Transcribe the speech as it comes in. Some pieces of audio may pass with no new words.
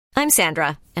I'm Sandra,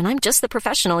 and I'm just the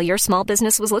professional your small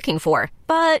business was looking for.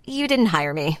 But you didn't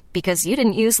hire me because you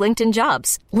didn't use LinkedIn Jobs.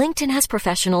 LinkedIn has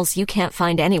professionals you can't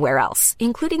find anywhere else,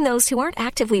 including those who aren't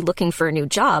actively looking for a new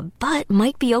job, but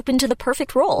might be open to the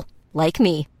perfect role, like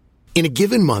me. In a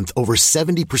given month, over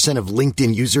 70% of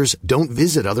LinkedIn users don't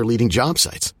visit other leading job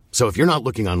sites. So if you're not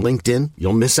looking on LinkedIn,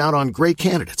 you'll miss out on great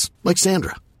candidates like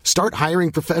Sandra. Start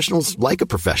hiring professionals like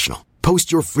a professional. Post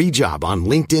your free job on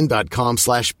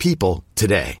linkedin.com/people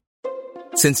today.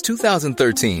 Since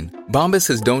 2013, Bombas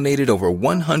has donated over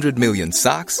 100 million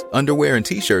socks, underwear, and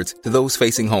T-shirts to those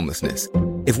facing homelessness.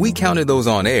 If we counted those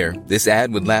on air, this ad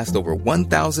would last over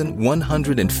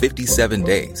 1,157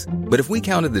 days. But if we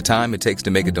counted the time it takes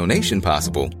to make a donation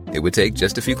possible, it would take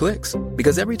just a few clicks.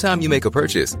 Because every time you make a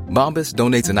purchase, Bombas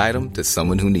donates an item to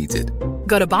someone who needs it.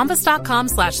 Go to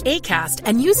bombas.com/ACAST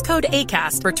and use code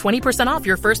ACAST for 20% off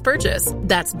your first purchase.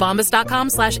 That's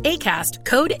bombas.com/ACAST,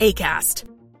 code ACAST.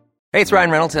 Hey, it's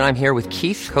Ryan Reynolds, and I'm here with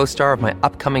Keith, co-star of my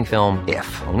upcoming film, If,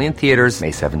 only in theaters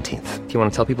May 17th. Do you want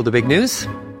to tell people the big news?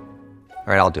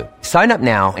 All right, I'll do it. Sign up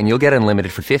now and you'll get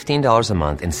unlimited for $15 a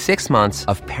month and 6 months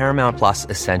of Paramount Plus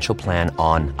Essential Plan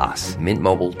on us.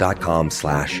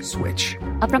 MintMobile.com/switch.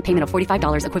 Upfront payment of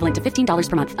 $45 equivalent to $15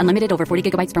 per month. Unlimited over 40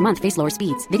 gigabytes per month. Face lower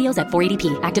speeds. Videos at 480p.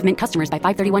 Active Mint customers by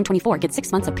 531.24 get 6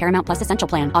 months of Paramount Plus Essential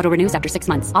Plan. Auto renews after 6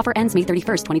 months. Offer ends May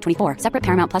 31st, 2024. Separate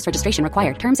Paramount Plus registration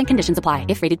required. Terms and conditions apply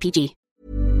if rated PG.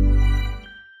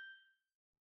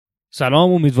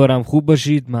 سلام، امیدوارم خوب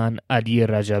باشید. من علی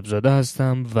رجبزاده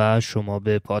هستم و شما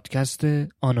به پادکست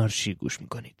آنارشی گوش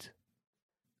میکنید.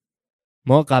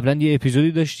 ما قبلا یه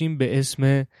اپیزودی داشتیم به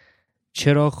اسم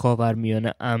چرا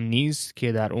خاورمیانه امن نیست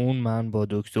که در اون من با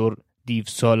دکتر دیو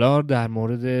سالار در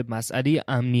مورد مسئله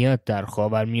امنیت در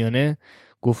خاورمیانه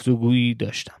گفتگویی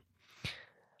داشتم.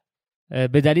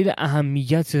 به دلیل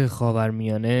اهمیت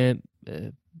خاورمیانه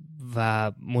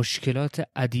و مشکلات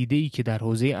عدیده‌ای که در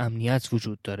حوزه امنیت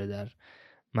وجود داره در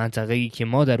منطقه‌ای که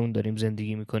ما در اون داریم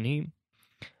زندگی میکنیم،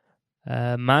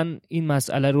 من این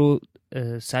مسئله رو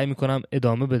سعی میکنم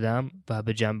ادامه بدم و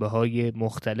به جنبه‌های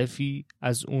مختلفی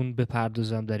از اون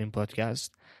بپردازم در این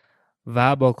پادکست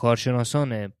و با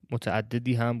کارشناسان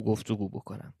متعددی هم گفتگو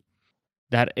بکنم.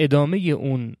 در ادامه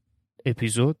اون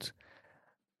اپیزود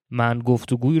من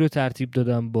گفتگویی رو ترتیب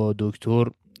دادم با دکتر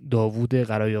داوود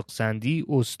قرایق‌زندی،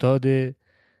 استاد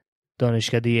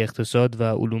دانشکده اقتصاد و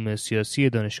علوم سیاسی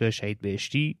دانشگاه شهید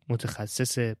بهشتی،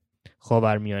 متخصص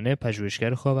خاورمیانه،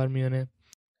 پژوهشگر خاورمیانه،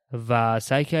 و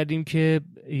سعی کردیم که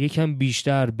یکم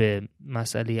بیشتر به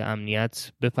مسئله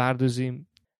امنیت بپردازیم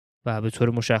و به طور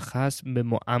مشخص به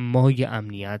معمای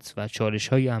امنیت و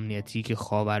چالش‌های امنیتی که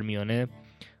خاورمیانه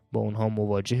با اونها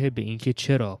مواجهه، به اینکه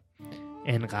چرا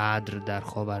انقدر در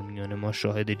خاورمیانه ما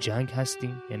شاهد جنگ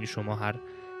هستیم. یعنی شما هر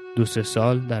 2-3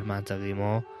 سال در منطقه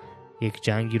ما یک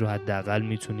جنگی رو حداقل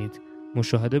میتونید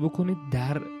مشاهده بکنید،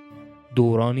 در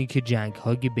دورانی که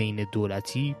جنگ‌های بین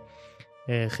دولتی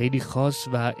خیلی خاص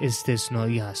و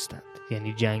استثنایی هستند.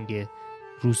 یعنی جنگ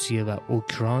روسیه و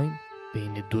اوکراین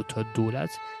بین 2 تا دولت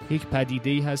یک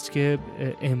پدیده‌ای هست که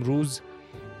امروز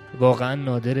واقعا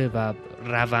نادره و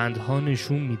روندها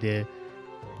نشون میده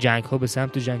جنگ‌ها به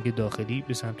سمت جنگ داخلی،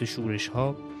 به سمت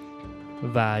شورش‌ها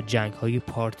و جنگ‌های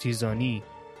پارتیزانی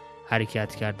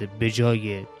حرکت کرده به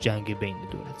جای جنگ بین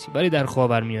دولتی. ولی در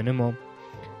خاورمیانه ما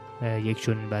یک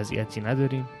چنین وضعیتی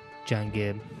نداریم.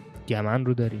 جنگ یمن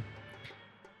رو داریم،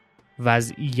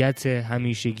 وضعیت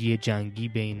همیشگی جنگی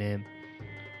بین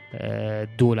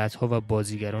دولت‌ها و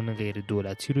بازیگران غیر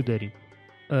دولتی رو داریم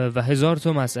و هزار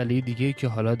تا مسئله دیگه که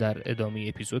حالا در ادامه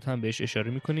اپیزود هم بهش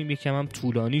اشاره میکنیم. یکم هم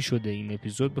طولانی شده این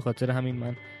اپیزود، به خاطر همین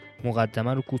من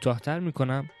مقدمه رو کوتاه‌تر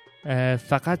میکنم.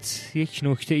 فقط یک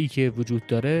نکته ای که وجود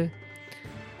داره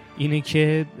اینه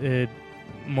که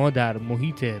ما در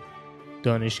محیط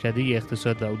دانشکده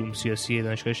اقتصاد و علوم سیاسی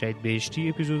دانشگاه شهید بهشتی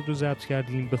اپیزود رو ضبط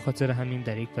کردیم، به خاطر همین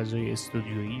در یک فضای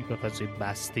استودیویی و فضای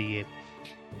بسته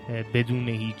بدون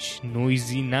هیچ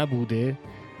نویزی نبوده.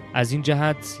 از این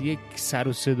جهت یک سر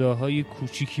و صداهای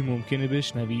کوچیکی ممکنه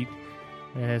بشنوید.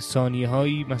 ثانیه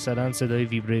هایی مثلا صدای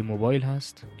ویبره موبایل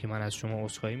هست که من از شما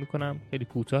عذرخواهی میکنم، خیلی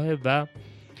کوتاهه، و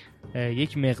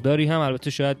یک مقداری هم البته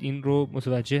شاید این رو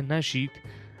متوجه نشید،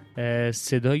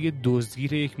 صدای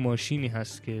دزدگیر یک ماشینی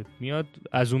هست که میاد.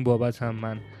 از اون بابت هم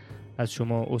من از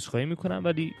شما عذرخواهی میکنم،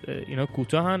 ولی اینا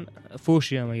کوتاهن.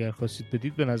 فحشی هم اگر خواستید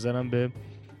بدید به نظرم به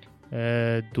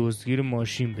دزدگیر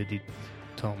ماشین بدید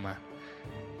تا من.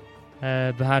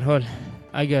 به هر حال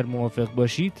اگر موافق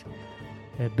باشید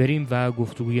بریم و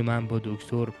گفتگوی من با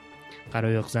دکتر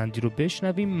قرایق‌زندی رو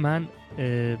بشنویم. من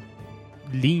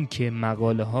لینک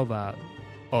مقاله ها و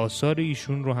آثار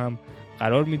ایشون رو هم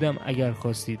قرار میدم، اگر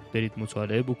خواستید برید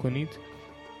مطالعه بکنید.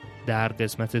 در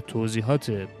قسمت توضیحات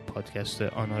پادکست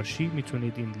آنارشی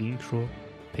میتونید این لینک رو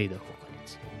پیدا کنید.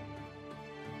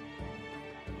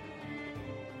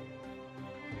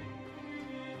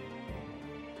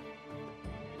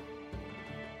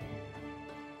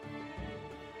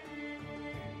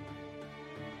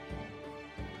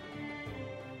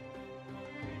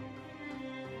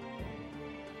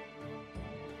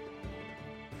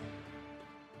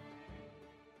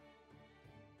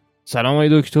 سلام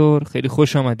آقای دکتر، خیلی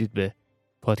خوش آمدید به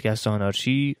پادکست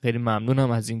آنارشی. خیلی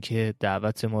ممنونم از اینکه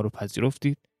دعوت ما رو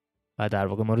پذیرفتید و در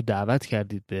واقع ما رو دعوت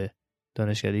کردید به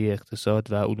دانشکده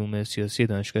اقتصاد و علوم سیاسی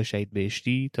دانشگاه شهید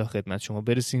بهشتی تا خدمت شما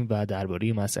برسیم و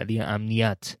درباره مسئله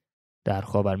امنیت در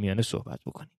خاورمیانه صحبت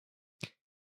بکنیم.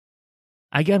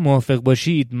 اگر موافق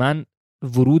باشید من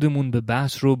ورودمون به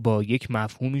بحث رو با یک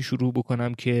مفهومی شروع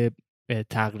بکنم که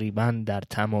تقریباً در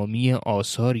تمامی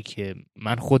آثاری که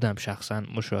من خودم شخصاً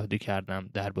مشاهده کردم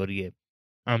درباره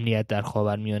امنیت در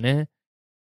خاورمیانه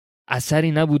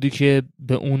اثری نبوده که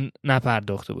به اون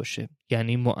نپرداخته باشه،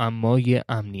 یعنی معمای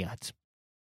امنیت.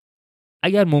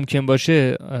 اگر ممکن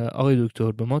باشه آقای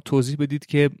دکتر به ما توضیح بدید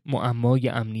که معمای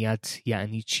امنیت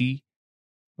یعنی چی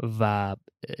و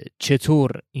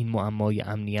چطور این معمای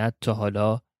امنیت تا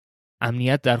حالا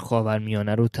امنیت در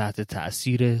خاورمیانه رو تحت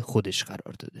تأثیر خودش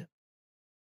قرار داده.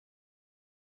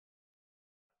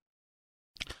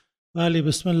 بله،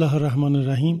 بسم الله الرحمن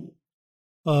الرحیم.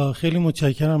 خیلی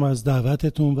متشکرم از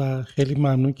دعوتتون و خیلی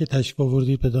ممنون که تشریف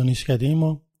آوردید به دانشکده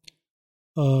ما.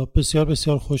 بسیار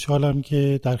بسیار خوشحالم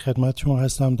که در خدمت شما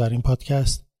هستم در این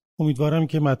پادکست. امیدوارم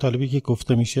که مطالبی که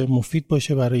گفته میشه مفید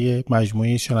باشه برای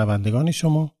مجموعه شنوندگان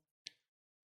شما.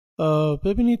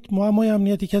 ببینید، معمای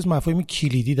امنیت یکی از مفاهیم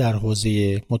کلیدی در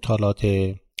حوزه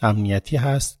مطالعات امنیتی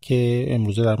هست که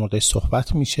امروزه در موردش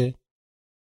صحبت میشه.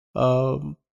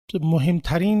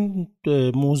 مهمترین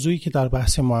موضوعی که در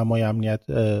بحث معمای امنیت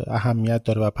اهمیت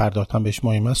داره و پرداختن بهش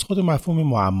مهم است خود مفهوم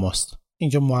معماست.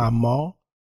 اینجا معما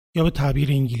یا به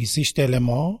تعبیر انگلیسیش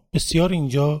دلما بسیار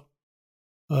اینجا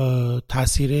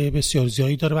تأثیر بسیار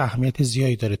زیادی داره و اهمیت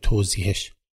زیادی داره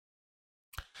توضیحش.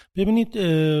 ببینید،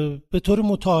 به طور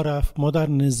متعارف ما در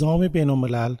نظام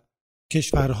بین‌الملل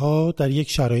کشورها در یک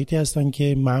شرایطی هستن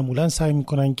که معمولاً سعی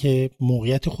میکنن که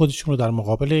موقعیت خودشون رو در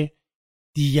مقابل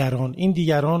دیگران، این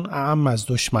دیگران اعم از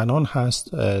دشمنان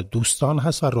هست، دوستان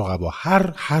هست و رقبا،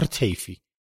 هر طیفی،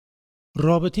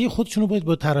 رابطه خودشون رو باید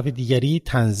با طرف دیگری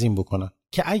تنظیم بکنن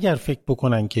که اگر فکر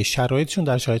بکنن که شرایطشون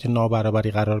در شرایط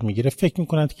نابرابری قرار میگیره فکر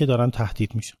میکنن که دارن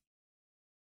تهدید میشن.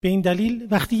 به این دلیل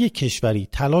وقتی یک کشوری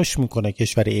تلاش میکنه،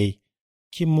 کشور A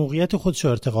که موقعیت خودش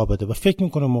رو ارتقا بده و فکر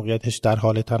میکنه موقعیتش در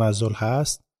حال تنزل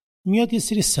هست، میاد یه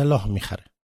سری سلاح میخره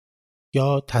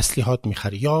یا تسلیحات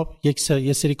میخره یا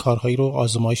یه سری کارهایی رو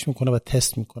آزمایش میکنه و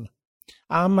تست میکنه،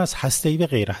 اما از هسته‌ای و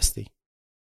غیر هسته‌ای.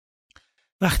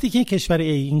 وقتی که کشور A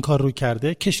این کار رو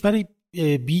کرده، کشور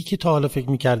B که تا حالا فکر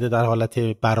میکرده در حالت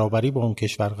برابری با اون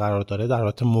کشور قرار داره، در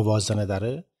حالت موازنه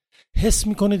داره، حس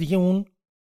میکنه دیگه اون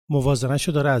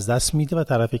موازنه‌شو داره از دست میده و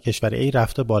طرف کشور A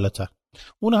رفته بالاتر.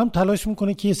 اون هم تلاش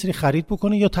میکنه که یه سری خرید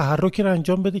بکنه یا تحرکی رو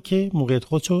انجام بده که موقعیت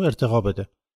خودشو ارتقا بده.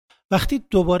 وقتی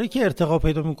دوباره که ارتقا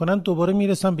پیدا میکنن دوباره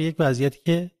میرسن به یک وضعیتی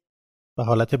که به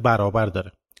حالت برابر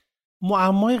داره.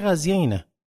 معمای قضیه اینه،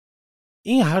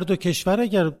 این هر دو کشور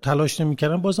اگر تلاش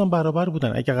نمیکردن بازم برابر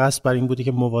بودن. اگر قصد بر این بودی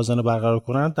که موازنه برقرار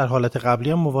کنن، در حالت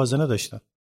قبلی هم موازنه داشتن.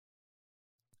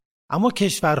 اما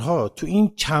کشورها تو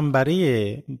این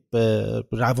چنبره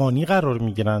روانی قرار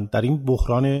میگیرن، در این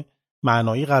بحران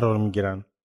معنایی قرار میگیرن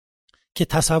که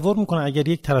تصور میکنن اگر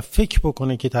یک طرف فکر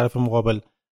بکنه که طرف مقابل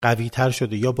قوی تر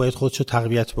شده یا باید خودشو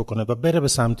تقویت بکنه و بره به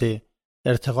سمت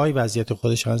ارتقای وضعیت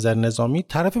خودش از نظر نظامی،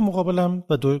 طرف مقابلم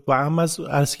و هم از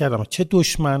عرض کردم چه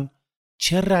دشمن،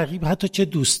 چه رقیب، حتی چه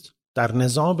دوست، در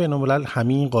نظام بین‌الملل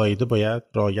همین قاعده باید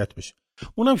رعایت بشه.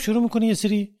 اونم شروع میکنه یه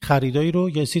سری خریدایی رو،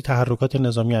 یه سری تحرکات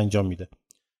نظامی انجام میده.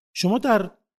 شما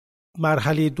در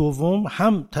مرحله دوم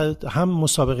هم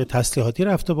مسابقه تسلیحاتی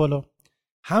رفته بالا،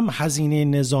 هم هزینه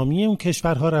نظامی اون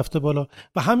کشورها رفته بالا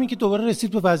و همین که دوباره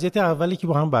رسید به وضعیت اولی که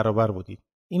با هم برابر بودید.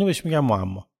 اینو بهش میگم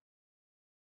معما.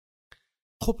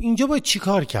 خب اینجا باید چی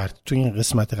کار کرد تو این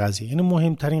قسمت قضیه؟ یعنی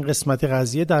مهمترین قسمت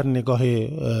قضیه در نگاه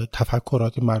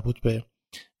تفکرات مربوط به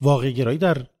واقع گرایی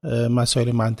در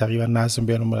مسائل منطقی و نظم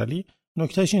بین‌المللی،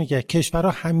 نکتهش اینه که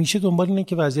کشورها همیشه دنبال اینه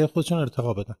که وضعیت خودشون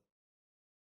ارتقا بدن.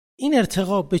 این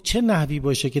ارتقا به چه نحوی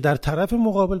باشه که در طرف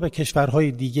مقابل و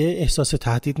کشورهای دیگه احساس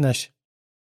تهدید نشه.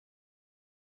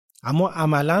 اما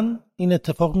عملاً این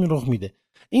اتفاق رخ میده.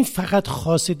 این فقط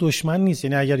خاص دشمن نیست.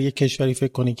 یعنی اگر یک کشوری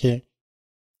فکر کنی که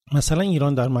مثلا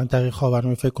ایران در منطقه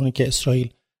خاورمیانه فکر کنی که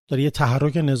اسرائیل داره یه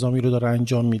تحرک نظامی رو داره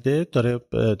انجام میده،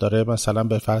 داره مثلا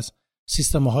به فرض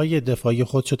سیستم‌های دفاعی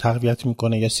خودشو تقویت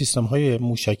میکنه یا سیستم‌های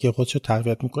موشکی خودشو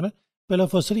تقویت میکنه،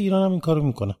 بلافاصله ایران هم این کارو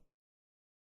میکنه.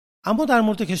 اما در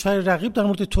مورد کشور رقیب، در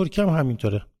مورد ترکیه هم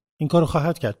همینطوره. این کارو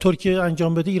خواهد کرد. ترکیه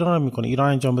انجام بده ایران هم میکنه،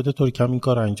 ایران انجام بده ترکیه هم این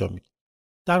کارو انجام میده.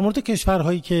 در مورد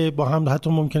کشورهایی که با هم حتی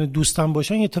ممکنه دوستان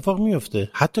باشن این اتفاق میفته.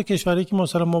 حتی کشورهایی که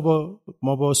مثلا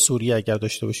ما با سوریه اگر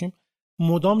داشته باشیم،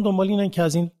 مدام دنبال اینن که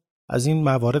از این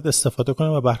موارد استفاده کنن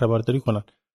و بهره برداری کنن.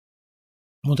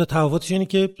 منتها تفاوتش اینه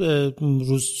که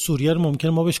سوریه رو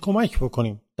ممکنه ما بهش کمک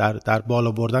بکنیم در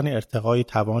بالا بردن ارتقای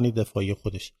توان دفاعی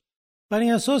خودش. بر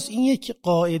این اساس این یک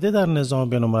قاعده در نظام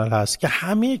بین‌الملل هست که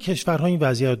همه کشورها این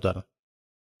وضعیت دارن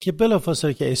که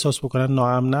بلافاصله که احساس بکنن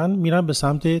ناامنن میرن به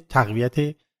سمت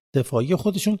تقویت دفاعی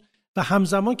خودشون و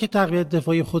همزمان که تقویت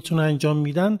دفاعی خودشون انجام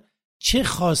میدن، چه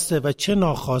خواسته و چه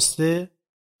ناخواسته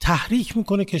تحریک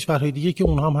میکنه کشورهای دیگه که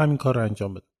اونها هم همین کار رو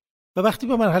انجام بدن. و وقتی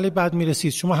به مرحله بعد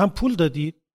میرسید، شما هم پول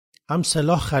دادید، هم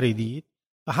سلاح خریدید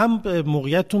و هم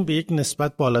موقعیتتون به یک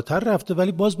نسبت بالاتر رفته،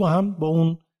 ولی باز با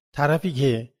اون طرفی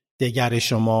که دگر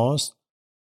شماست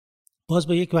باز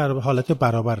به یک حالت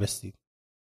برابر رسید.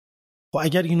 و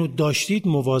اگر اینو داشتید،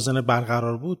 موازنه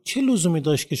برقرار بود، چه لزومی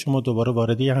داشت که شما دوباره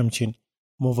وارد همچین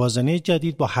موازنه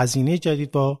جدید با هزینه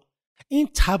جدید با این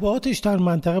تبعاتش در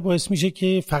منطقه باعث میشه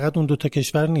که فقط اون 2 تا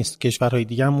کشور نیست، کشورهای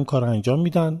دیگه هم اون کار انجام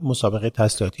میدن، مسابقه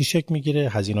تسلیحاتی شکل میگیره،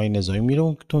 هزینه‌های نظامی میره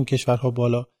اون کشورها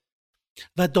بالا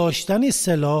و داشتن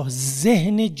سلاح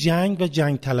ذهن جنگ و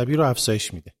جنگ طلبی رو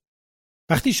افزایش میده.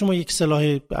 وقتی شما یک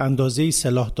سلاح اندازه‌ای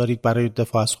سلاح دارید برای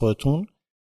دفاع از خودتون،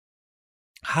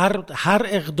 هر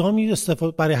اقدامی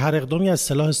برای هر اقدامی از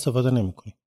سلاح استفاده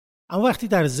نمی‌کنید. اما وقتی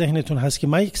در ذهنتون هست که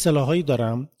من یک سلاحایی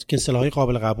دارم که سلاحای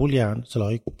قابل قبولی هستند،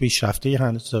 سلاحای پیشرفته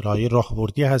هستند، سلاحای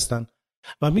راهبردی هستند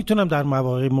و میتونم در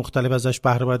مواقع مختلف ازش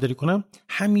بهره برداری کنم،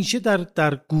 همیشه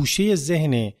در گوشه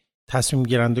ذهن تصمیم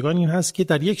گیرندگان این هست که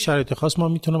در یک شرایط خاص ما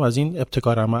میتونم از این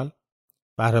ابتکار عمل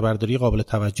بهره برداری قابل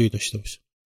توجهی داشته باشم.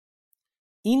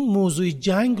 این موضوع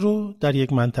جنگ رو در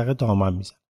یک منطقه دامن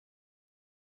میزنه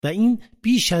و این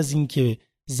بیش از این که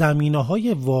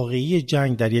زمینه‌های واقعی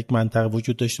جنگ در یک منطقه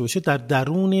وجود داشته باشه، در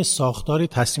درون ساختار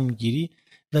تصمیم گیری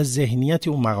و ذهنیت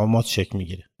اون مقامات شکل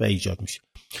میگیره و ایجاد میشه.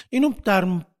 اینو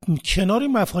در کنار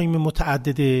مفاهیم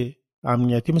متعدد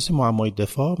امنیتی مثل معمای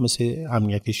دفاع، مثل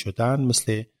امنیتی شدن،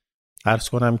 مثل عرض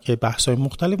کنم که بحث‌های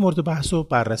مختلف مورد بحث و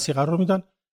بررسی قرار میدن.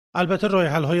 البته راه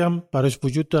حل‌هایی هم براش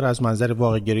وجود داره، از منظر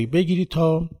واقع‌گرایی بگیری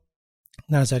تا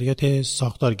نظریات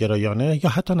ساختارگرایانه یا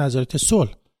حتی نظریات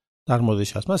صلح در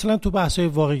موردش هست. مثلا تو بحث‌های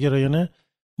واقع‌گرایانه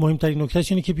مهمترین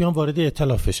نکتهش اینه که بیان وارد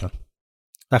ائتلاف بشن.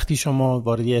 وقتی شما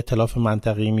وارد ائتلاف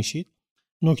منطقه‌ای میشید،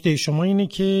 نکته شما اینه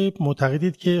که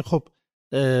معتقدید که خب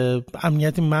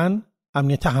امنیت من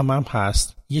امنیت همه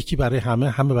هست، یکی برای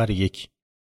همه برای یکی.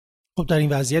 خب در این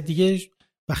وضعیت دیگه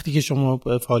وقتی که شما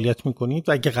فعالیت میکنید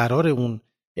و اگه قرار اون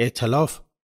ائتلاف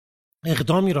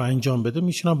اقدامی رو انجام بده،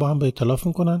 میشونن با هم به ائتلاف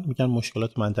میکنن، میگن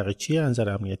مشکلات منطقه چیه، نظر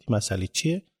امنیتی مسئله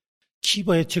چیه، کی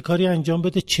باید چه کاری انجام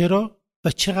بده، چرا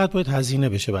و چقدر باید هزینه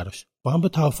بشه براش، با هم به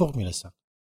توافق میرسن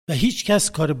و هیچ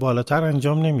کس کار بالاتر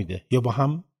انجام نمیده یا با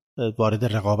هم وارد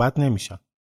رقابت نمیشن،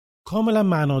 کاملا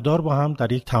معنادار با هم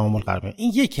در یک تعامل قرار میگیرن.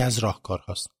 این یکی از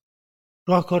راهکارهاست.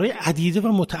 راهکارهای عدیده و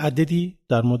متعددی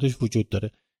در موردش وجود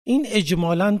داره. این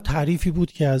اجمالاً تعریفی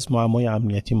بود که از معمای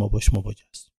امنیتی ما باش مواجه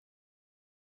است.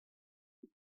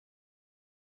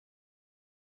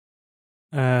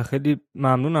 خیلی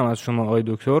ممنونم از شما آقای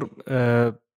دکتر.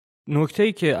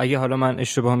 نکته‌ای که اگه حالا من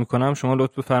اشتباه میکنم شما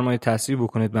لطف بفرمایید تصحیح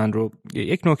بکنید من رو.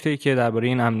 یک نکته‌ای که درباره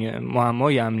این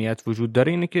معمای امنیت وجود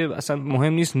داره اینه که اصلا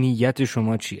مهم نیست نیت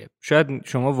شما چیه. شاید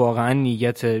شما واقعا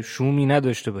نیت شومی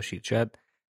نداشته باشید، شاید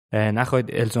نخواهید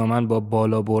الزاماً با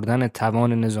بالا بردن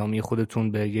توان نظامی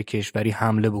خودتون به یک کشوری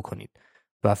حمله بکنید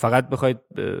و فقط بخواید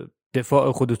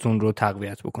دفاع خودتون رو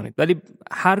تقویت بکنید، ولی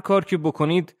هر کار که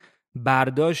بکنید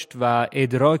برداشت و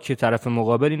ادراک طرف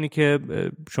مقابل اینه که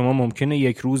شما ممکنه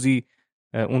یک روزی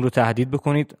اون رو تهدید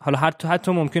بکنید. حالا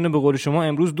حتی ممکنه به قول شما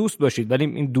امروز دوست باشید، ولی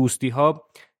این دوستی ها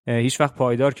هیچ وقت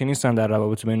پایدار که نیستن در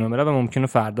روابط بین الملل و ممکنه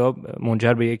فردا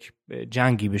منجر به یک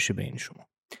جنگی بشه بین شما.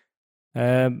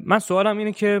 من سوالم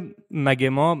اینه که مگه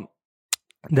ما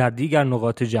در دیگر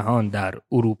نقاط جهان، در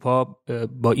اروپا،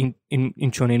 با این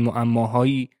چنین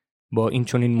معماهایی، با این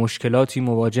چنین مشکلاتی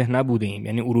مواجه نبوده ایم؟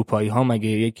 یعنی اروپایی ها مگه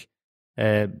یک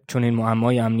چنین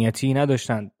معمای امنیتی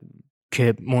نداشتند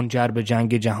که منجر به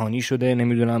جنگ جهانی شده،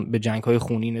 نمیدونم به جنگ‌های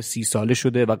خونین 30 ساله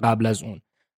شده و قبل از اون؟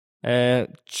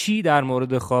 چی در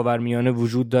مورد خاورمیانه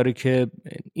وجود داره که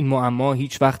این معما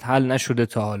هیچ وقت حل نشده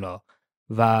تا حالا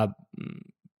و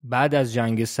بعد از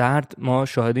جنگ سرد ما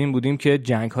شاهد این بودیم که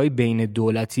جنگ‌های بین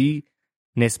دولتی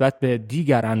نسبت به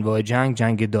دیگر انواع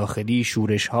جنگ داخلی،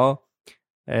 شورش‌ها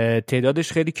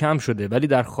تعدادش خیلی کم شده، ولی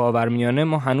در خاورمیانه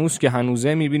ما هنوز که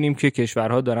هنوزه میبینیم که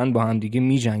کشورها دارن با هم دیگه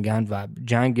میجنگن و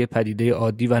جنگ پدیده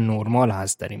عادی و نرمال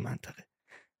هست در این منطقه.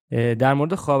 در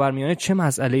مورد خاورمیانه چه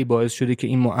مسئله‌ای باعث شده که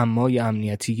این معمای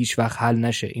امنیتی هیچ وقت حل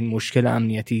نشه، این مشکل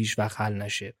امنیتی هیچ وقت حل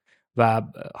نشه؟ و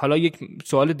حالا یک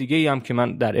سوال دیگه‌ای هم که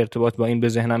من در ارتباط با این به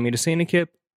ذهنم میرسه اینه که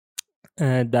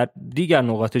در دیگر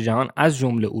نقاط جهان از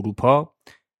جمله اروپا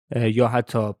یا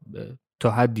حتی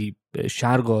تا حدی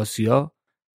شرق آسیا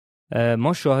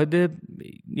ما شاهد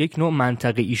یک نوع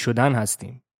منطقه‌ای شدن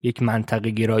هستیم، یک منطقه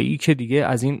گرایی که دیگه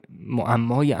از این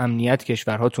معمای امنیت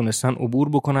کشورها تونستن عبور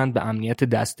بکنن، به امنیت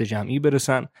دست جمعی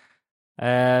برسن.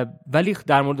 ولی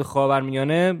در مورد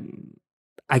خاورمیانه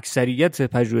اکثریت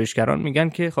پژوهشگران میگن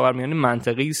که خاورمیانه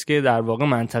منطقه‌ای است که در واقع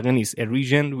منطقه نیست. A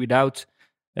region without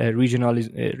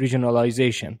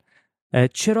regionalization.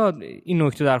 چرا این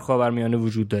نکته در خاورمیانه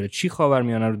وجود داره؟ چی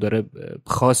خاورمیانه رو داره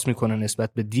خاص میکنه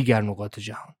نسبت به دیگر نقاط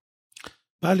جهان؟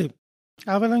 بله،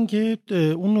 اولا که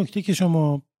اون نکته که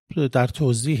شما در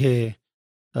توضیح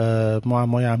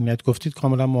معمای امنیت گفتید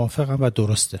کاملا موافقم و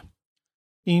درسته.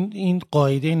 این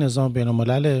قاعده نظام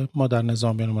بین‌الملل، ما در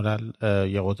نظام بین‌الملل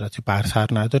یه قدرت برتر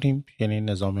نداریم، یعنی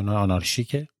نظام بین‌الملل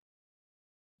آنارشیکه.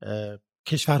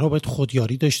 کشورها باید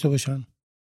خودیاری داشته باشن،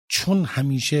 چون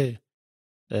همیشه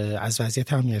از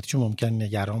وضعیت امنیتی ممکن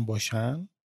نگران باشن.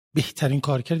 بهترین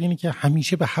کارکرد اینه که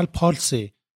همیشه به هر پالس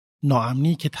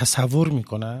ناامنی که تصور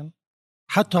میکنن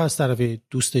حتی از طرف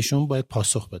دوستشون باید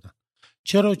پاسخ بدن.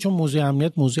 چرا؟ چون موضوع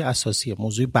امنیت موضوع اساسیه،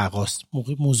 موضوع بقاست،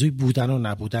 موضوع بودن و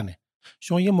نبودنه.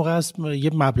 شما یه موقع است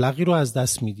یه مبلغی رو از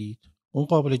دست میدید، اون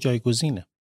قابل جایگزینه،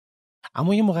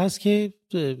 اما یه موقع است که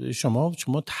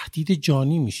شما تهدید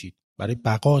جانی میشید برای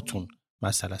بقاتون.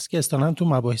 مسئله است که اصطلاحاً تو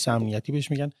مباحث امنیتی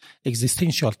بهش میگن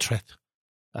existential threat.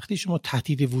 وقتی شما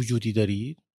تهدید وجودی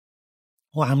دارید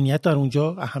و امنیت در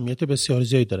اونجا اهمیت بسیار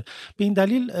زیادی داره. به این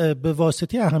دلیل به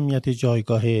واسطه اهمیت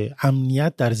جایگاه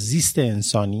امنیت در زیست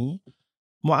انسانی،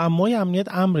 معمای امنیت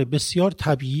امر بسیار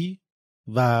طبیعی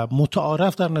و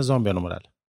متعارف در نظام بین‌الملل.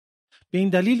 به این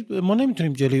دلیل ما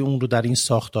نمیتونیم جلوی اون رو در این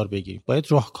ساختار بگیریم،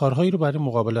 باید راهکارهایی رو برای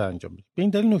مقابله انجام بدیم. به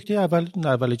این دلیل نکته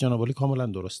اول جناب عالی کاملا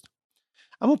درست.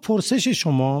 اما پرسش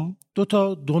شما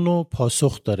دو نوع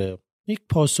پاسخ داره. یک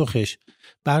پاسخش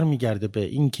برمیگرده به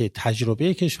این که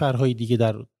تجربه کشورهای دیگه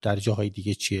در جاهای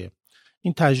دیگه چیه.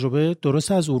 این تجربه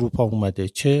درست از اروپا اومده،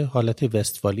 چه حالت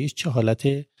وستفالیش چه حالت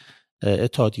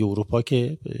اتحادیه اروپا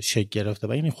که شکل گرفته،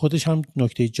 و این خودش هم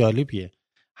نکته جالبیه.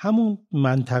 همون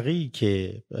منطقه‌ای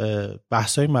که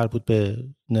بحث‌های مربوط به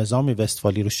نظام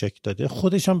وستفالی رو شکل داده،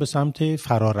 خودش هم به سمت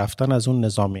فرار رفتن از اون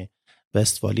نظام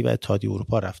وستفالی و اتحادیه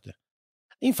اروپا رفته.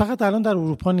 این فقط الان در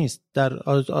اروپا نیست،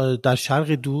 در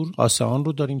شرق دور آسیان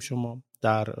رو داریم، شما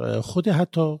در خود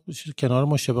حتی کنار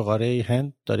ما شبه قاره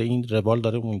هند داره این روال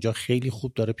داره اونجا خیلی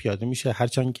خوب داره پیاده میشه،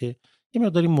 هرچند که یه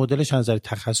مقداری مدلش از نظر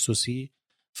تخصصی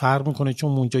فرق میکنه،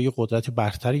 چون اونجا یه قدرت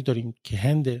برتری داریم که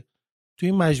هنده.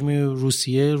 توی مجموعه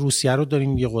روسیه رو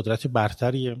داریم، یه قدرت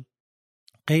برتریه.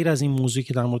 غیر از این موضوعی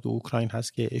که در مورد اوکراین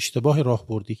هست که اشتباه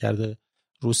راهبردی کرده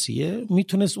روسیه،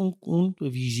 میتونست اون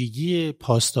ویژگی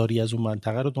پاسداری از اون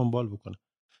منطقه رو دنبال بکنه.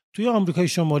 توی آمریکای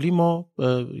شمالی ما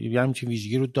همچین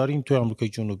ویژگی رو داریم، توی آمریکای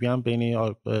جنوبی هم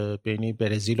بین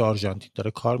برزیل و آرژانتین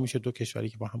داره کار میشه، دو کشوری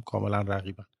که با هم کاملا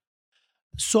رقیبن.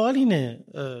 سوال اینه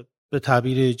به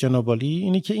تعبیر جناب عالی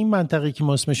اینه که این منطقه که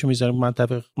ما اسمشو میذاریم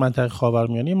منطقه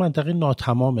خاورمیانه، منطقه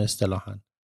ناتمام اصطلاحاً،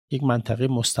 یک منطقه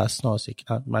مستثناست، یک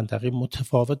منطقه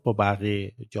متفاوت با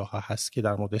بقیه جاها هست که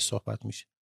در موردش صحبت میشه.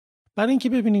 برای اینکه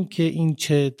ببینیم که این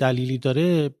چه دلیلی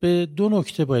داره، به دو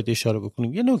نکته باید اشاره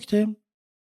بکنیم. یه نکته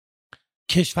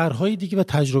کشورهای دیگه و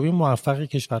تجربه موفق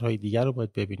کشورهای دیگر رو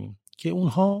باید ببینیم که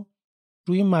اونها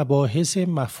روی مباحث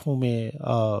مفهوم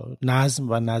نظم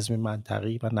و نظم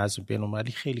منطقی و نظم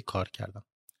بین‌المللی خیلی کار کردن.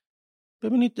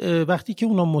 ببینید وقتی که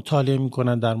اونا مطالعه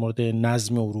میکنن در مورد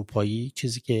نظم اروپایی،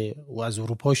 چیزی که از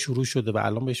اروپا شروع شده و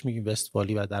الان بهش میگیم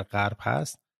وستفالی و در غرب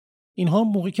هست، اینها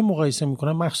موقعی که مقایسه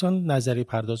میکنن، مخصوصا نظریه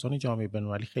پردازان جامعه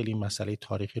بین‌المللی خیلی مسئله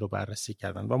تاریخی رو بررسی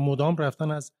کردن و مدام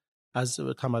رفتن از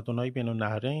تمدن‌های بین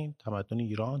النهرین، تمدن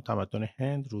ایران، تمدن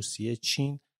هند، روسیه،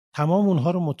 چین، تمام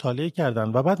اونها رو مطالعه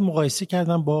کردن و بعد مقایسه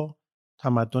کردن با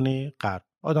تمدن غرب.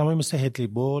 آدمایی مثل هدلی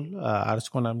بول، عرض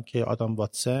کنم که آدم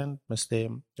واتسون، مثل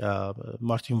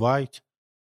مارتین وایت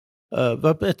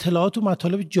و به اطلاعات و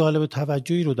مطالب جالب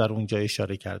توجهی رو در اونجا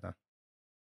اشاره کردن.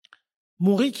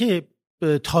 موقعی که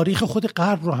تاریخ خود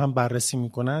غرب رو هم بررسی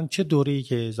میکنن، چه دوره‌ای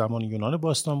که زمان یونان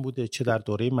باستان بوده، چه در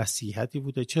دوره مسیحیتی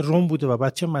بوده، چه روم بوده و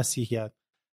بعد چه مسیحیت،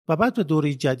 و بعد به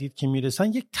دوره جدید که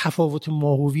میرسن، یک تفاوت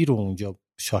ماهوی رو اونجا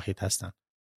شاهد هستن.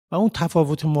 و اون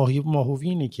تفاوت ماهوی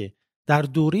اینه که در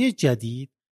دوره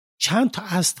جدید چند تا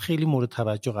اصل خیلی مورد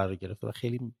توجه قرار گرفته و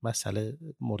خیلی مسئله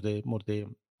مورد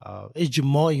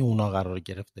اجماع اونا قرار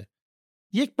گرفته.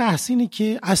 یک بحث اینه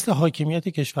که اصل حاکمیت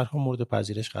کشورها مورد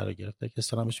پذیرش قرار گرفته که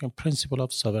اصطلاحاً بهش میگن پرینسیپل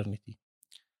آف ساورنیتی.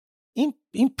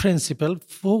 این پرینسیپل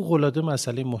فوق العاده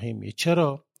مسئله مهمیه.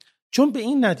 چرا؟ چون به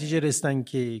این نتیجه رسیدن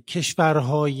که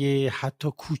کشورهای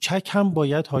حتی کوچک هم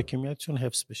باید حاکمیتشون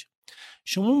حفظ بشه.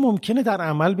 شما ممکنه در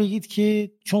عمل بگید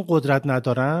که چون قدرت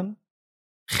ندارن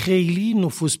خیلی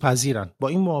نفوذ پذیرن، با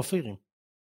این موافقیم،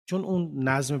 چون اون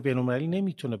نظم بین‌المللی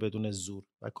نمیتونه بدون زور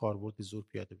و کاربرد زور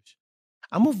پیاده بشه.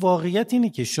 اما واقعیت اینه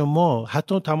که شما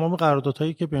حتی تمام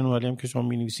قراردادهایی که بین‌المللی هم که شما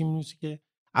می‌نویسی که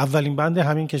اولین بند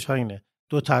همین کشور اینه: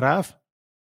 دو طرف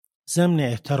ضمن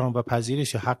احترام و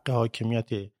پذیرش حق حاکمیت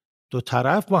دو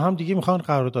طرف با هم دیگه میخوان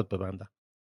قرارداد ببندن.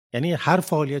 یعنی هر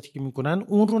فعالیتی که میکنن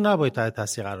اون رو نباید تحت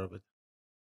تاثیر قرار بده.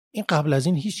 این قبل از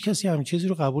این هیچ کسی همین چیزی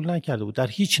رو قبول نکرده بود در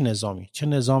هیچ نظامی، چه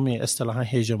نظامی اصطلاحاً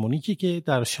هژمونیکی که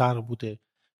در شرق بوده،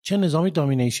 چه نظامی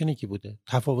دامینیشنی که بوده.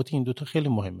 تفاوت این دوتا خیلی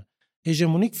مهمه.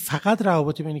 هژمونیک فقط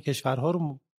روابط بین کشورها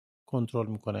رو کنترل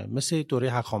میکنه، مثل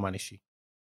دوره هخامنشی.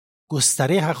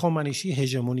 گستره هخامنشی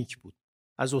هژمونیک بود،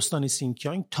 از استان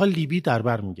سینکیانگ تا لیبی در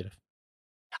بر میگرفت،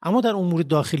 اما در امور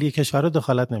داخلی کشورها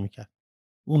دخالت نمیکرد.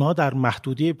 اونها در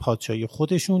محدوده پادشاهی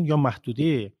خودشون یا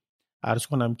محدوده عرض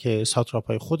کنم که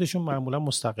ساتراپای خودشون معمولا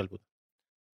مستقل بود.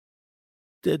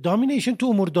 دامینیشن تو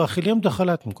امور داخلی هم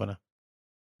دخالت میکنه،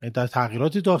 در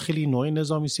تغییرات داخلی، نوع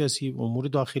نظامی سیاسی، امور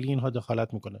داخلی اینها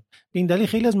دخالت میکنه. به این دلیل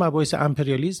خیلی از مباحث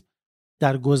امپریالیسم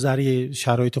در گذری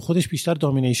شرایط خودش بیشتر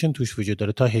دامینیشن توش وجود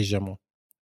داره تا هژمون.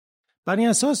 بر این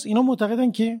اساس اینا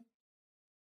معتقدن که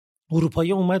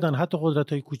اروپایی اومدن حتی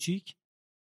قدرت‌های کوچیک،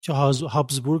 چه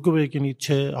هابسبورگ رو ببینید،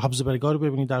 چه هابسبرگا رو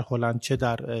ببینید در هلند، چه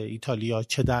در ایتالیا،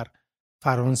 چه در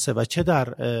فرانسه و چه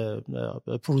در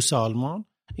پروسه آلمان،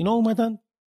 اینا اومدن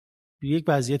به یک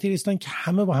وضعیتی رسیدن که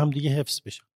همه با هم دیگه حفظ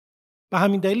بشن. به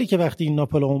همین دلیلی که وقتی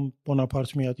ناپلئون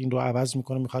بوناپارت میاد این رو عوض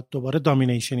میکنه، میخواد دوباره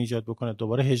دامینیشن ایجاد بکنه،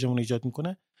 دوباره هژمون ایجاد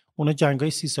میکنه، اونا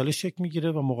جنگای 30 ساله شکل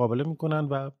میگیره و مقابله میکنن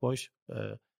و باش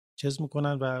چیز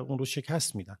میکنن و اون رو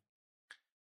شکست میدن.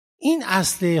 این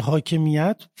اصل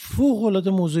حاکمیت فوق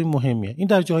العاده موضوع مهمیه. این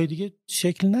در جاهای دیگه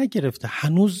شکل نگرفته،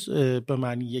 هنوز به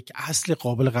معنی یک اصل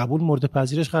قابل قبول مورد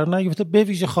پذیرش قرار نگرفته، به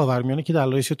ویژه خاورمیانه که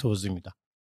دلایلش توضیح میدم.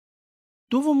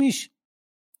 دومیش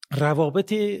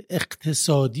روابط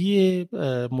اقتصادی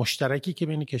مشترکی که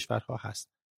بین کشورها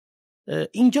هست.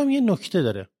 اینجا یه نکته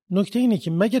داره. نکته اینه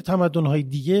که مگر تمدن‌های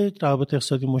دیگه روابط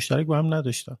اقتصادی مشترک با هم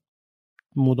نداشتن،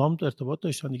 مدام ارتباط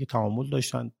داشتن دیگه، تعامل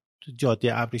داشتن.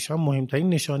 جاده ابریشم مهمترین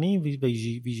نشانه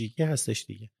ویژگی هستش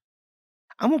دیگه.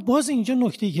 اما باز اینجا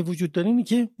نکته‌ای که وجود داره اینه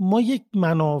که ما یک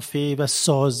منافع و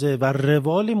سازه و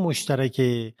روال مشترک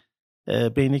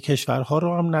بین کشورها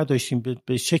رو هم نداشتیم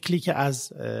به شکلی که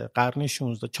از قرن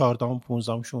 16 14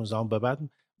 15 16 به بعد،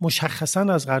 مشخصا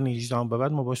از قرن 18 به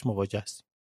بعد ما باش مواجه هستیم.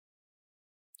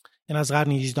 یعنی از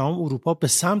قرن 18 اروپا به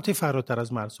سمت فراتر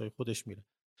از مرزهای خودش میره.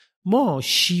 ما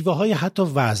شیوه های حتی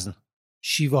وزن،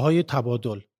 شیوه های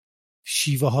تبادل،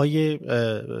 شیوه های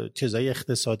چیزای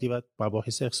اقتصادی و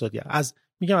مباحث اقتصادی،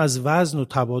 از وزن و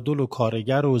تبادل و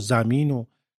کارگر و زمین و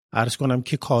عرض کنم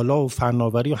که کالا و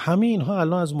فناوری و همه اینها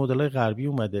الان از مدل‌های غربی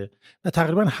اومده و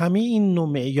تقریبا همه این نوع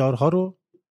معیارها رو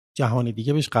جهان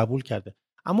دیگه بهش قبول کرده.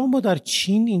 اما ما در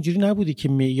چین اینجوری نبودی که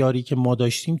معیاری که ما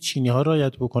داشتیم چینی‌ها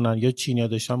رعایت بکنن یا چینی‌ها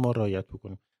داشتن ما رعایت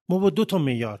بکنیم. ما با 2 تا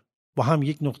معیار با هم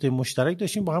یک نقطه مشترک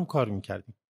داشتیم، با هم کار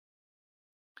می‌کردیم.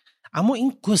 اما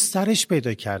این گسترش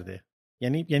پیدا کرده،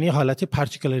 یعنی حالت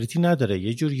پارتیکولاریتی نداره،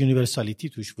 یه جور یونیورسالیتی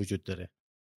توش وجود داره،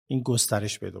 این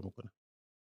گسترش پیدا میکنه.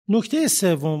 نکته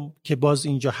سوم که باز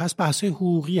اینجا هست بحث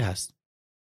حقوقی هست.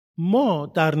 ما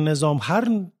در نظام،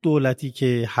 هر دولتی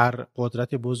که هر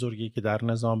قدرت بزرگی که در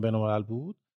نظام بین‌الملل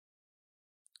بود،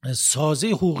 سازه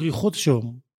حقوقی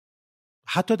خودشو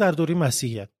حتی در دوره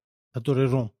مسیحیت، در دوره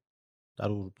روم در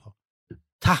اروپا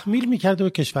تحمیل میکرده به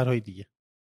کشورهای دیگه.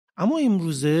 اما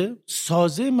امروزه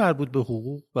سازه مربوط به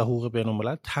حقوق و حقوق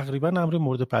بین‌الملل تقریبا امر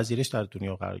مورد پذیرش در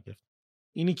دنیا قرار گرفت.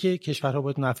 اینی که کشورها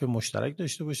باید نفع مشترک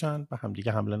داشته باشن و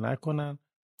همدیگه حمله نکنن،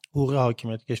 حقوق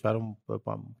حاکمیت کشورها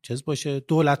چیز باشه،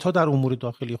 دولت‌ها در امور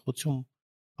داخلی خودشون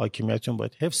حاکمیتشون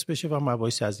باید حفظ بشه و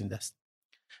مباحث از این دست.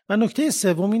 و نکته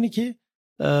سوم اینه که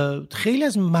خیلی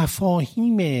از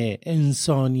مفاهیم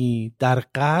انسانی در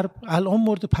غرب الان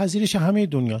مورد پذیرش همه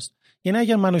دنیاست. یعنی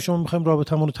اگر من و شما می‌خوایم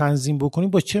رابطمون رو تنظیم بکنیم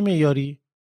با چه معیاری؟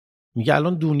 میگه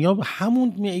الان دنیا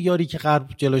همون معیاری که غرب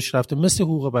جلوش رفته مثل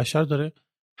حقوق بشر داره.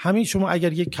 همین شما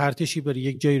اگر یک کرتشی بره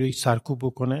یک جایی رو سرکوب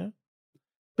بکنه،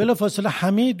 بلافاصله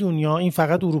همه دنیا، این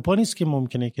فقط اروپا نیست که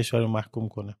ممکنه کشور رو محکوم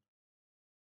کنه.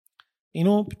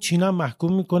 اینو چین هم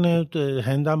محکوم میکنه،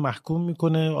 هند هم محکوم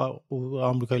میکنه،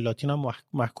 آمریکای لاتین هم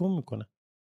محکوم میکنه.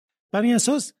 بر این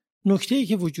اساس نکته‌ای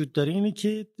که وجود داره اینه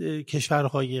که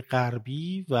کشورهای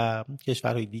غربی و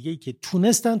کشورهای دیگه‌ای که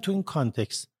تونستن تو این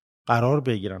کانتکست قرار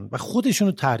بگیرن و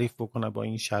خودشونو تعریف بکنن با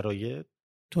این شرایط،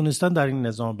 تونستن در این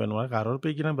نظام بین‌المللی قرار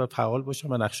بگیرن و فعال باشن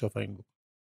و نقش آفرینی بکنن.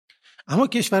 اما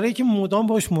کشورهایی که مدام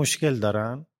باش مشکل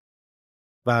دارن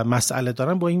و مسئله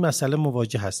دارن با این مسئله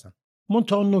مواجه هستن.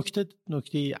 منتها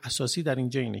نکته اساسی در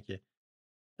اینجا اینه که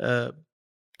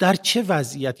در چه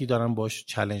وضعیتی دارن باش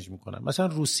چالش میکنن. مثلا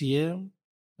روسیه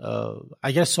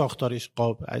اگر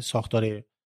ساختار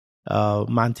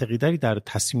منطقی داری در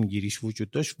تصمیم گیریش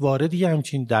وجود داشت، واردی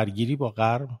همچین درگیری با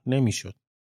غرب نمیشد.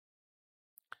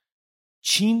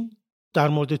 چین در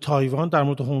مورد تایوان، در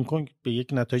مورد هنگ کنگ به یک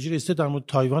نتایجی رسیده، در مورد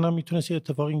تایوان هم میتونست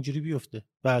اتفاق اینجوری بیفته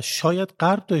و شاید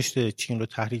غرب داشته چین رو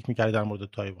تحریک میکرد در مورد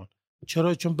تایوان.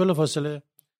 چرا؟ چون بلافاصله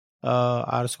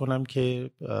عرض کنم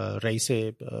که رئیس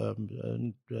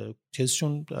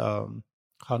چیزشون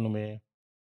خانم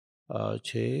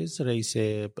رئیس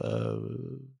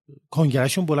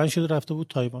کنگرهشون بلند شده رفته بود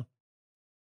تایوان،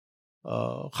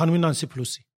 خانم نانسی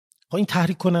پلوسی. این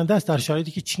تحریک کننده است در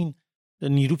شرایطی که چین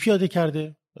نیرو پیاده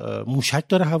کرده، موشک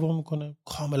داره هوا میکنه،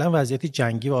 کاملا وضعیت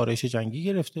جنگی و آرایش جنگی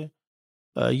گرفته.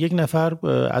 یک نفر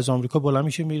از آمریکا بلند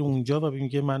میشه میره اونجا و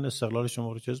میگه من استقلال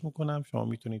شما رو چیز میکنم، شما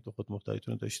میتونید خود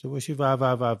مختاریتون داشته باشی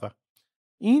و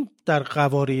این در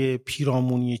قواره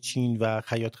پیرامونی چین و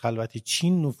حیات خلوت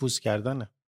چین نفوذ کردنه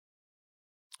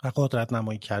و قدرت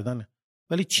نمایی کردنه.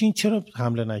 ولی چین چرا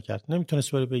حمله نکرد؟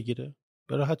 نمیتونست بره بگیره؟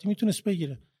 به راحتی میتونست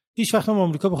بگیره. هیچ وقت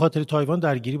آمریکا به خاطر تایوان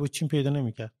درگیری با چین پیدا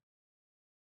نمیکرد.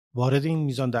 وارد این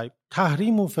میزان در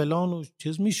تحریم و فلان و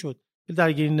چیز میشد،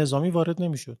 درگیری نظامی وارد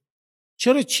نمیشد.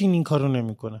 چرا چین این کارو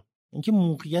نمیکنه؟ اینکه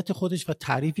موقعیت خودش و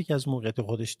تعریفی که از موقعیت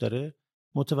خودش داره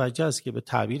متوجه است که به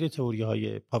تعبیر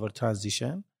تئوری‌های پاور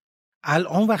ترانزیشن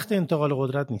الان وقت انتقال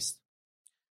قدرت نیست.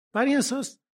 بر این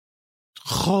اساس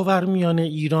خاورمیانه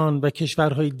ایران و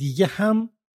کشورهای دیگه هم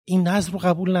این نظم رو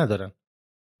قبول ندارن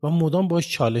و مدام باش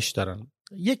چالش دارن.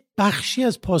 یک بخشی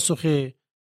از پاسخ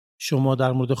شما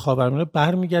در مورد خاورمیانه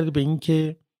برمیگرده به این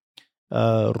که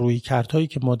رویکردهایی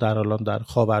که ما در الان در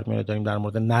خاورمیانه داریم در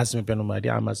مورد نظم بین‌المللی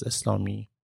هم از اسلامی،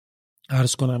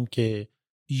 عرض کنم که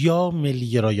یا ملی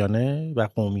گرایانه و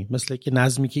قومی، مثل که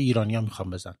نظمی که ایرانی‌ها میخوان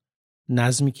بزن،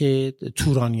 نظمی که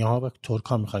تورانی‌ها و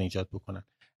ترک‌ها میخوان ایجاد بکنن،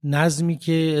 نظمی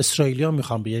که اسرائیلی‌ها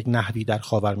میخوان به یک نحوی در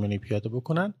خاورمیانه پیاده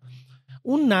بکنن،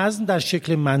 اون نظم در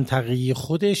شکل منطقه‌ای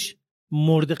خودش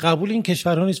مورد قبول این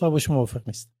کشورها نیست و باش موافق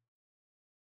نیست.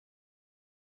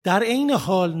 در عین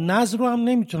حال نظم رو هم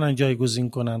نمیتونن جایگزین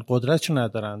کنن، قدرتشو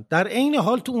ندارن. در عین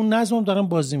حال تو اون نظم هم دارن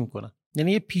بازی میکنن.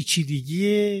 یعنی یه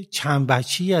پیچیدگی چند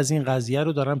بچی از این قضیه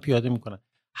رو دارن پیاده میکنن.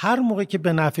 هر موقع که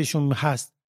به نفعشون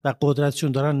هست و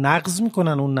قدرتشون دارن نقض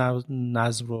میکنن اون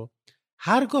نظم رو،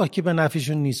 هرگاه که به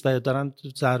نفعشون نیست و دارن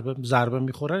ضربه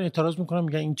میخورن اعتراض میکنن،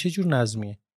 میگن این چه جور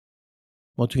نظمیه؟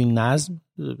 ما تو این نظم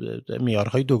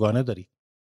معیارهای دوگانه داریم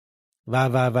و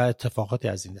اتفاقاتی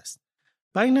از این دست.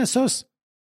 بر این اساس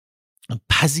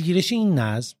پذیرش این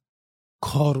نظم،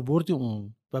 کاربرد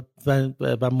اون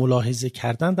و ملاحظه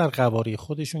کردن در قواره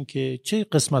خودشون که چه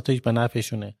قسمتایش به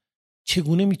نفعشونه،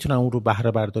 چگونه میتونن اون رو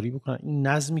بهره برداری بکنن، این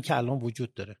نظمی که الان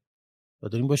وجود داره و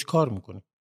داریم باش کار میکنیم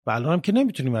و الان هم که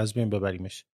نمیتونیم از بین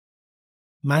ببریمش،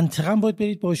 منطقاً باید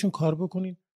برید باشون کار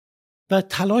بکنید و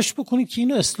تلاش بکنید که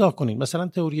اینو اصلاح کنید. مثلا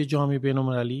تئوری جامعه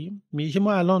بین‌المللی میگه که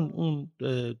ما الان اون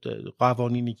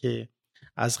قوانینی که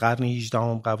از قرن 18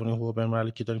 قوانین حقوق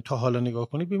بین‌المللی که داریم تا حالا نگاه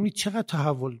کنید، ببینید چقدر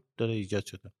تحول داره ایجاد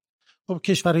شده. خب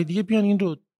کشورهای دیگه بیان این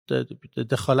رو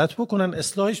دخالت بکنن،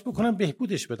 اصلاحش بکنن،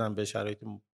 بهبودش بدن به شرایط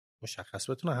مشخص،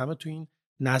 بتونن همه تو این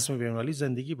نظم بین‌المللی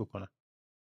زندگی بکنن.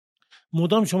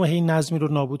 مدام شما هی نظمی رو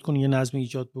نابود کنید، یه نظم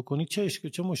ایجاد بکنید،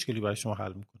 چه مشکلی برای شما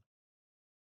حل میکنه؟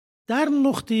 در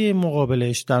نقطه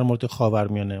مقابلش در مورد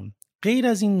خاورمیانه، غیر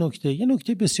از این نکته، یه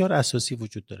نکته بسیار اساسی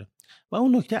وجود داره و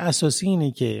اون نکته اساسی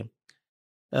اینه که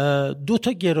دو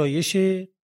تا گرایش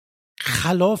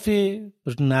خلاف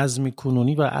نظم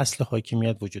کنونی و اصل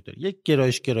حاکمیت وجود داره. یک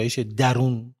گرایش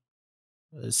درون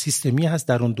سیستمی هست،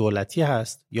 درون دولتی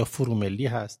هست یا فروملی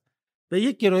هست، و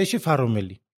یک گرایش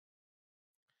فراملی.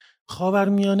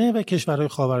 خاورمیانه و کشورهای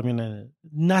خاورمیانه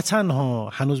نه تنها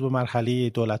هنوز به مرحله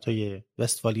دولت‌های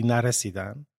وستفالی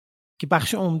نرسیدن که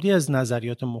بخش عمدی از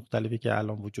نظریات مختلفی که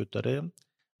الان وجود داره،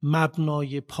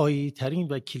 مبنای پایه‌ترین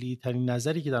و کلیدترین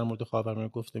نظری که در مورد خاورمیانه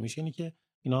گفته میشه اینه که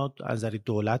اینا از نظر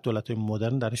دولت‌های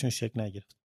مدرن درشون شکل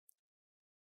نگرفت.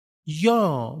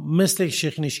 یا مثل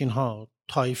شیخ نشین‌ها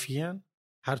طایفی‌ان،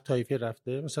 هر طایفه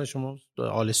رفته، مثلا شما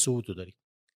آل سعود رو دارید،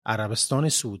 عربستان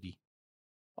سعودی،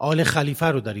 آل خلیفه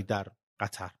رو دارید در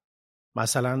قطر.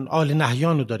 مثلا آل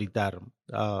نهیان رو دارید در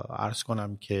عرض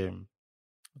کنم که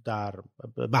در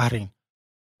بحرین.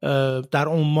 در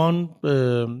عمان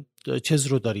چیز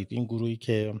رو دارید، این گروهی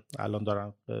که الان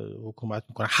دارن حکومت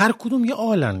میکنن، هر کدوم یه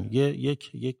آلن،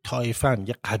 یک طایفن،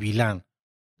 یه قبیلن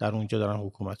در اونجا دارن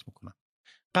حکومت میکنن.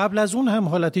 قبل از اون هم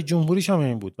حالت جمهوریش هم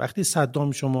این بود. وقتی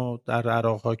صدام شما در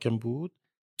عراق حاکم بود،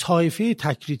 طایفه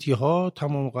تکریتی ها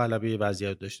تمام غلبه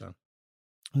وضعیت داشتن.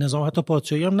 نظام حتی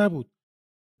پادشاهی هم نبود،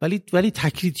 ولی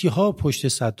تکریتی ها پشت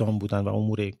صدام بودن و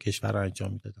امور کشور رو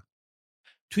انجام میدادن.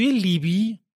 توی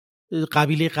لیبی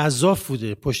قبیله قذاف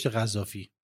بوده پشت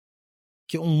قذافی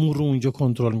که امور رو اونجا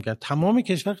کنترل میکرد. تمام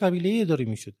کشور قبیله اداره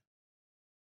میشد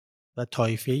و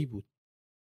طایفه‌ای بود.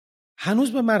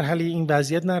 هنوز به مرحله این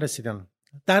وضعیت نرسیدن.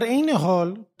 در این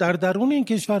حال در درون این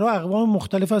کشورها اقوام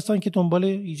مختلف هستن که دنبال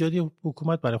ایجاد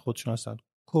حکومت برای خودشون هستن.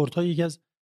 کردها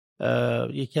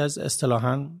یکی از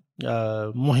اصطلاحاً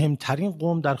مهمترین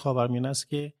قوم در خاورمیانه است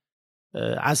که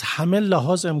از همه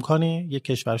لحاظ امکان یک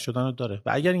کشور شدن رو داره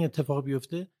و اگر این اتفاق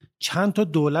بیفته چند تا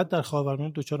دولت در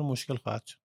خاورمیانه دچار مشکل خواهد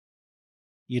شد.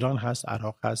 ایران هست،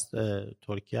 عراق هست،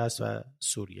 ترکیه هست و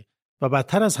سوریه و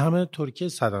بدتر از همه ترکیه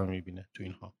صدمه میبینه تو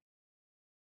اینها.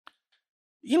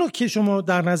 اینو که شما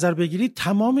در نظر بگیرید،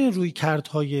 تمام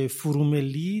رویکردهای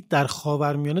فروملی در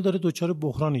خاورمیانه داره دچار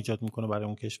بحران ایجاد میکنه برای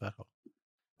اون کشورها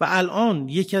و الان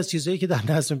یکی از چیزایی که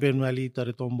در نظم بین‌المللی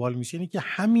داره دنبال میشه اینه که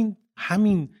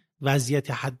همین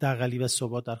وضعیت حداقلی و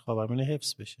ثبات در خاورمیانه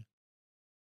حفظ بشه.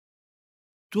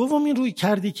 دومین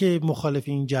رویکردی که مخالف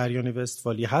این جریان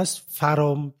وستفالی هست،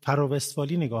 فرا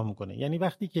وستفالی نگاه میکنه. یعنی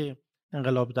وقتی که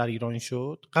انقلاب در ایران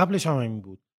شد، قبلش هم این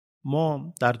بود،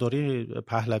 ما در دوره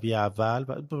پهلوی اول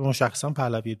و مشخصا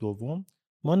پهلوی دوم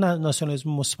ما ناسیونالیسم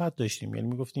مثبت داشتیم. یعنی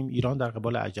میگفتیم ایران در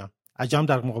قبال عجم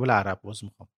در مقابل عرب،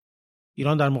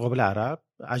 ایران در مقابل عرب،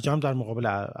 عجم در مقابل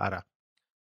عرب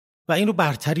و این رو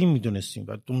برتری میدونستیم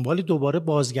و دنبال دوباره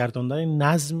بازگرداندن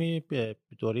نظم به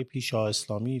دوره پیش شاه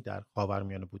اسلامی در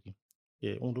خاورمیانه بودیم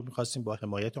که اون رو میخواستیم با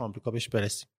حمایت آمریکا بهش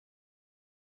برسیم.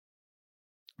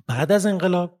 بعد از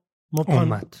انقلاب ما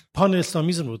پان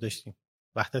اسلامیسم رو داشتیم،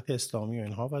 وحدت اسلامی و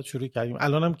اینها، و شروع کردیم.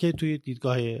 الان هم که توی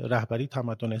دیدگاه رهبری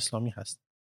تمدن اسلامی هست.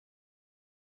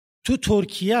 تو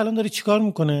ترکیه الان داره چیکار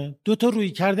میکنه؟ دو تا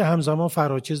رویکرد همزمان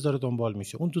فراچیز داره دنبال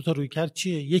میشه. اون دو تا رویکرد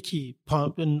چیه؟ یکی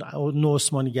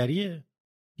نوعثمانیگریه،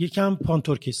 یکی هم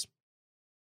پانترکیسم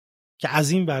که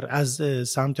از این بر از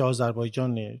سمت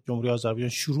آذربایجان، جمهوری آذربایجان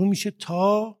شروع میشه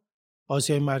تا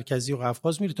آسیای مرکزی و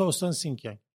قفقاز میره تا استان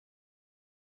سینکیانگ.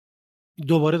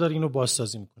 دوباره داره اینو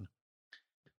بازسازی میکنه.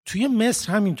 توی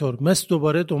مصر همینطور. مصر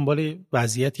دوباره دنبال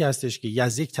وضعیتی هستش که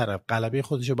از یک طرف غلبه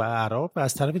خودشو به اعراب و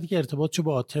از طرف دیگه ارتباطشو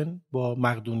با آتن، با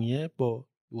مقدونیه، با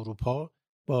اروپا،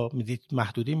 با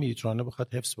محدوده مدیترانه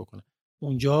بخواد حفظ بکنه.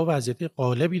 اونجا وضعیت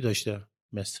غالبی داشته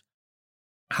مصر.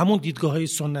 همون دیدگاه‌های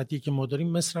سنتی که ما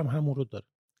داریم مصر هم همون رو داره.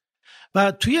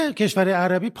 و توی کشور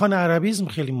عربی پان عربیسم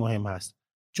خیلی مهم هست،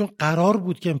 چون قرار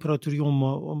بود که امپراتوری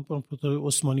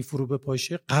عثمانی فرو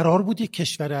بپاشه. قرار بود یک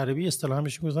کشور عربی، اصطلاحاً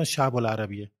بهش میگن شعب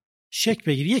العربیه، شکل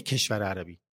بگیره، یک کشور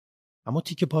عربی، اما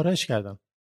تیکه پارهش کردن.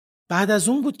 بعد از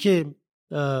اون بود که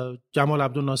جمال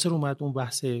عبدالناصر اومد اون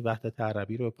بحث وحدت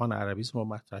عربی رو، پان عربیسم رو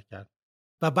مطرح کرد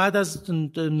و بعد از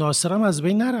ناصر هم از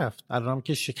بین نرفت. الان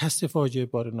که شکست فاجعه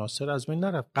بار ناصر از بین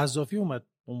نرفت، قذافی اومد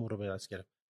امور رو به دست گرفت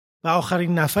و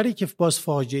آخرین نفری که باز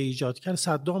فاجعه ایجاد کرد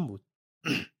صدام بود.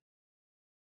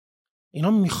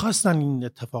 اینا میخواستن این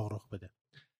اتفاق رخ بده.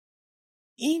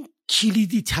 این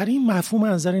کلیدی ترین مفهوم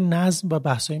از نظر نظم و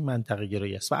بحث‌های منطقه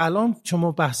گرایی است و الان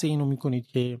شما بحث اینو میکنید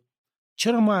که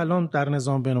چرا ما الان در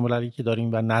نظام بین‌المللی که داریم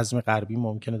و نظم غربی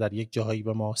ممکنه در یک جاهایی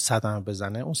به ما صدمه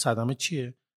بزنه. اون صدمه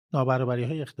چیه؟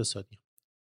 نابرابری‌های اقتصادی.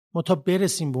 ما تا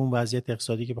برسیم به اون وضعیت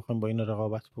اقتصادی که بخوایم با این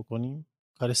رقابت بکنیم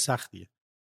کار سختیه.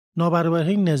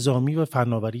 نابرابری‌های نظامی و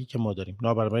فناوری که ما داریم،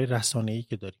 نابرابری رسانه‌ای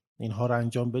که داریم، اینها رو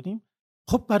انجام بدیم.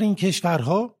 خب برای این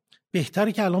کشورها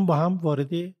بهتره که الان با هم وارد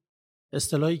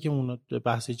اصطلاحی که اون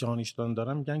بحث جهانیش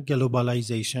دارن میگن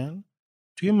گلوبالایزیشن،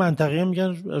 توی منطقه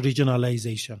میگن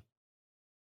ریجنالایزیشن.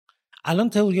 الان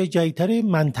تئوری جدیدتر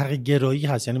منطقه گرایی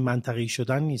هست، یعنی منطقه‌ای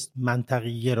شدن نیست،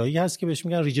 منطقه گرایی هست که بهش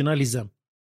میگن ریجنالیسم،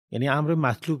 یعنی امر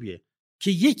مطلوبیه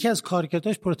که یکی از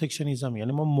کارکرداش پروتکشنیسم،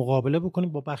 یعنی ما مقابله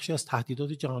بکنیم با بخشی از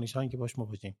تهدیدات جهانی شدن که باش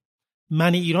مواجهیم.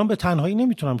 من ایران به تنهایی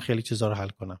نمیتونم خیلی چیزا رو حل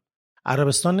کنم،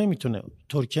 عربستان نمیتونه،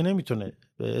 ترکیه نمیتونه،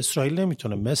 اسرائیل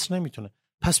نمیتونه، مصر نمیتونه.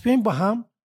 پس بیایم با هم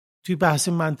توی بحث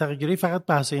منطقه گرایی، فقط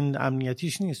بحث این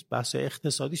امنیتیش نیست، بحث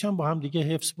اقتصادیش هم با هم دیگه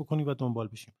حفظ بکنیم و دنبال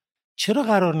بشیم. چرا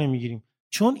قرار نمیگیریم؟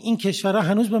 چون این کشورها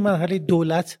هنوز به مرحله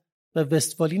دولت و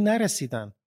وستفالی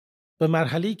نرسیدن، به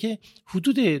مرحله‌ای که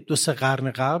حدود 2-3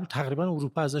 قرن قبل تقریبا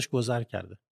اروپا ازش گذر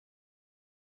کرده.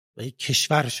 و یک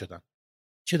کشور شدن.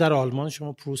 چه در آلمان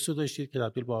شما پروست رو داشتید که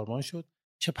تبدیل به آلمان شد،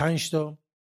 چه 5 تا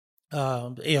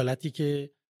ایالتی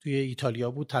که توی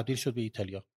ایتالیا بود تبدیل شد به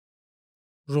ایتالیا.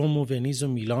 روم و ونیز و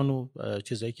میلان و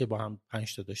چیزایی که با هم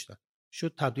 5 تا داشتن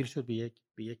شد تبدیل شد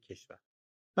به یک کشور.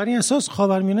 بر این اساس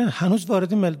خاورمیانه هنوز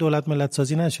وارد دولت ملت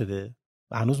سازی نشده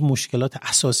و هنوز مشکلات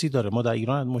اساسی داره. ما در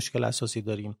ایران مشکل اساسی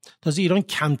داریم. تازه ایران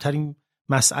کمترین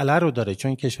مسئله رو داره،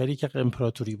 چون کشوری که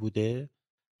امپراتوری بوده.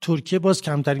 ترکیه باز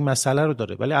کمترین مسئله رو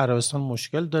داره، ولی عربستان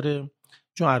مشکل داره،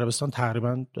 چون عربستان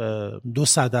تقریبا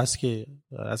 200 است که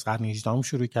از قرن 18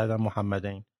 شروع کردن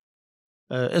محمدین.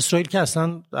 اسرائیل که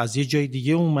اصلا از یه جای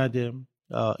دیگه اومده.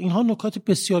 اینها نکات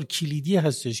بسیار کلیدی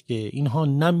هستش که اینها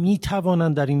نه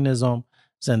میتوانند در این نظام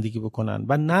زندگی بکنن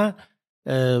و نه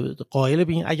قائل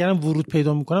به این اگرم ورود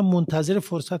پیدا میکنن منتظر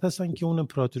فرصت هستن که اون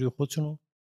امپراتوری خودشون رو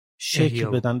شکل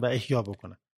بدن و احیا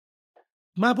بکنن.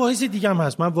 مباحث دیگه هم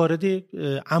هست، من وارد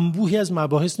انبوهی از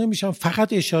مباحث نمیشم،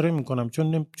 فقط اشاره میکنم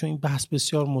چون این بحث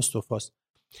بسیار مستفاست.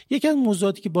 یکی از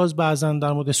موضوعاتی که باز بعضن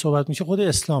در مورد صحبت میشه خود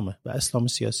اسلامه و اسلام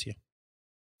سیاسیه.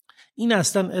 این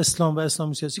اصلا اسلام و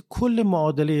اسلام سیاسی کل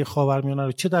معادله خاورمیانه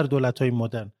رو چه در دولت‌های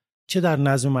مدرن، چه در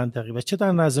نظم منطقی و چه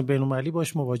در نظم بین‌المللی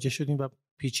باش مواجه شدیم و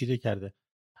پیچیده کرده.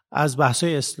 از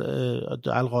بحث‌های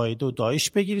القاعده و داعش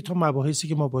بگیرید تا مباحثی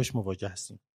که ما باش مواجه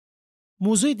هستیم.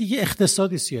 موضوع دیگه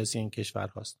اقتصاد سیاسی این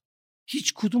کشورهاست.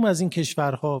 هیچ کدوم از این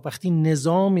کشورها وقتی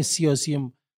نظام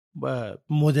سیاسی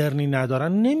مدرنی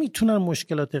ندارن نمیتونن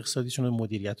مشکلات اقتصادیشون رو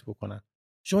مدیریت بکنن.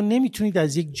 شما نمیتونید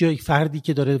از یک جای فردی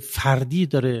که داره فردی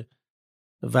داره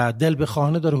و دل به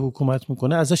خانه داره حکومت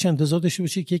میکنه ازش انتظار داشته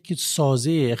باشید که یک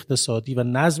سازه اقتصادی و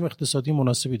نظم اقتصادی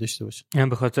مناسبی داشته باشه. یعنی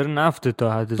به خاطر نفت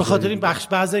تا حد به خاطر این بخش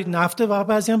بعضی نفت و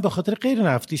بعضی هم به خاطر غیر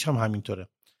نفتیش هم همینطوره.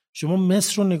 شما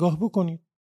مصر رو نگاه بکنید،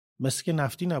 مصر که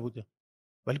نفتی نبوده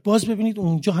ولی باز ببینید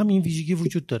اونجا هم این ویژگی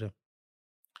وجود داره.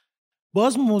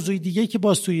 باز موضوع دیگه که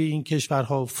باز توی این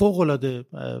کشورها فوق‌العاده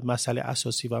مسئله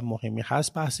اساسی و مهمی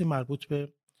هست بحث مربوط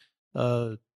به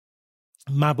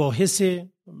مباحث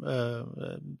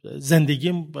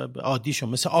زندگی عادیشون،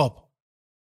 مثل آب،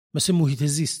 مثل محیط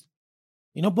زیست.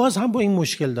 اینا باز هم با این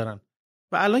مشکل دارن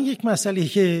و الان یک مسئله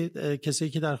که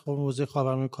کسایی که در حوزه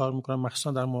خاورمیانه کار میکنن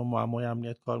مخصوصا در معمای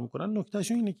امنیت کار میکنن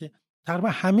نکتهشون اینه که تقریبا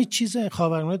همه چیز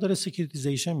خاورمیانه داره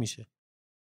سکیوریتیزیشن میشه.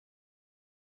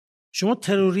 شما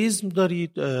تروریسم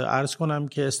دارید، عرض کنم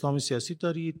که اسلام سیاسی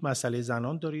دارید، مسئله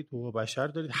زنان دارید، حقوق بشر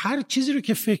دارید، هر چیزی رو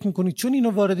که فکر میکنید چون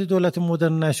اینا وارد دولت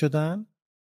مدرن نشدن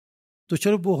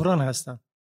دچار بحران هستن.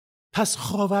 پس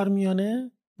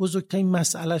خاورمیانه بزرگترین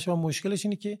مسئلهش و مشکلش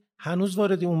اینه که هنوز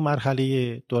وارد اون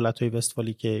مرحله دولت‌های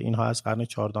وستفالی که اینها از قرن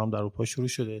 14 در اروپا شروع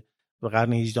شده و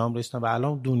قرن 18 رسیدن و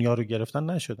الان دنیا رو گرفتن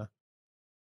نشدن.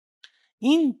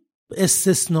 این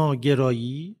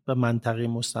استثناگرایی و منطقه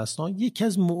مستثنا یکی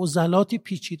از معضلات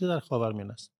پیچیده در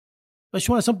خاورمیانه است و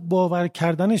شما اصلا باور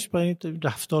کردنش با این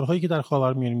رفتارهایی که در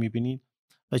خاورمیانه می‌بینید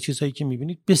و چیزهایی که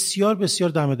می‌بینید بسیار بسیار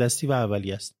دم دستی و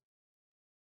اولیه است.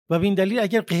 و به این دلیل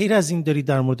اگر غیر از این دارید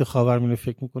در مورد خاورمیانه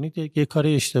فکر می‌کنید یک کار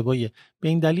اشتباهیه. به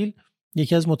این دلیل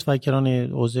یکی از متفکران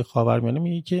حوزه خاورمیانه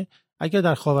میگه که اگر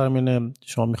در خاورمیانه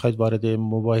شما می‌خواید وارد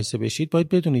مباحثه بشید باید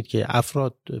بدونید که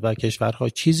افراد و کشورها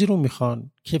چیزی رو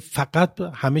می‌خوان که فقط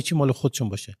همه چی مال خودشون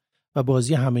باشه و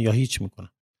بازی همه یا هیچ می‌کنن.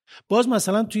 باز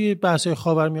مثلا توی بحث‌های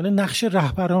خاورمیانه نقش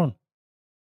رهبران،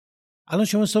 الان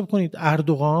شما حساب کنید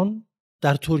اردوغان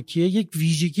در ترکیه یک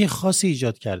ویژگی خاصی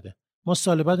ایجاد کرده. ما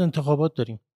سال بعد انتخابات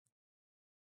داریم.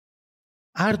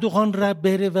 اردوغان را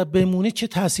بره و بمونه چه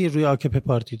تأثیر روی AKP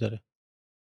پارتی داره؟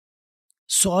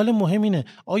 سوال مهم اینه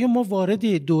آیا ما وارد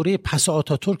دوره پس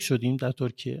آتاتورک شدیم در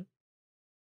ترکیه؟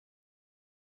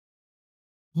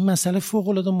 این مسئله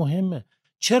فوق‌العاده مهمه.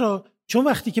 چرا؟ چون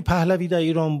وقتی که پهلوی در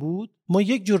ایران بود ما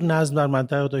یک جور نظم در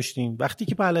منطقه داشتیم، وقتی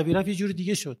که پهلوی رفت یه جور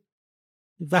دیگه شد.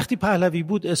 وقتی پهلوی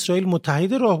بود اسرائیل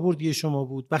متحد راهبردی شما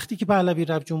بود، وقتی که پهلوی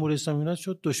رفت جمهوری اسلامی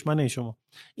شد دشمن شما.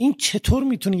 این چطور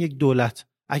میتونه یک دولت،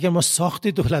 اگر ما ساخت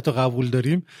دولت رو قبول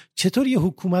داریم، چطور یه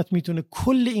حکومت میتونه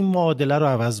کل این معادله رو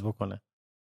عوض بکنه؟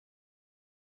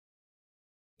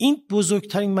 این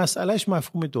بزرگترین مسئلهش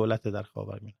مفهوم دولت در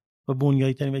خاورمیانه و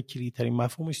بنیادی‌ترین و کلیدترین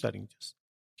مفهومش در اینجاست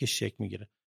که شکل میگیره.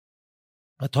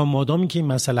 و تا مادامی که این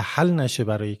مسئله حل نشه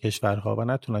برای کشورها و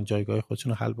نتونن جایگاه خودشون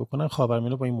رو حل بکنن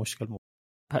خاورمیانه با این مشکل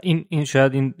این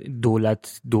شاید این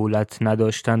دولت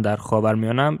نداشتن در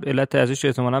خاورمیانه هم علت ازش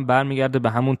احتمالاً برمیگرده به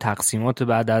همون تقسیمات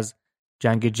بعد از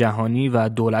جنگ جهانی و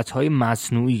دولت‌های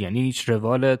مصنوعی، یعنی هیچ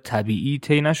روال طبیعی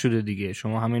طی نشده دیگه.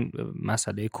 شما همین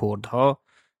مسئله کردها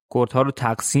رو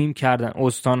تقسیم کردن،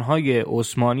 استان‌های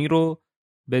عثمانی رو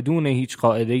بدون هیچ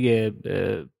قاعده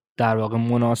در واقع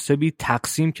مناسبی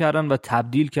تقسیم کردن و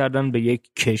تبدیل کردن به یک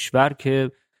کشور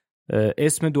که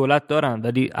اسم دولت دارن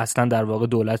ولی اصلا در واقع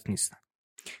دولت نیستن.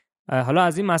 حالا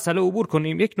از این مسئله عبور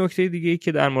کنیم. یک نکته دیگه ای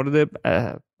که در مورد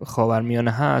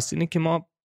خاورمیانه هست اینه که ما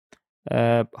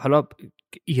حالا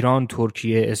ایران،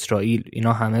 ترکیه، اسرائیل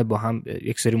اینا همه با هم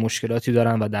یک سری مشکلاتی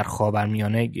دارن و در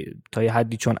خاورمیانه تا یه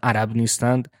حدی چون عرب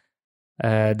نیستند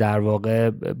در واقع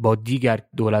با دیگر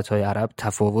دولت‌های عرب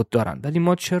تفاوت دارن. ولی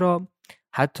ما چرا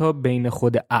حتی بین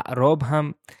خود اعراب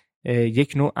هم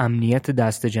یک نوع امنیت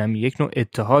دست جمعی، یک نوع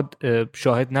اتحاد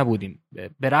شاهد نبودیم؟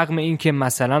 به رغم این که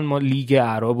مثلا ما لیگ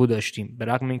اعراب رو داشتیم، به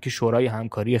رغم این که شورای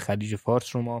همکاری خلیج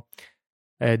فارس رو ما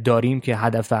داریم که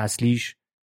هدف اصلیش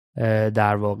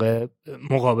در واقع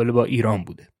مقابله با ایران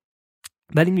بوده،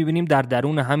 ولی میبینیم در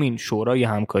درون همین شورای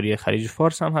همکاری خلیج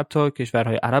فارس هم حتی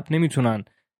کشورهای عرب نمیتونن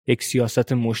یک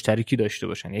سیاست مشترکی داشته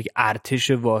باشن، یک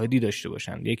ارتش واحدی داشته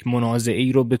باشن، یک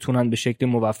منازعه‌ای رو بتونن به شکل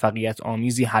موفقیت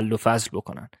آمیزی حل و فصل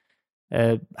بکنن.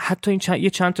 حتی این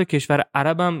چند تا کشور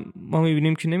عرب هم ما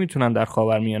میبینیم که نمیتونن در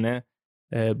خاورمیانه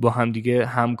با هم دیگه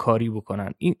همکاری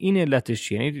بکنن. این علتش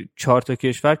چیه؟ یعنی 4 تا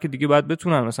کشور که دیگه باید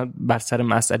بتونن مثلا بر سر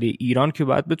مسئله ایران که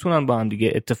باید بتونن با هم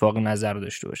دیگه اتفاق نظر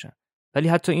داشته باشن، ولی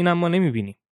حتی اینم ما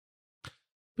نمیبینیم.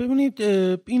 ببینید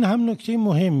این هم نکته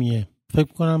مهمیه.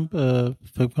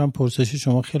 فکر کنم پرسش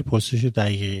شما خیلی پرسش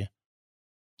دقیقیه.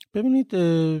 ببینید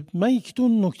من 1-2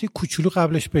 نکته کوچولو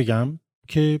قبلش بگم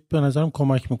که به نظرم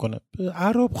کمک میکنه.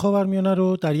 عرب خاورمیانه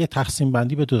رو در یه تقسیم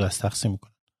بندی به 2 دست تقسیم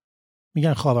میکنن.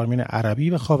 میگن خاورمیانه عربی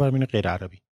و خاورمیانه غیر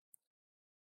عربی.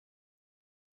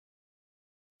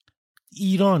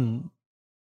 ایران،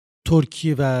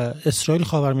 ترکیه و اسرائیل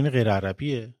خاورمیانه غیر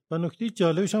عربیه و نکته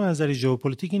جالبش هم از نظر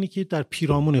ژئوپلیتیک اینه که در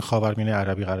پیرامون خاورمیانه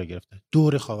عربی قرار گرفته،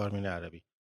 دور خاورمیانه عربی.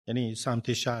 یعنی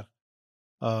سمت شرق،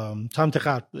 سمت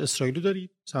غرب اسرائیل رو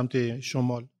دارید، سمت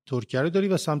شمال ترکیه رو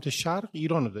دارید و سمت شرق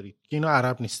ایران رو دارید که اینا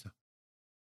عرب نیستن.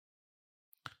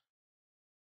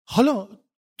 حالا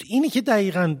اینی که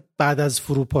دقیقاً بعد از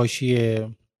فروپاشی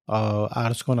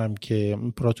عرض کنم که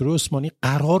امپراتوری عثمانی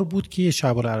قرار بود که یه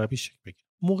شبال عربی شکل بگیره،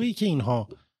 موقعی که اینها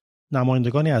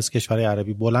نمایندگانی از کشورهای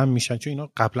عربی بلند میشن، چون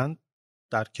اینا قبلا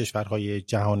در کشورهای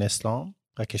جهان اسلام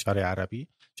و کشورهای عربی،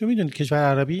 چون میدونید کشورهای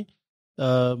عربی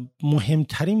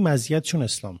مهمترین مزیتشون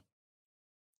اسلام.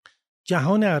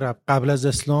 جهان عرب قبل از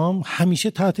اسلام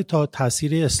همیشه تحت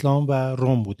تاثیر اسلام و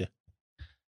روم بوده.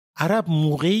 عرب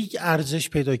موقعی ارزش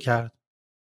پیدا کرد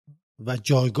و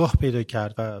جایگاه پیدا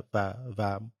کرد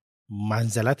و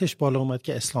منزلتش بالا اومد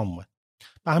که اسلام اومد.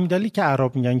 به همین دلیل که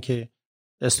عرب میگن که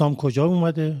اسلام کجا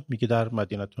اومده، میگه در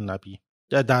مدینه النبی،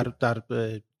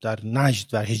 در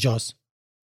نجد و حجاز،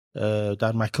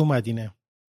 در مکه و مدینه.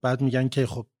 بعد میگن که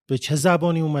خب به چه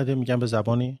زبانی اومده، میگن به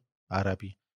زبان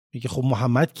عربی. میگه خب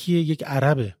محمد کیه؟ یک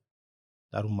عربه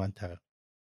در اون منطقه.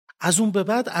 از اون به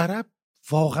بعد عرب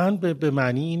واقعا به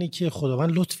معنی اینه که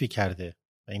خداوند لطفی کرده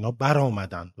و اینا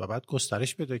برآمدن و بعد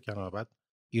گسترش پیدا کردن و بعد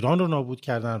ایران رو نابود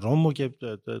کردن، روم رو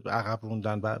عقب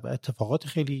روندن و اتفاقات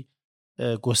خیلی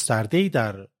گسترده‌ای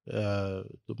در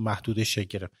محدوده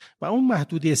شکل گرفت. و اون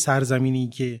محدوده سرزمینی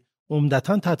که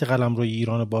عمدتاً تحت قلمروی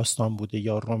ایران باستان بوده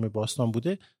یا روم باستان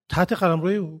بوده، تحت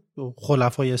قلمروی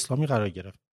خلفای اسلامی قرار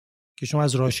گرفت که شما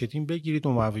از راشدین بگیرید،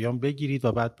 امویان بگیرید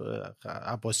و بعد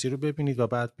عباسی رو ببینید و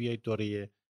بعد بیایید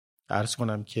دوره عرض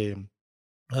کنم که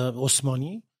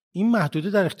عثمانی. این محدوده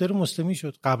در اختیار مسلمی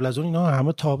شد. قبل از اون اینا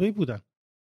همه تابع بودن،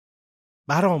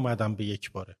 برآمدن به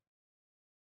یک باره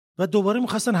و دوباره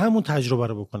می‌خواستن همون تجربه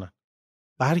رو بکنن،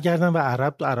 برگردن و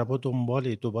عربا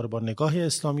دنبال دوباره با نگاه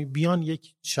اسلامی بیان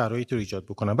یک شرایط رو ایجاد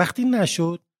بکنن. وقتی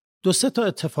نشد 2-3 تا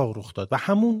اتفاق رخ داد و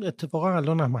همون اتفاقا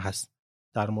الان هم هست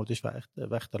در موردش و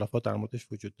اختلافات در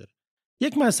موردش وجود داره.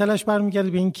 یک مسئلهش برمیگرده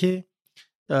به این که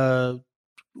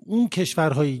اون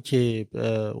کشورهایی که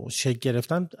شکل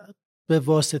گرفتن به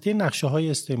واسطه نقشه‌های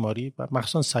استعماری و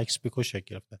مخصوصا سایکس پیکو شکل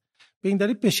گرفتن. به این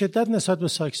دلیل به شدت نسبت به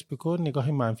سایکس پیکو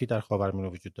نگاه منفی در خاورمیانه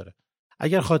وجود داره.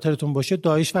 اگر خاطرتون باشه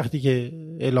داعش وقتی که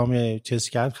اعلام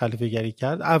کرد، خلیفه گری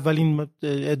کرد، اولین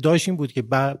ادعاش این بود که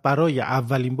برای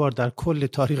اولین بار در کل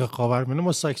تاریخ خاورمیانه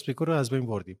ما سایکس پیکو رو از بین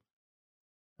بردیم.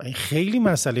 و این خیلی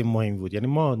مسئله مهمی بود. یعنی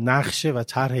ما نقشه و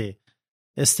طرح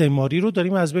استعماری رو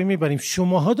داریم از بین میبریم،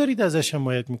 شماها دارید ازش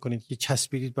حمایت میکنید که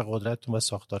چسبیدید به قدرتتون و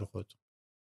ساختار خودتون.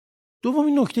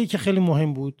 دومین نکته‌ای که خیلی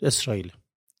مهم بود، اسرائیل.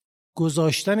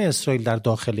 گذاشتن اسرائیل در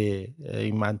داخل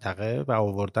این منطقه و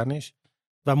آوردنش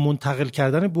و منتقل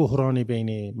کردن بحران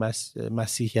بین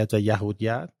مسیحیت و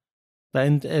یهودیت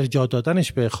و ارجاع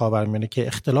دادنش به خاورمیانه که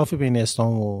اختلاف بین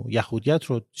اسلام و یهودیت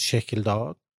رو شکل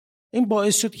داد، این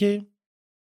باعث شد که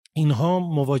اینها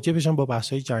مواجه بشن با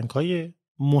بحث‌های جنگ‌های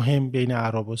مهم بین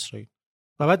عرب و اسرائیل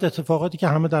و بعد اتفاقاتی که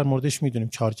همه در موردش میدونیم،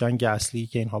 4 جنگ اصلی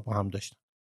که اینها با هم داشتن.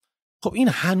 خب این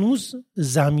هنوز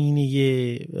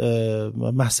زمینه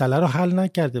مسئله رو حل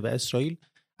نکرده و اسرائیل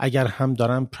اگر هم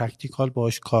دارن پرکتیکال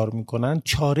باش کار میکنن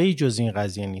چاره‌ای جز این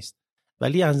قضیه نیست،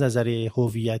 ولی از نظر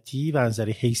هویتی و از نظر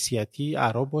حیثیتی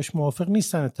عرب باش موافق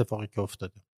نیستن اتفاقی که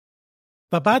افتاده.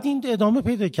 و بعد این ادامه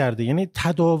پیدا کرده، یعنی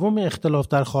تداوم اختلاف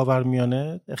در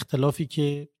خاورمیانه، اختلافی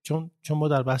که چون ما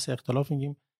در بحث اختلاف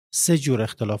میگیم 3 جور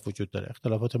اختلاف وجود داره: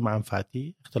 اختلافات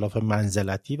منفعتی، اختلاف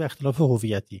منزلتی و اختلاف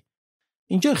هویتی.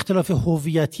 اینجا اختلاف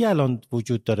هویتی الان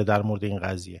وجود داره در مورد این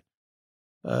قضیه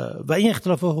و این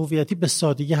اختلاف هویتی به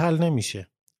سادگی حل نمیشه.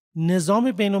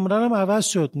 نظام بین‌الملل هم عوض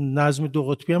شد، نظم 2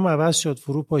 قطبی هم عوض شد،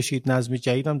 فرو پاشید، نظم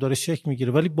جدید هم داره شکل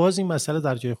میگیره، ولی باز این مسئله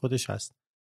در جای خودش هست.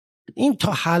 این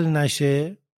تا حل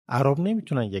نشه عرب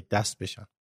نمیتونن یک دست بشن.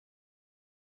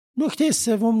 نکته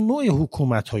سوم نوع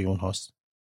حکومت‌های اونهاست.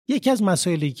 یکی از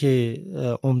مسائلی که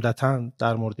عمدتاً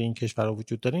در مورد این کشورها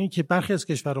وجود داره اینه که برخی از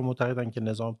کشورها معتقدن که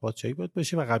نظام پادشاهی باید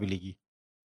باشه و قبیلگی.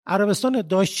 عربستان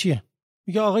ادعاش چیه؟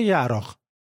 میگه آقای عراق،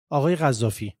 آقای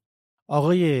قذافی،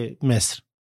 آقای مصر،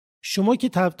 شما که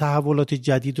تحولات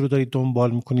جدید رو دارید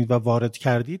دنبال میکنید و وارد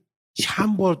کردید،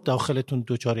 چند بار داخلتون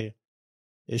دچار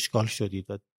اشکال شدید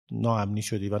و ناامنی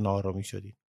شدید و ناآرامی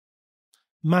شدید.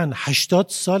 من 80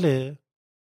 ساله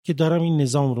که دارم این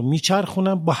نظام رو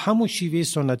میچرخونم با همون شیوه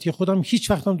سنتی خودم،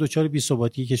 هیچ وقتم دچار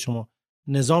بی‌ثباتی که شما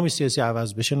نظام سیاسی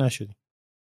عوض بشه نشدیم.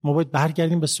 ما باید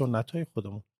برگردیم به سنت‌های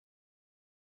خودمون.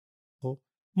 خب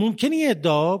ممکنه یه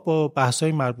ادعا با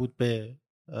بحث‌های مربوط به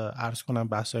عرض کنم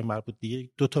بحث‌های مربوط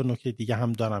دیگه 2 تا نکته دیگه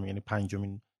هم دارم، یعنی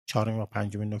 5مین 4مین و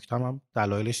 5مین نکته هم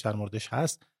دلایلش در موردش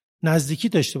هست، نزدیکی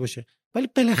داشته باشه، ولی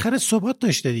بالاخره ثبات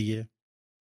داشته دیگه،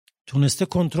 تونسته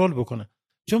کنترل بکنه.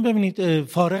 چون ببینید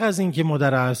فارغ از این که ما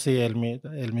در عرصه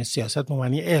علم سیاست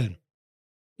معنی علم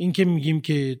این که میگیم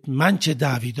که من چه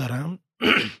دعوی دارم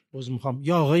باز میخوام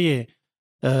یا آقای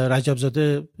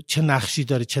رجبزاده چه نقشی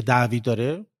داره چه دعوی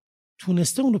داره،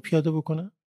 تونسته اونو پیاده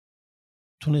بکنه؟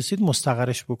 تونستید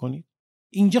مستقرش بکنید؟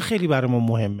 اینجا خیلی برای ما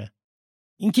مهمه.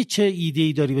 اینکه چه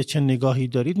ایده‌ای داری و چه نگاهی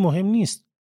دارید مهم نیست،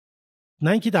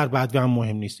 نه اینکه در بعد هم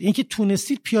مهم نیست، اینکه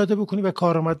تونستید پیاده بکنید و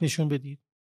کارآمد نشون بدید.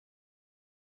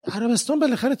 عربستان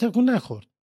بالاخره تکون نخورد.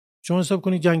 شما حساب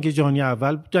کنید جنگ جهانی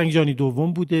اول، جنگ جهانی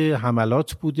دوم بوده،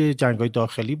 حملات بوده، جنگ‌های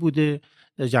داخلی بوده،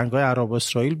 جنگ‌های عرب و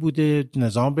اسرائیل بوده،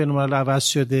 نظام بین‌الملل عوض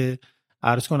شده.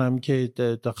 عرض کنم که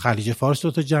خلیج فارس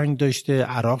 2 تا جنگ داشته،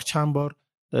 عراق چند بار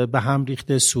به هم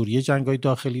ریخته، سوریه جنگ‌های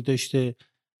داخلی داشته،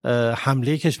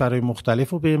 حمله کشورهای مختلف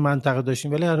رو به منطقه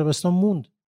داشتیم، ولی عربستان موند.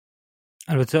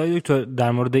 البته دکتر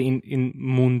در مورد این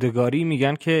موندگاری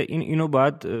میگن که اینو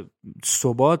باید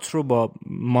ثبات رو با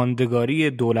ماندگاری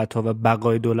دولت‌ها و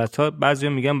بقای دولت‌ها، بعضیا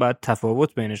میگن باید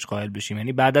تفاوت بینش قائل بشیم.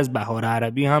 یعنی بعد از بهار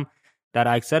عربی هم در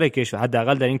اکثر کشور،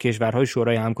 حداقل در این کشورهای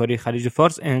شورای همکاری خلیج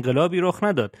فارس، انقلابی رخ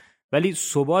نداد، ولی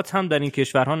ثبات هم در این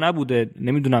کشورها نبوده.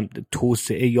 نمیدونم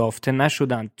توسعه یافته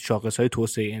نشدن، شاخص‌های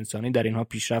توسعه انسانی در اینها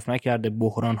پیشرفت نکرده،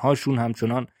 بحران‌هاشون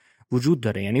همچنان وجود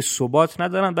داره. یعنی ثبات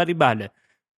ندارن، ولی بله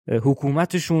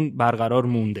حکومتشون برقرار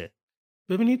مونده.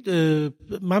 ببینید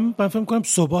من فکر می‌کنم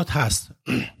ثبات هست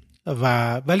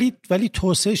و ولی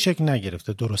توسعه شکل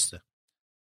نگرفته. درسته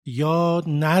یا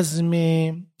نظم؟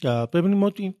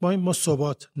 ببینید ما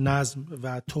ثبات، نظم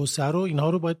و توسعه رو، اینها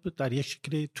رو باید در یک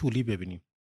شکل طولی ببینیم.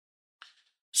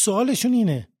 سوالشون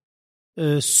اینه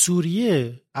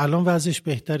سوریه الان وضعش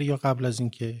بهتره یا قبل از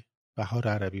اینکه بهار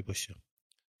عربی باشه؟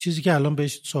 چیزی که الان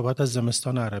بهش صحبت از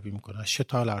زمستان عربی میکنه،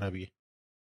 شتال عربی.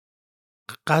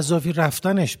 قذافی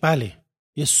رفتنش بله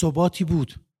یه ثباتی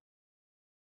بود،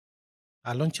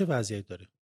 الان چه وضعیتی داره؟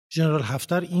 ژنرال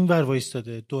حفتر این ور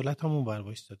وایستاده، دولت هم اون ور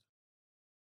وایستاده.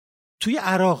 توی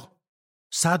عراق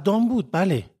صدام بود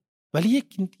بله، ولی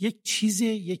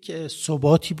یک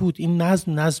ثباتی بود. این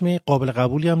نظم قابل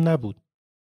قبولی هم نبود،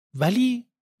 ولی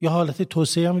یه حالت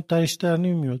توسعه هم درش در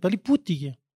نمیاد، ولی بود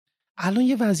دیگه. الان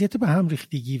یه وضعیت به هم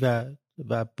ریختگی و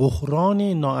بحران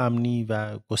ناامنی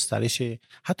و گسترش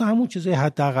حتی همون چیزای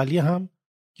حداقلی هم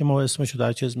که ما اسمشو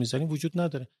در چیز میذاریم وجود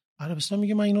نداره. عربستان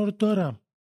میگه من اینا رو دارم،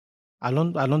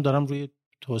 الان دارم روی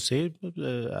توسعه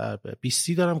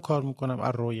 20 دارم کار میکنم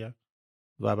الرؤیه،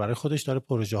 و برای خودش داره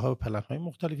پروژه ها و پلن های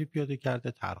مختلفی پیاده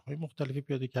کرده، طرح های مختلفی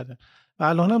پیاده کرده و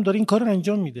الان هم داره این کار رو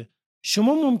انجام میده.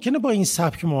 شما ممکنه با این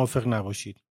سبک موافق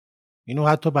نباشید، اینو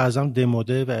حتی بعضا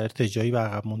دموده و ارتجاعی و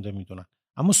عقب مونده میدونن،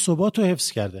 اما ثبات رو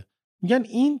حفظ کرده. میگن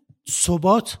این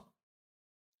ثبات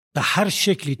به هر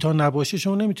شکلی تا نباشه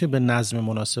شما نمیتونید به نظم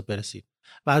مناسب برسید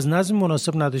و از نظم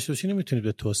مناسب نداشته باشید نمیتونید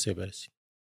به توسعه برسید.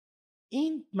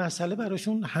 این مسئله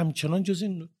براشون همچنان جز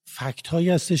این فکت هایی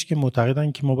هستش که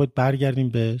معتقدن که ما باید برگردیم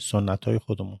به سنت های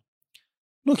خودمون.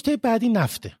 نکته بعدی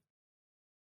نفته.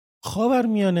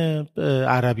 خاورمیانه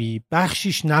عربی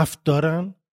بخشیش نفت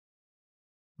دارن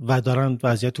و دارن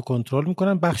وضعیت رو کنترل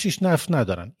میکنن، بخشیش نفت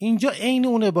ندارن. اینجا عین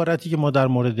اون عبارتی که ما در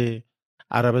مورد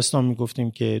عربستان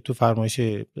میگفتیم که تو فرمایش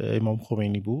امام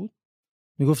خمینی بود،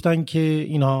 میگفتن که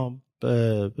اینها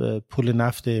پول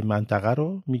نفت منطقه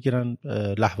رو میگیرن،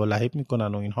 لهو و لعب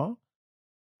میکنن و اینها.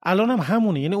 الان هم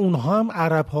همونه، یعنی اونها هم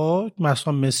عرب ها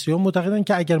مثلا مصری ها معتقدن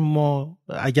که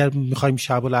اگر میخوایم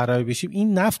شعب العربی بشیم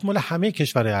این نفت مال همه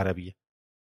کشور عربیه.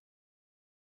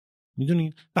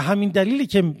 میدونین؟ به همین دلیلی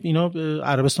که اینا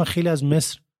عربستان خیلی از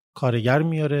مصر کارگر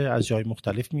میاره، از جای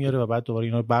مختلف میاره و بعد دوباره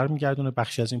اینا رو برمیگردونه،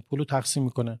 بخشی از این پول رو تقسیم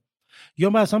میکنه، یا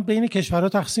مثلا بین کشورها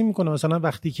تقسیم میکنه. مثلا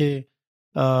وقتی که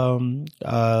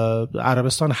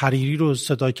عربستان حریری رو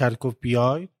صدا کرد گفت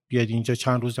بیاید اینجا،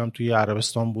 چند روز هم توی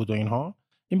عربستان بود و اینها،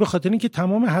 این به خاطر اینکه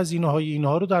تمام هزینه‌های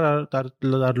اینها رو در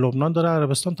لبنان داره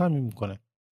عربستان تامین میکنه.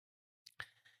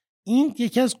 این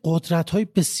یکی از قدرت‌های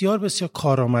بسیار بسیار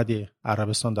کارآمد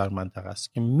عربستان در منطقه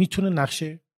است که میتونه نقش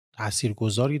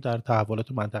تاثیرگذاری در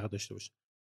تحولات منطقه داشته باشه.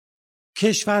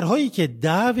 کشورهایی که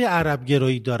دعوی عرب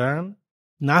گرایی دارن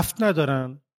نفت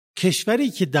ندارن، کشوری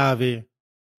که دعوی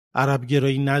عرب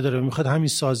گرایی نداره و میخواد همین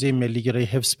سازه ملی گرایی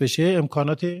حفظ بشه،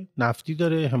 امکانات نفتی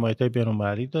داره، حمایت‌های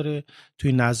بین‌المللی داره،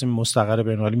 توی نظم مستقر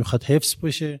بین‌المللی میخواد حفظ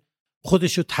بشه،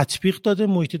 خودش رو تطبیق داده،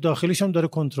 محیط داخلیش هم داره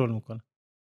کنترل میکنه.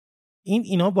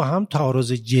 اینا با هم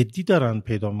تعارض جدی دارن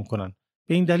پیدا میکنن.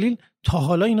 به این دلیل تا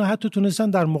حالا اینا حتی تونستن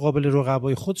در مقابل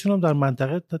رقبای خودشون هم در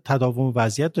منطقه تداوم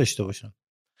وضعیت داشته باشن.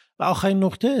 و آخرین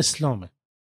نقطه اسلامه،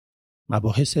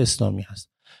 مباحث اسلامی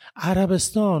هست.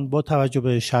 عربستان با توجه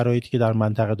به شرایطی که در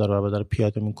منطقه داره و داره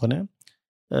پیاده میکنه،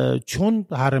 چون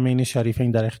حرمین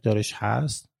شریفین در اختیارش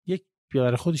هست، یک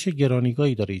برای خودش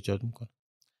گرانیگاهی داره ایجاد میکنه.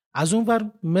 از اون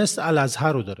ور مثل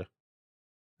الازهر رو داره.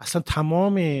 اصلا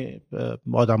تمام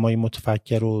آدمای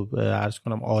متفکر و عرض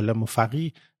کنم عالم و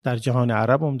فقیه در جهان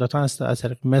عرب عمدتاً از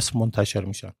طریق مصر منتشر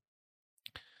میشن.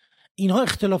 اینها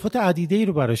اختلافات عدیده‌ای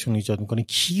رو براشون ایجاد میکنه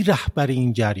کی رهبر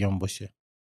این جریان باشه.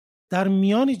 در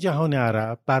میان جهان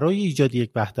عرب برای ایجاد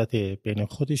یک وحدت بین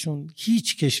خودشون،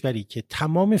 هیچ کشوری که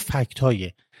تمام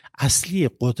فکت‌های اصلی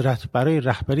قدرت برای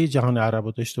رهبری جهان عرب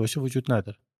رو داشته باشه وجود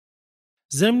نداره.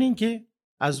 ضمن این که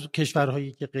از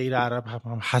کشورهایی که غیر عرب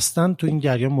هم هستن تو این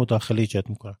جریان مداخله ایجاد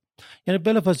میکنن. یعنی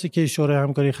بلافاصله که شورای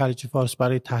همکاری خلیج فارس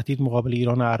برای تهدید مقابل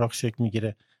ایران و عراق شکل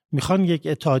میگیره، میخوان یک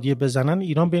اتحادیه بزنن،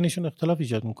 ایران بینشون اختلاف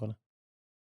ایجاد میکنه،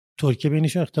 ترکیه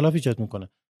بینشون اختلاف ایجاد میکنه.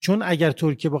 چون اگر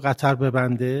ترکیه با قطر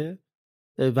ببنده،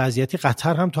 وضعیتی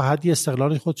قطر هم تا حدی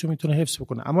استقلال خودشو میتونه حفظ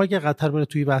بکنه، اما اگر قطر بره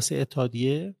توی بحث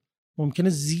اتحادیه، ممکنه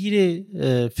زیر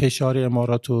فشار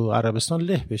امارات و عربستان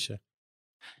له بشه.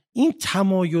 این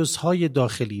تمایزهای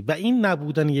داخلی و این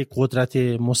نبودن یک قدرت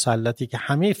مسلطی که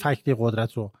همه فکت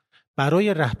قدرت رو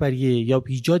برای رهبری یا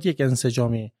ایجاد یک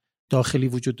انسجام داخلی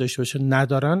وجود داشته باشه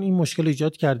ندارن، این مشکل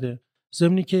ایجاد کرده.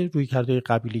 ضمنی که روی کرده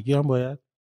قبیلگی هم باید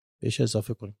بهش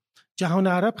اضافه کنیم. جهان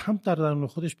عرب هم در درون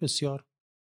خودش بسیار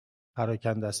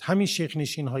پراکنده است. همین شیخ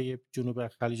نشین های جنوب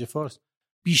خلیج فارس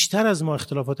بیشتر از ما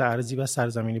اختلافات ارضی و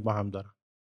سرزمینی با هم دارن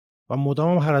و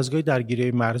مدام هر از گاهی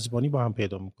درگیری مرزبانی با هم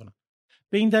پیدا میکنن.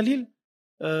 به این دلیل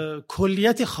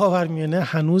کلیت خاورمیانه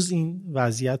هنوز این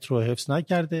وضعیت رو حفظ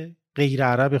نکرده، غیر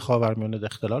عرب خاورمیانه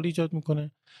اختلال ایجاد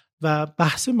میکنه و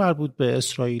بحث مربوط به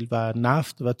اسرائیل و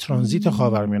نفت و ترانزیت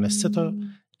خاورمیانه، 3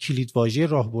 کلیدواژه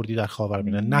راهبردی در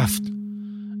خاورمیانه، نفت،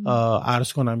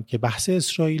 عرض کنم که بحث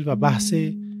اسرائیل و بحث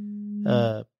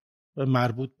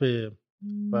مربوط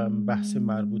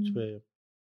به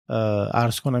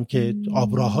عرض کنم که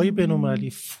آبراهای بین‌المللی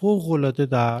فوق‌العاده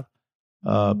در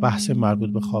بحث مربوط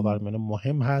به خاورمیانه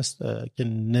مهم هست که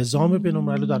نظام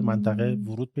بین‌المللی در منطقه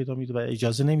ورود پیدا میده و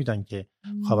اجازه نمیدن که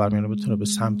خاورمیانه بتونه به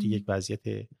سمت یک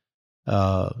وضعیت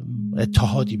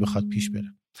اتحادی بخواد پیش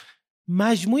بره.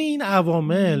 مجموع این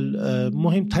عوامل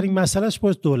مهمترین مسئلهش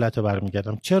باید دولت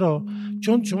برمیگردم. چرا؟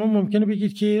 چون شما ممکنه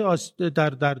بگید که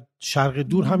در شرق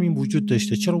دور همین وجود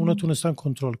داشته، چرا اونا تونستن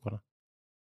کنترل کنن؟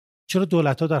 چرا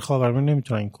دولت‌ها در خاورمیانه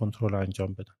نمیتونن این کنترل رو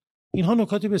انجام بدن؟ اینها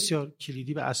نکات بسیار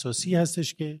کلیدی و اساسی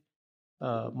هستش که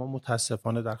ما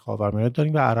متاسفانه در خاورمیانه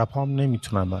داریم و عرب‌ها هم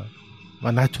نمیتونن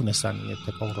و نتونستن این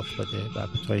اتفاق رخ بده و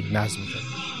به طور نظم ایجاد.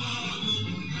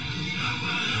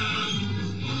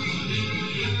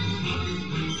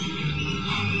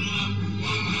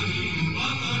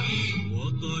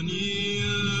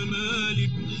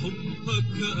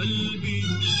 قلبي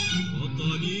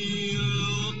وطني يا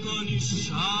وطني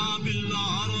الشعب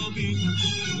العربي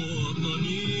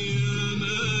وطني يا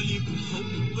مالي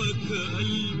بحبك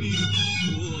قلبي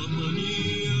وطني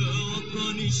يا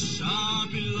وطني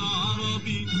الشعب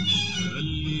العربي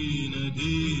اللي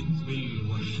ناديت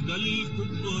بالوحدة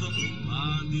الكبرى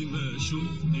بعد ما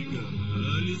شفت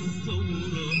جمال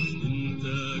الثورة انت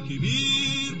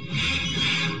كبير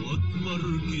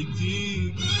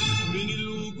بيتي من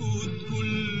الوجود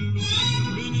كله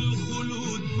من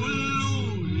الخلود كله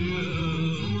يا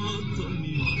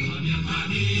وطني وطن يا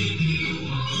حبيبي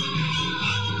وطن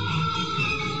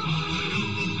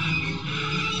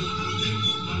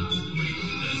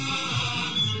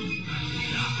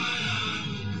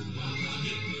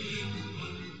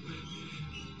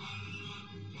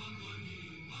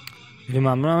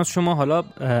ممنونم از شما. حالا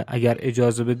اگر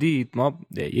اجازه بدید ما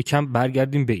یکم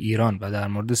برگردیم به ایران و در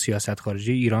مورد سیاست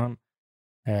خارجی ایران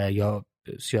یا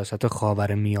سیاست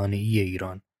خاورمیانه‌ای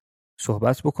ایران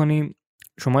صحبت بکنیم.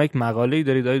 شما یک مقاله‌ای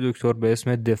دارید آقای دکتر به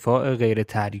اسم دفاع غیر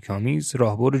تحریک‌آمیز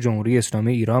راهبر جمهوری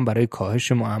اسلامی ایران برای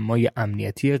کاهش معمای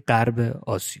امنیتی غرب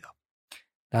آسیا.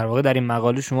 در واقع در این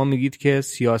مقاله شما میگید که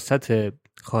سیاست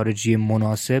خارجی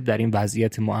مناسب در این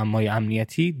وضعیت معمای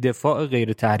امنیتی دفاع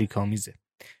غیر تحریک‌آمیزه.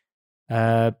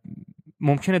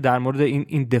 ممکنه در مورد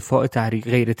این دفاع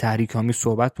غیر تحریک‌آمیز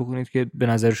صحبت بکنید که به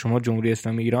نظر شما جمهوری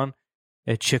اسلامی ایران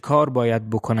چه کار باید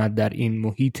بکند در این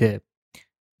محیط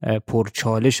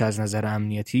پرچالش از نظر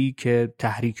امنیتی که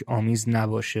تحریک آمیز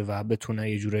نباشه و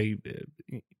بتونه یه جورایی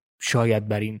شاید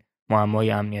بر این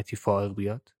معمای امنیتی فائق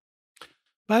بیاد؟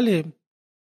 بله،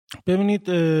 ببینید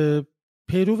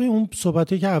پیرو اون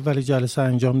صحبتی که اول جلسه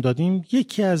انجام دادیم،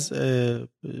 یکی از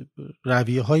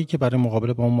رویه هایی که برای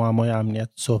مقابله با اون معمای امنیت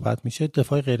صحبت میشه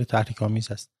دفاع غیر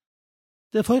تحریک‌آمیز است.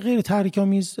 دفاع غیر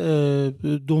تحریک‌آمیز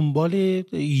دنبال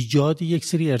ایجاد یک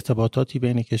سری ارتباطاتی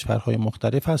بین کشورهای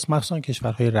مختلف است، مخصوصا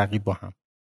کشورهای رقیب با هم،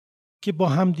 که با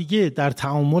هم دیگه در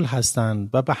تعامل هستند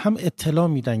و به هم اطلاع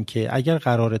میدن که اگر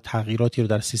قرار تغییراتی رو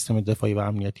در سیستم دفاعی و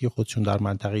امنیتی خودشون در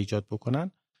منطقه ایجاد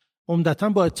بکنن، عمدتاً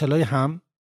با اطلاع هم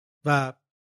و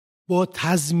با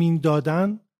تضمین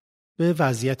دادن به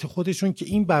وضعیت خودشون که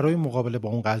این برای مقابله با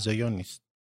اون قضایان نیست.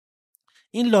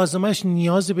 این لازمش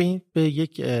نیاز به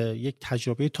یک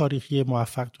تجربه تاریخی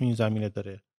موفق تو این زمینه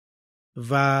داره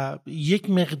و یک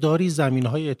مقداری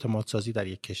زمینهای اعتمادسازی در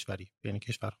یک کشوری بین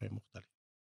کشورهای مختلف.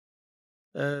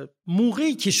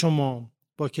 موقعی که شما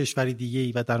با کشوری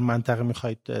دیگه‌ای و در منطقه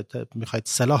میخواید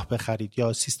سلاح بخرید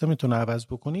یا سیستمتون رو عوض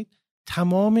بکنید،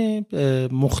 تمام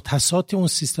مختصات اون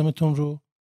سیستمتون رو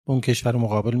به اون کشور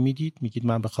مقابل میگید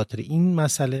من به خاطر این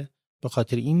مسئله، به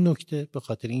خاطر این نکته، به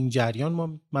خاطر این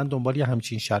جریان من دنبال یه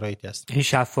همچین شرایطی هستم. این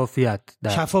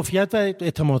شفافیت و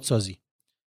اعتماد سازی.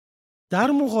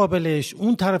 در مقابلش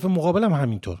اون طرف مقابل هم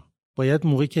همینطور باید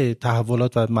موقعی که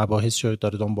تحولات و مباحث شو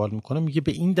داره دنبال میکنه میگه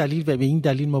به این دلیل و به این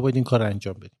دلیل ما باید این کار رو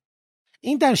انجام بدیم.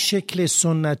 این در شکل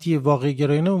سنتی واقع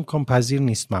گرایانه امکان پذیر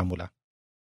نیست. معمولا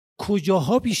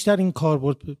کجاها بیشتر این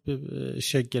کاربرد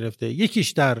شکل گرفته؟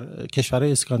 یکیش در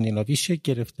کشورهای اسکاندیناوی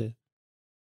شکل گرفته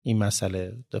این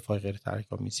مسئله دفاع غیر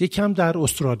تحریک‌آمیز، یکم در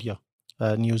استرالیا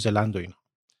و نیوزلند و اینا.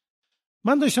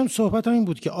 من داشتم صحبتم این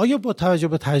بود که آیا با توجه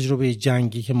به تجربه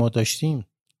جنگی که ما داشتیم،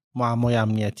 معمای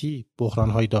امنیتی،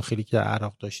 بحران‌های داخلی که در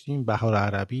عراق داشتیم، بهار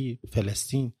عربی،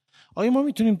 فلسطین، آیا ما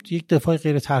میتونیم یک دفاع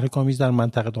غیر تحریک‌آمیز در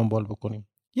منطقه دنبال بکنیم؟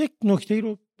 یک نکته‌ای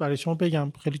رو برای شما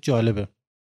بگم خیلی جالبه.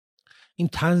 این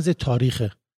طنز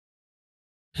تاریخه.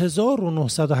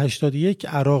 1981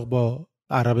 عراق با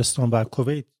عربستان و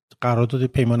کویت قرارداد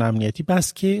پیمان امنیتی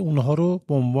بست که اونها رو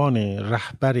به عنوان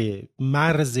رهبر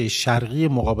مرز شرقی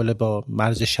مقابله با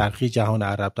مرز شرقی جهان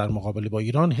عرب در مقابله با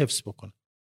ایران حفظ بکنه.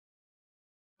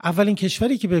 اولین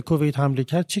کشوری که به کویت حمله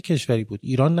کرد چه کشوری بود؟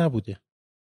 ایران نبوده.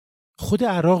 خود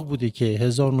عراق بوده که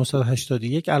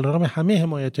 1981 علیرغم همه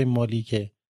حمایت‌های مالی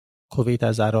که کویت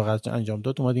از عراق انجام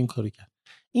داد اومد این کارو کرد.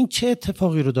 این چه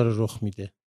اتفاقی رو داره رخ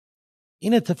میده؟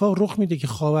 این اتفاق رخ میده که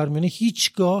خاورمیانه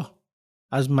هیچگاه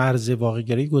از مرز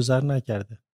واقع‌گرایی گذر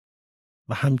نکرده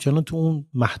و همچنان تو اون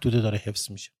محدوده داره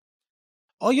حفظ میشه.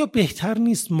 آیا بهتر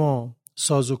نیست ما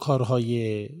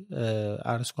سازوکارهای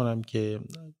عرض کنم که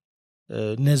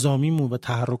نظامیمون و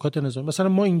تحرکات نظامی، مثلا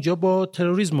ما اینجا با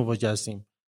تروریسم مواجه هستیم،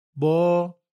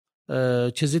 با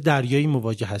چیز دریایی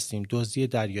مواجه هستیم، دزدی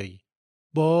دریایی،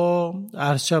 با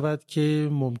عرض شود که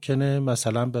ممکنه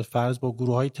مثلا به فرض با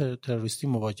گروه‌های تروریستی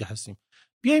مواجه هستیم،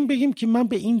 بیایم بگیم که من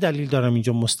به این دلیل دارم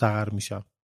اینجا مستقر میشم،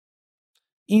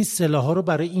 این سلاح‌ها رو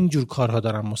برای این جور کارها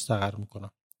دارم مستقر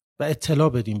میکنم و اطلاع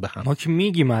بدیم به هم. ما که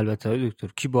میگیم البته دکتر،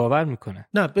 کی باور میکنه؟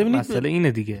 نه ببینید مسئله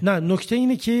اینه دیگه. نه، نکته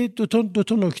اینه که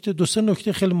دو سه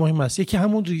نکته خیلی مهم است. یکی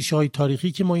همون ریشه‌های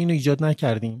تاریخی که ما اینو ایجاد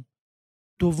نکردیم.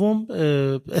 دوم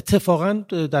اتفاقا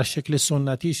در شکل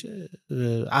سنتیش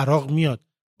عراق میاد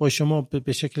با شما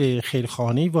به شکل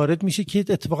خیرخواهانه‌ای وارد میشه که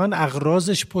اتفاقا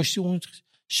اغراضش پشت اون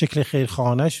شکل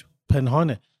خیرخواهانش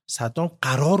پنهانه. صدام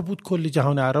قرار بود کل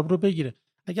جهان عرب رو بگیره.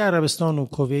 اگه عربستان و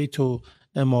کویت و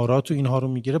امارات و اینها رو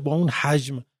میگیره با اون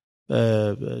حجم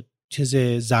چیز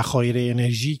ذخایر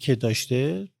انرژی که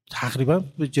داشته، تقریبا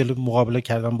به جلو مقابله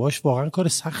کردن باش واقعا کار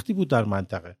سختی بود در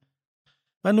منطقه.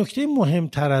 و نکته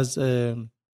مهمتر از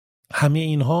همه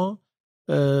اینها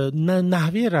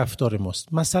نحوه رفتار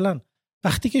ماست. مثلا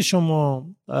وقتی که شما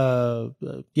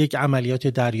یک عملیات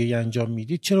دریایی انجام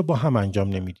میدید چرا با هم انجام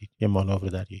نمیدید یه مانور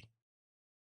دریایی؟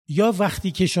 یا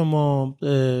وقتی که شما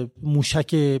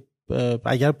موشک،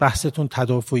 اگر بحثتون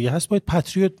تدافعی هست باید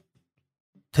پتریوت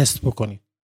تست بکنید.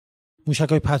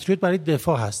 موشک‌های پتریوت برای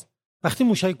دفاع هست. وقتی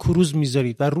موشک کروز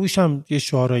میذارید و روش هم یه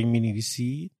شعارایی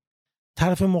مینویسید،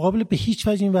 طرف مقابل به هیچ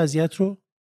وجه این وضعیت رو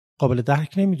قابل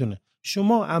درک نمیدونه.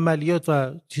 شما عملیات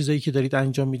و چیزایی که دارید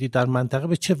انجام میدید در منطقه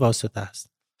به چه واسطه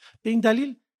است؟ به این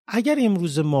دلیل اگر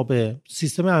امروز ما به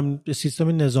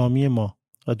سیستم نظامی ما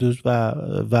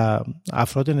و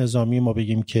افراد نظامی ما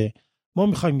بگیم که ما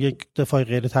میخوایم یک دفاع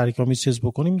غیر تحریک‌آمیز چیز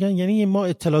بکنیم، میگن یعنی ما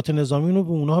اطلاعات نظامی رو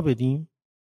به اونها بدیم؟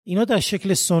 اینا در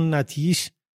شکل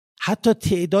سنتیش حتی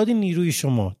تعداد نیروی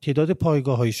شما، تعداد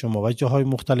پایگاه‌های شما و جاهای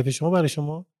مختلف شما برای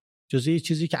شما جزء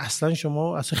چیزی که اصلا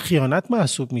خیانت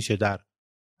محسوب میشه در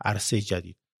عرصه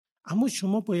جدید. اما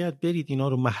شما باید برید اینا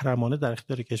رو محرمانه در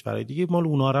اختیار کشورهای دیگه مال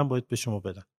اونها هم باید به شما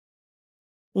بدن.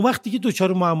 اون وقت دیگه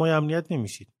دوچار معمای امنیت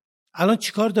نمیشید. الان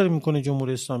چیکار داره میکنه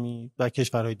جمهوری اسلامی و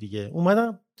کشورهای دیگه؟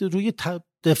 اومدن روی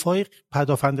دفاع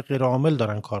پدافند غیر عامل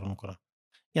دارن کار میکنن.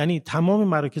 یعنی تمام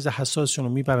مراکز حساسشون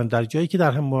رو میبرن در جایی که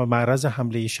در معرض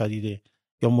حمله شدیده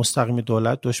یا مستقیم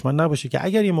دولت دشمن نباشه که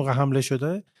اگر یه موقع حمله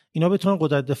شده اینا بتونن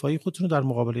قدرت دفاعی خودشون رو در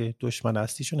مقابل دشمن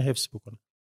اصلیشون حفظ بکنن.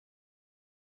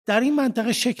 در این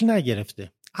منطقه شکل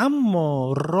نگرفته.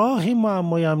 اما راه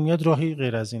معمای امنیت راهی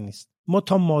غیر از این نیست. ما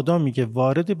تا مادامی که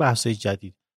وارد بحث‌های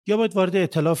جدید یا باید وارد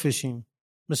ائتلاف بشیم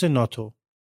مثل ناتو،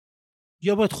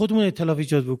 یا باید خودمون ائتلاف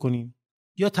ایجاد بکنیم،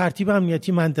 یا ترتیب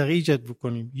امنیتی منطقه‌ای ایجاد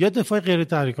بکنیم، یا دفاع غیر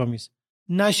تحریک‌آمیز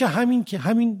نشه، همین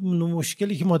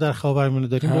مشکلی که ما در خاورمیانه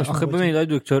داریم. آخه ببینید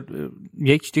دکتر،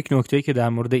 یک نکته‌ای که در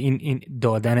مورد این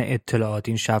دادن اطلاعات،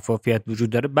 این شفافیت وجود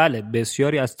داره. بله،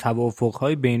 بسیاری از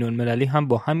توافق‌های بین‌المللی هم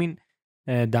با همین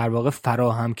در واقع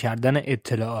فراهم کردن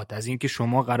اطلاعات، از اینکه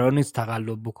شما قرار نیست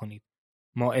تقلب بکنید،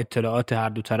 ما اطلاعات هر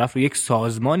دو طرف رو، یک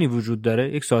سازمانی وجود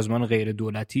داره، یک سازمان غیر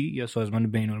دولتی یا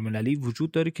سازمان بین‌المللی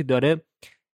وجود داره که داره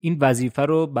این وظیفه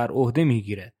رو بر عهده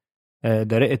میگیره،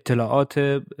 داره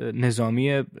اطلاعات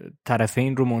نظامی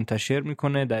طرفین رو منتشر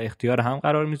میکنه، در اختیار هم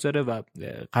قرار میذاره و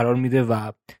قرار میده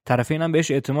و طرفین هم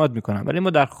بهش اعتماد میکنن. ولی ما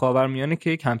در خاورمیانه که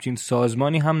یک همچین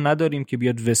سازمانی هم نداریم که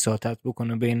بیاد وساطت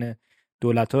بکنه بین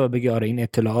دولت‌ها و بگه آره این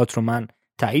اطلاعات رو من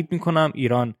تایید میکنم،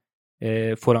 ایران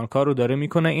فلان کار رو داره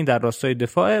میکنه، این در راستای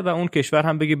دفاعه، و اون کشور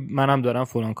هم بگه منم دارم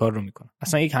فلان کار رو میکنم.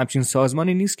 اصلا یک همچین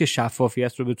سازمانی نیست که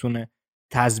شفافیت رو بتونه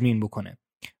تضمین بکنه.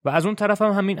 و از اون طرف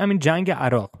هم همین جنگ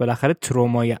عراق، بالاخره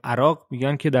ترومای عراق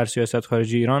میگن که در سیاست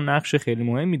خارجی ایران نقش خیلی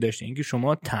مهمی داشته. اینکه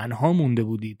شما تنها مونده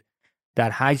بودید در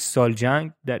 8 سال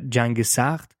در جنگ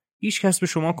سخت، هیچ کس به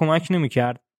شما کمک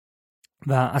نمیکرد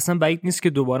و اصلا بعید نیست که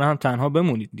دوباره هم تنها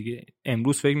بمونید دیگه.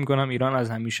 امروز فکر میکنم ایران از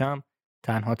همیشه هم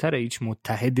تنها تره، هیچ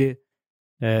متحد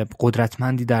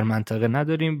قدرتمندی در منطقه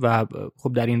نداریم و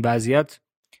خب در این وضعیت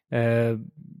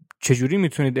چجوری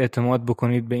میتونید اعتماد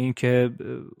بکنید به این که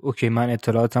اوکی من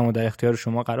اطلاعاتم رو در اختیار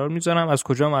شما قرار میذارم؟ از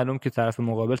کجا معلوم که طرف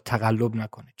مقابل تقلب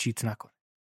نکنه، چیت نکنه؟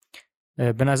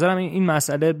 به نظرم این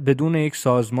مسئله بدون یک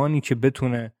سازمانی که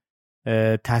بتونه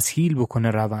تسهیل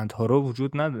بکنه روندها رو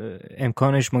وجود نداره،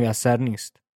 امکانش میسر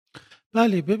نیست.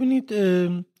 بله ببینید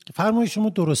فرمای شما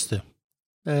درسته،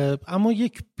 اما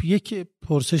یک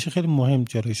پرسش خیلی مهم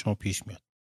جلوی شما پیش میاد.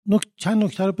 چند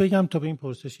نکته رو بگم تا به این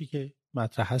پرسشی که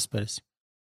مطرح هست برسیم.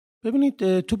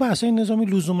 ببینید تو بحث‌های نظامی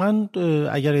لزوماً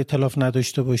اگر ائتلاف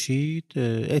نداشته باشید،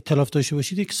 ائتلاف داشته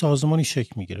باشید یک سازمانی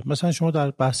شکل میگیره. مثلا شما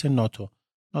در بحث ناتو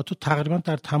تقریبا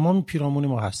در تمام پیرامون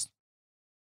ما هست.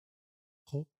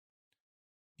 خب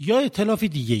یا ائتلاف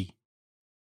دیگه‌ای،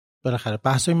 بالاخره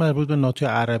بحث‌های مربوط به ناتو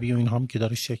عربی و اینها هم که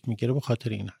داره شکل میگیره به خاطر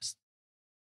این هست.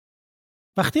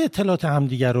 وقتی اطلاعات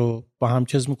همدیگر رو با هم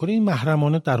چیز میکنه، این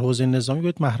محرمانه در حوزه نظامی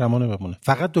باید محرمانه بمونه.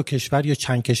 فقط دو کشور یا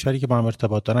چند کشوری که با هم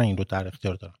ارتباط دارن این رو در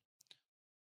اختیار دارن.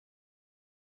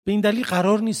 به این دلیل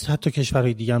قرار نیست حتی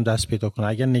کشورهای دیگه هم دست پیدا کنه.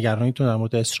 اگر نگرانیتون در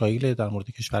مورد اسرائیل، در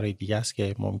مورد کشورهای دیگه است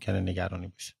که ممکنه نگرانی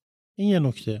باشه. این یه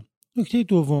نکته. نکته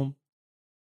دوم،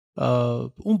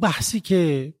 اون بحثی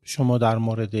که شما در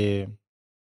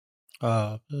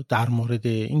مورد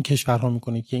این کشورها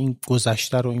میکنید که این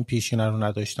گذشته رو، این پیشینه رو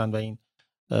نداشتن و این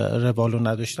روال رو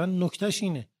نداشتن، نکتهش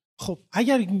اینه خب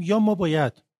اگر یا ما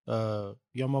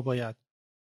باید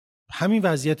همین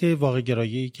وضعیت واقع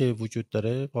گرایی که وجود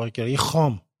داره، واقع گرایی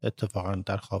خام اتفاقا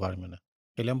در خاورمیانه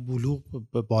خیلی هم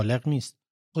بالغ نیست،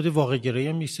 خود واقع گرایی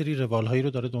هم یک سری روال هایی رو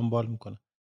داره دنبال میکنه.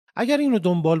 اگر اینو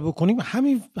دنبال بکنیم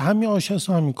همین آش هست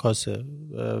و همین کاسه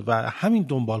و همین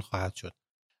دنبال خواهد شد.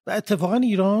 و اتفاقا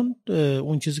ایران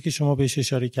اون چیزی که شما بهش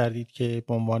اشاره کردید که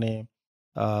به عنوان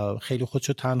خیلی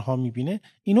خودشو تنها میبینه،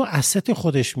 اینو asset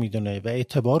خودش میدونه و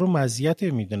اعتبار و مزیت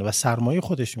میدونه و سرمایه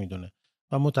خودش میدونه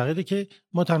و معتقده که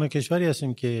ما تنها کشوری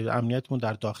هستیم که امنیتمون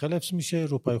در داخل حفظ میشه،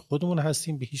 رو پای خودمون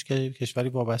هستیم، به هیچ کشوری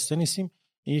وابسته نیستیم.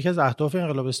 این یکی از اهداف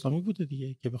انقلاب اسلامی بوده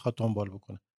دیگه که بخواد دنبال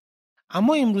بکنه.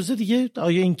 اما امروزه دیگه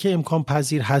آیا این که امکان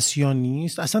پذیر هست یا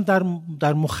نیست اصلا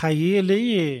در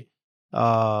مخیله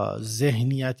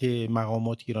ذهنیت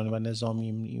مقامات ایرانی و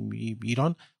نظامی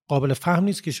ایران قابل فهم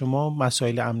نیست که شما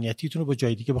مسائل امنیتیتون رو با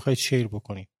جای دیگه بخواید شیر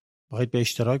بکنید، بخواید به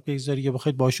اشتراک بگذارید یا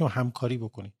بخواید باشون همکاری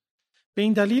بکنید. به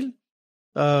این دلیل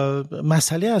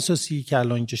مسئله اساسی که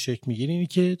الان اینجا شکل میگیره اینه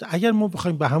که اگر ما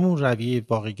بخوایم به همون رویه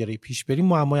واقع‌گرایی پیش بریم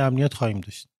معمای امنیت خواهیم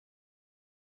داشت.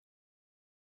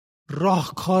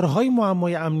 راهکارهای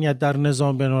معمای امنیت در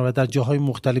نظام بین‌المللی و در جاهای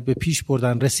مختلف به پیش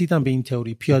بردن، رسیدن به این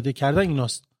تئوری، پیاده کردن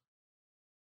ایناست.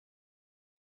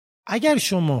 اگر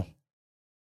شما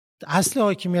اصل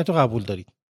حاکمیت رو قبول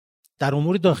دارید، در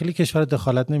امور داخلی کشور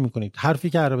دخالت نمی کنید، حرفی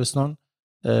که عربستان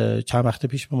چند وقت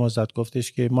پیش به ما زد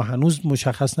گفتش که ما هنوز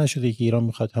مشخص نشده که ایران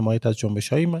میخواد حمایت از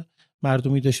جنبش‌های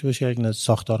مردمی داشته باشه یا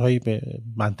ساختارهایی به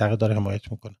منطقه داره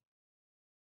حمایت میکنه.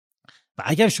 و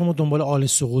اگر شما دنبال آل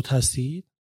سقوط هستید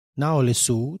نه آل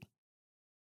صعود،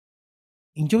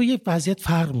 اینجا یه وضعیت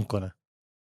فرق میکنه.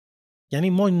 یعنی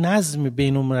ما نظم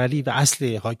بین‌المللی و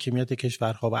اصل حاکمیت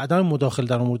کشورها و عدم مداخله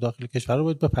در امور داخلی کشور رو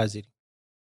باید بپذیریم.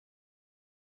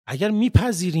 اگر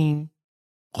میپذیریم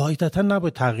قاعدتا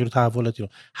نباید تغییر و تحولاتی رو،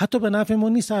 حتی به نفع ما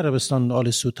نیست عربستان آل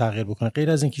سعود تغییر بکنه، غیر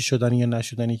از اینکه شدنی یا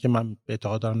نشدنی که من به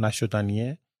اعتقاد دارم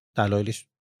نشدنیه، دلایلش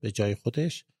به جای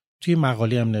خودش توی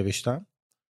مقاله هم نوشتم.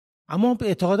 اما به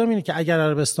اعتقادم اینه که اگر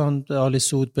عربستان آل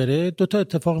سعود بره دو تا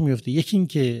اتفاق میفته. یکی این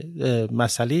که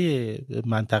مسئله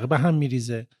منطقه به هم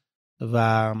میریزه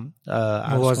و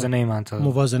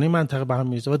موازنه منطقه به هم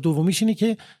میریزه و دومیش اینه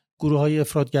که گروه‌های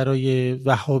افراطگرای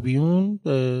وهابیون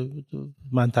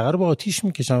منطقه رو با آتیش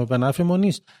میکشن و به نفع ما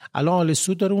نیست. الان آل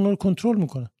سعود داره اونا رو کنترل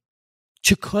میکنه.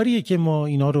 چه کاریه که ما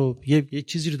اینا رو یه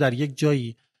چیزی رو در یک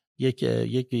جایی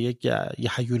یک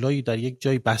هیولایی در یک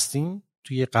جایی بستیم،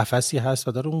 توی قفسی هست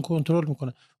و داره اون کنترل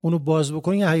میکنه. اونو باز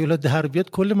بکنه یه هیولا در بیاد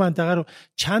کل منطقه رو.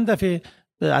 چند دفعه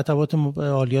عتبات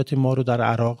عالیات ما رو در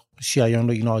عراق شیعیان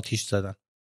رو اینا آتیش زدن.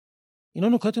 اینا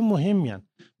نکات مهمی هستند.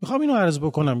 میخوام اینو عرض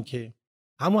بکنم که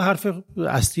همون حرف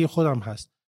اصلی خودم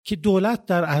هست که دولت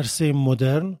در عرصه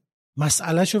مدرن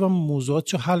مسئلهشو و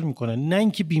موضوعاتشو حل میکنه، نه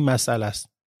اینکه بی مسئله است،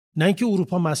 نه اینکه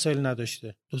اروپا مسائل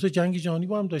نداشته. دو تا جنگ جهانی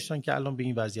با هم داشتن که الان به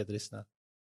این وضعیت رسیدن.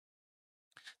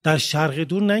 در شرق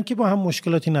دور نه اینکه با هم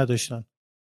مشکلاتی نداشتن.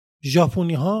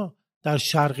 ژاپنی‌ها در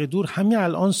شرق دور همین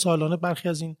الان سالانه برخی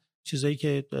از این چیزایی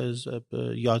که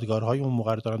یادگارهای اون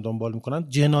موقع رو دارن دنبال میکنن،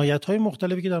 جنایت‌های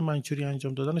مختلفی که در منچوری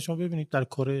انجام دادن شما ببینید، در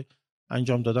کره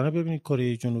انجام دادن ببینید،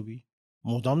 کره جنوبی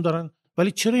مدام دارن.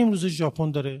 ولی چرا امروز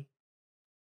ژاپن داره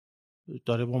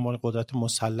به عنوان قدرت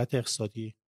مسلط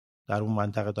اقتصادی در اون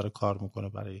منطقه داره کار میکنه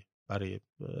برای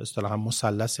اصطلاحاً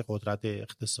مثلث قدرت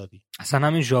اقتصادی؟ اصلا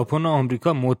همین ژاپن و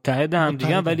آمریکا متحد هم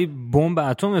دیگه ولی بمب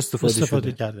اتم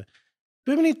استفاده کرده.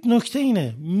 ببینید نکته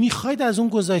اینه، میخواید از اون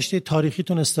گذشته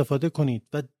تاریخیتون استفاده کنید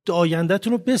و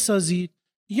آیندهتون رو بسازید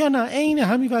یا نه عین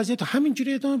همین وضعیت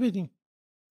همینجوری ادامه بدیم؟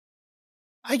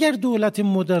 اگر دولت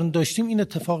مدرن داشتیم این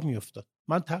اتفاق میافتاد.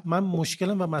 من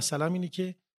مشکلم و مسئله‌م اینه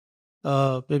که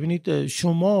ببینید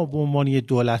شما به عنوان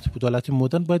دولت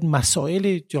مدرن باید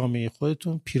مسائل جامعه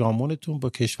خودتون، پیرامونتون با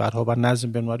کشورها و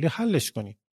نظم بین‌المللی حلش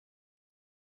کنید.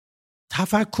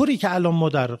 تفکری که الان ما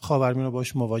در خاورمیانه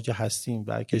باش مواجه هستیم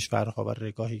و کشورها و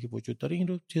رگاهی که وجود داره این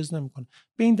رو چیز نمی‌کنه.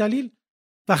 به این دلیل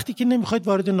وقتی که نمیخواید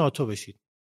وارد ناتو بشید،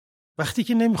 وقتی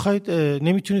که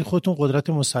نمیتونید خودتون قدرت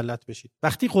مسلط بشید،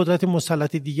 وقتی قدرت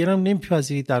مسلط دیگر هم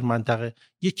نمیپذیرید در منطقه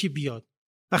یکی بیاد،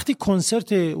 وقتی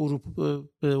کنسرت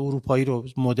اروپایی رو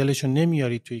مدلش رو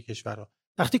نمیارید توی کشورها،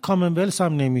 وقتی کامنولث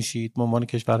هم نمیشید به عنوان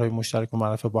کشورهای مشترک و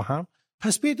معرفه با هم،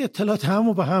 پس بیاید اطلاعات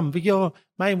همو با هم بگی آقا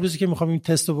من امروزی که میخوام این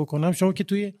تست رو بکنم، شما که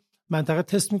توی منطقه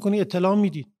تست میکنی اطلاع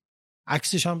میدید،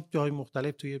 عکسش هم جای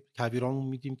مختلف توی کویرامون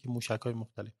میدیم که موشک‌های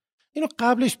مختلف. اینو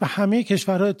قبلش به همه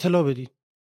کشورها اطلاع بدید.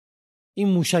 این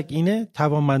موشک اینه،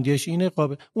 توانمندیاش اینه،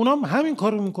 قابل. اونا هم همین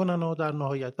کارو میکنن و در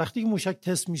نهایت وقتی که موشک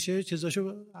تست میشه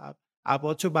چیزاشو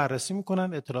ابعادشو بررسی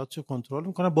میکنن، اطلاعاتشو کنترل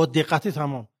میکنن با دقت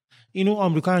تمام. اینو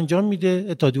آمریکا انجام میده،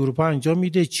 اتحادیه اروپا انجام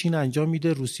میده، چین انجام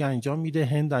میده، روسیه انجام میده،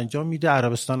 هند انجام میده،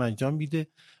 عربستان انجام میده،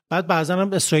 بعد بعضا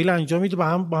هم اسرائیل انجام میده، با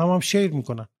هم شیر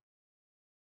میکنن.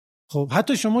 خب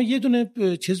حتی شما یه دونه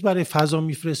چیز برای فضا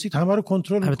میفرستید همه رو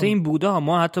کنترل میکنه. البته این بوده ها،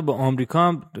 ما حتی با آمریکا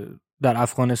هم در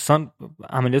افغانستان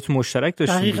عملیات مشترک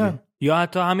داشتیم دیگه. یا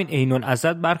حتی همین عین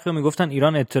الاسد برخی میگفتن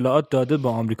ایران اطلاعات داده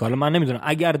با آمریکا. حالا من نمیدونم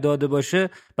اگر داده باشه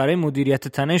برای مدیریت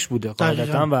تنش بوده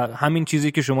قاعدتا و همین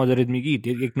چیزی که شما دارید میگید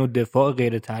یک نوع دفاع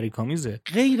غیر تحریک‌آمیزه.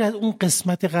 غیر از اون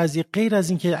قسمت قضیه، غیر از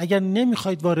این که اگر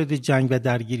نمیخواید وارد جنگ و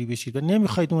درگیری بشید و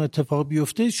نمیخواید اون اتفاق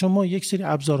بیفته، شما یک سری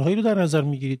ابزارهایی رو در نظر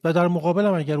میگیرید و در مقابل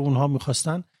هم اگر اونها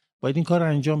میخواستن باید این کار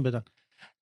انجام بدن.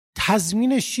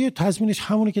 تضمینش چیه؟ تضمینش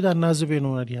همونه که در نظم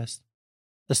بین‌المللی هست،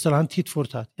 اصطلاحاً تیت فور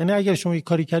تات. یعنی اگر شما یک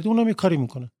کاری کردی اونم یک کاری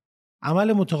میکنه،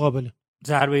 عمل متقابله.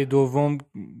 ضربه دوم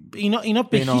اینا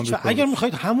به هیچ اگر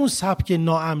میخواید همون سبک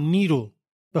ناامنی رو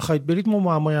بخواید برید، ما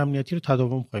معمای امنیتی رو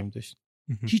تداوم خواهیم داشت.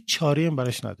 هیچ چاره‌ای هم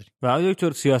براش نداریم. و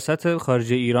دکتر سیاست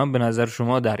خارجه ایران به نظر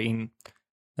شما در این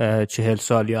 40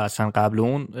 سال یا اصلا قبل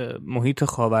اون محیط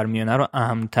خاورمیانه رو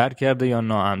اهمتر کرده یا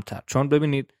نااهمتر؟ چون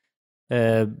ببینید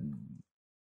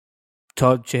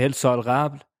تا 40 سال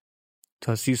قبل،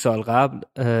 تا 30 سال قبل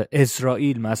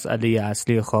اسرائیل مسئله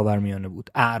اصلی خاورمیانه بود.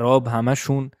 اعراب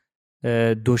همشون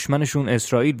دشمنشون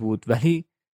اسرائیل بود، ولی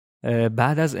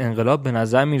بعد از انقلاب به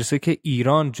نظر میرسه که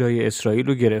ایران جای اسرائیل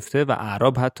رو گرفته و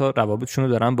اعراب حتی روابطشون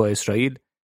رو دارن با اسرائیل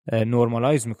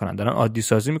نورمالایز میکنن، دارن عادی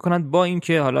سازی میکنن. با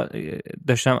اینکه حالا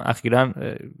داشتم اخیراً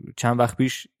چند وقت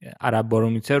پیش عرب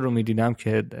بارومتر رو میدیدم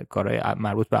که کارهای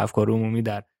مربوط به افکار عمومی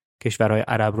در کشورهای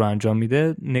عرب رو انجام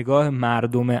میده، نگاه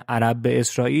مردم عرب به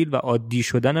اسرائیل و عادی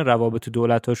شدن روابط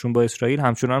دولتاشون با اسرائیل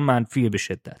همچنان منفیه به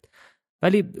شدت.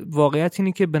 ولی واقعیت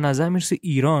اینه که به نظر میرسه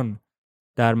ایران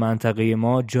در منطقه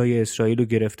ما جای اسرائیل رو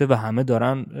گرفته و همه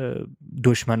دارن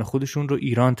دشمن خودشون رو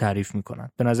ایران تعریف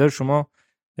میکنن. به نظر شما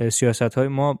سیاست‌های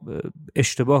ما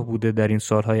اشتباه بوده در این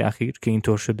سالهای اخیر که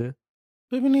اینطور شده؟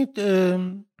 ببینید،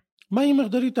 من این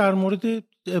مقداری در مورد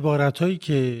عبارت‌هایی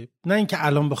که نه اینکه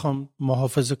الان بخوام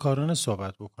محافظه‌کارانه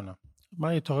صحبت بکنم، من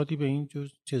اعتقادی به این جور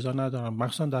چیزا ندارم،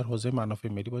 مخصوصا در حوزه منافع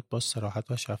ملی باید با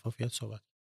صراحت و شفافیت صحبت.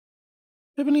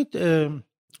 ببینید،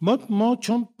 ما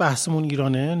چون بحثمون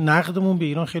ایرانه، نقدمون به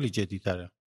ایران خیلی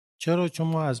جدی‌تره. چرا؟ چون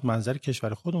ما از منظر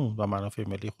کشور خودمون و منافع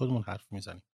ملی خودمون حرف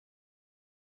میزنیم.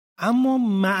 اما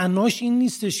معناش این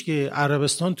نیستش که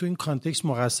عربستان تو این کانتکست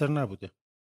مقصر نبوده،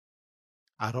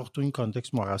 عراق تو این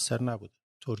کانتکست مقصر نبوده،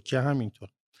 ترکیه همینطور.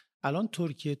 الان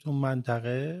ترکیه تو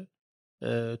منطقه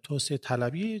توسعه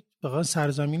طلبی واقعا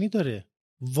سرزمینی داره،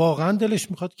 واقعا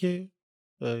دلش میخواد که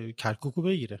کرکوکو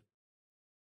بگیره.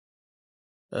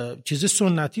 چیز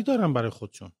سنتی دارن برای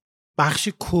خودشون. بخش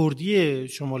کردی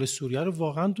شمال سوریه رو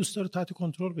واقعا دوست داره تحت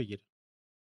کنترل بگیره.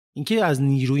 اینکه از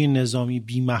نیروی نظامی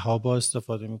بی‌محابا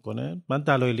استفاده میکنه، من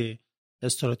دلایل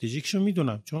استراتژیکشو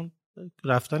میدونم، چون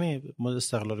رفتن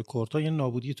استقلال کردها یه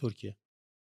نابودی ترکیه.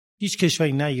 هیچ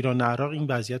کشوری، نه ایران نه عراق، این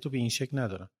وضعیت رو به این شکل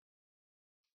ندارن.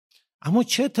 اما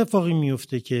چه اتفاقی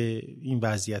میفته که این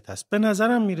وضعیت هست؟ به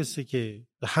نظرم میرسه که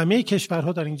همه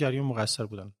کشورها در این جریان مقصر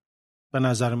بودن. به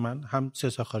نظر من هم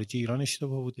سیاست خارجی ایران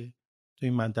اشتباه بوده تو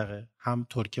این منطقه، هم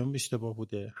ترکیه اشتباه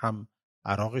بوده، هم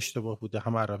عراق اشتباه بوده،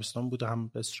 هم عربستان بوده،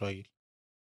 هم اسرائیل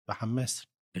و هم مصر.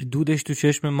 دودش تو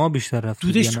چشم ما بیشتر رفت،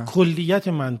 دودش کلیت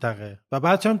منطقه. و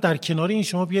بعد هم در کنار این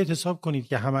شما بیاید حساب کنید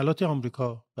که حملات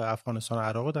آمریکا به افغانستان و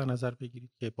عراق در نظر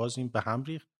بگیرید که باز این به هم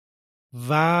ریخت،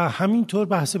 و همینطور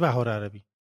بحث بهار عربی.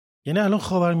 یعنی الان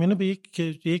خاورمیانه به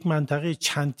یک منطقه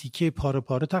چند تیکه پاره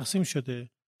پاره تقسیم شده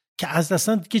که از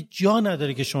اصلا دیگه جا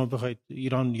نداره که شما بخواید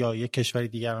ایران یا یک کشور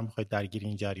دیگر هم بخواید درگیر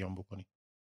این جریان بکنید.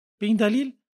 به این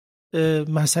دلیل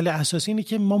مسئله اساسی اینه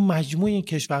که ما مجموع این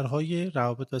کشورهای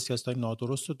روابط و سیاست‌های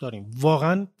نادرست رو داریم.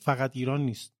 واقعا فقط ایران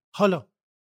نیست. حالا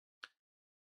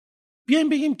بیایم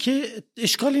بگیم که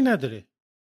اشکالی نداره،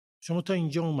 شما تا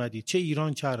اینجا اومدید، چه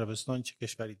ایران چه عربستان چه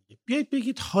کشوری دیگه، بیایید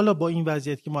بگید حالا با این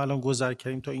وضعیت که ما الان گذر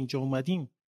کردیم تا اینجا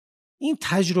اومدیم، این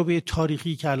تجربه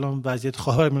تاریخی که الان وضعیت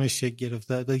خاورمیانه شکل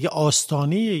گرفته، یه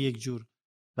آستانه یک جور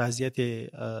وضعیت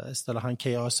اصطلاحاً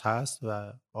کیاس هست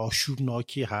و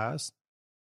آشوبناکی هست،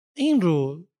 این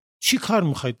رو چی کار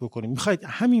میخواید بکنید؟ میخواید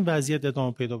همین وضعیت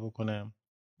ادامه پیدا بکنه؟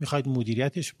 میخواید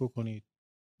مدیریتش بکنید؟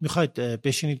 میخواید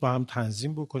بشینید با هم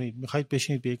تنظیم بکنید؟ میخواید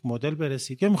بشینید به یک مدل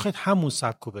برسید؟ یا میخواید همون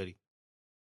سبکو برید؟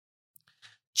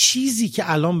 چیزی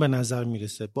که الان به نظر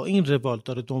میرسه با این روال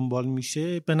داره دنبال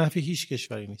میشه به نفع هیچ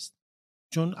کشوری نیست،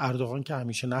 چون اردوغان که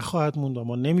همیشه نخواهد موند،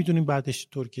 ما نمیدونیم بعدش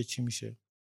ترکیه چی میشه.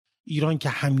 ایران که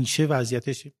همیشه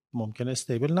وضعیتش ممکنه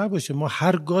استیبل نباشه. ما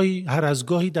هر از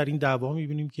گاهی در این دعوا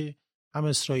میبینیم که هم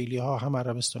اسرائیلی ها هم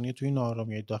عربستانی توی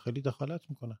ناآرامی داخلی دخالت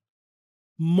میکنن.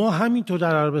 ما همینطور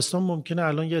در عربستان ممکنه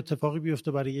الان یه اتفاقی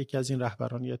بیفته برای یکی از این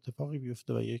رهبران، یه اتفاقی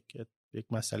بیفته و یک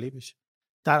مسئله بشه.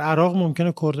 در عراق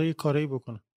ممکنه کردها یه کاری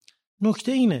بکنن.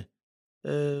 نکته اینه،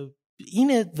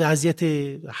 این وضعیت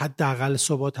حداقل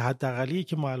ثبات حداقلی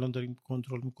که ما الان داریم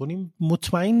کنترل میکنیم،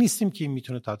 مطمئن نیستیم که این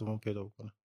میتونه تداوم پیدا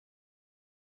بکنه.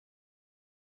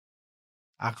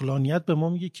 عقلانیت به ما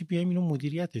میگه که بیایم اینو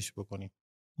مدیریتش بکنیم.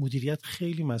 مدیریت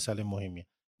خیلی مسئله مهمیه.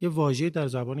 یه واژه در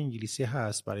زبان انگلیسی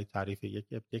هست برای تعریف،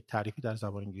 یک تعریفی در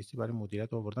زبان انگلیسی برای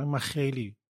مدیریت آوردن، من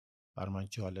خیلی بر من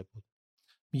جالب بود.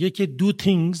 میگه که do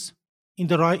things in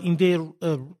the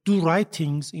right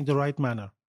things in the right manner.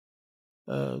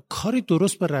 کار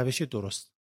درست به روش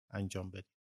درست انجام بدید.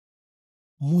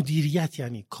 مدیریت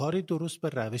یعنی کار درست به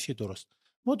روش درست.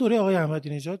 ما دوره آقای احمدی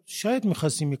نژاد شاید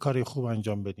می‌خواستیم یه کار خوب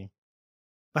انجام بدیم،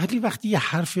 ولی وقتی یه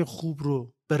حرف خوب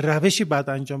رو به روش بد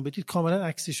انجام بدید کاملا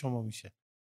عکس شما میشه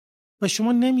و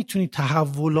شما نمیتونید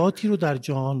تحولاتی رو در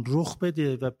جهان رخ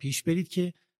بده و پیش برید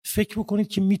که فکر بکنید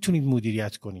که میتونید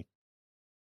مدیریت کنید.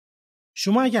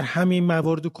 شما اگر همه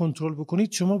موارد رو کنترل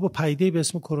بکنید، شما با پدیده به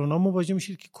اسم کرونا مواجه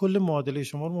میشید که کل معادله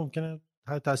شما رو ممکنه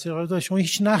تاثیر قرار بده. شما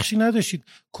هیچ نقشی نداشتید.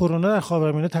 کرونا در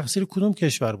خاورمیانه تقصیر کدوم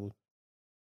کشور بود؟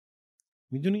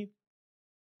 میدونید؟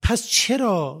 پس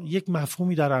چرا یک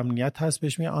مفهومی در امنیت هست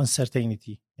بهش میگن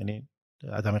uncertainty، یعنی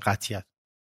عدم قطعیت؟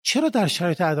 چرا در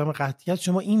شرایط عدم قطعیت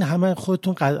شما این همه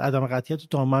خودتون عدم قطعیت رو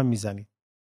دامن میزنید؟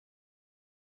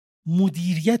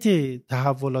 مدیریت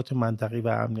تحولات منطقی و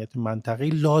امنیت منطقی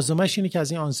لازمش اینه که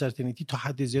از این uncertainty تا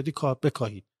حد زیادی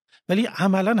بکاهید، ولی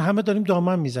عملاً همه داریم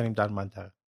دامن میزنیم در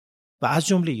منطقه و از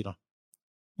جمله ایران.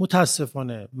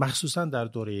 متاسفانه مخصوصا در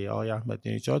دوره آقای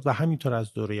احمدی نژاد و همینطور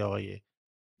از دوره آقای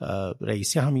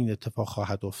رئیسی همین اتفاق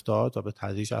خواهد افتاد و به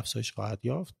تدریج افزایش خواهد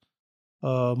یافت.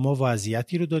 ما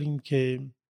وضعیتی رو داریم که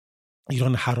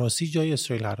ایران هراسی جای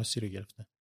اسرائیل هراسی رو گرفته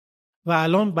و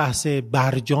الان بحث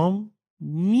برجام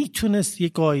میتونست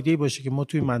یک قاعده باشه که ما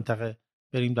توی منطقه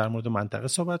بریم در مورد منطقه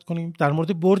صحبت کنیم. در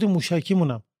مورد برد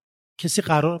موشکیمونم کسی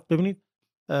قرار، ببینید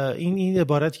این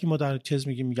عبارتی که ما در چیز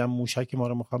میگم موشک ما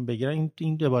رو میخوام بگیرن،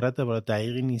 این عبارت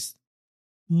دقیقی نیست.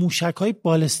 موشک‌های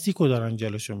بالستیک رو دارن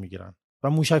جلوشو میگیرن و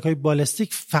موشک‌های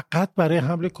بالستیک فقط برای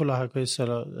حمله کلاهک‌های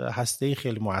هسته‌ای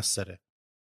خیلی موثره.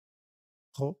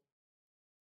 خب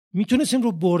میتونستیم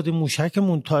رو برد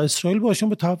موشکمون تا اسرائیل باشیم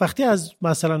به وقتی از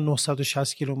مثلا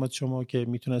 960 کیلومتر شما که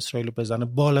میتونه اسرائیل رو بزنه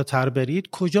بالاتر برید،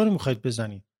 کجا رو میخواید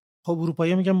بزنید؟ خب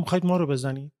اروپایی میگن میخواید ما رو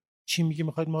بزنید، چین میگه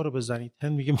میخواید ما رو بزنید،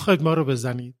 هند میگه میخواید ما رو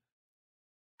بزنید.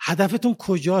 هدفتون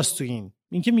کجاست تو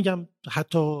این که میگم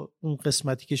حتی اون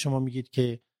قسمتی که شما میگید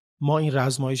که ما این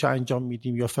رزمایش رو انجام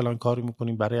میدیم یا فلان کارو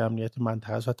میکنیم برای امنیت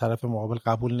منطقه و طرف مقابل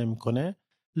قبول نمیکنه،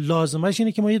 لازمش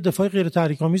اینه که ما یه دفاع غیر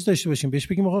تحریک‌آمیز داشته باشیم. بهش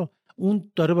بگیم آقا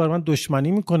اون داره برای من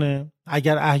دشمنی میکنه،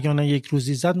 اگر احیانا یک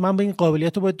روزی زد من به این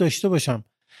قابلیت رو باید داشته باشم.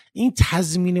 این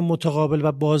تضمین متقابل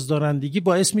و بازدارندگی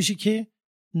باعث میشه که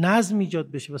نظم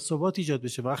ایجاد بشه و ثبات ایجاد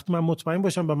بشه. وقتی من مطمئن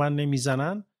باشم به من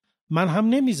نمیزنن، من هم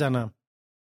نمیزنم.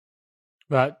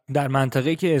 و در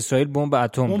منطقه‌ای که اسرائیل بمب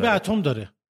اتم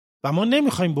داره و ما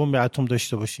نمیخوایم بمب اتم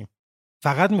داشته باشیم،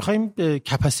 فقط میخوایم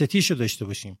کپاسیتیشو داشته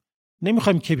باشیم،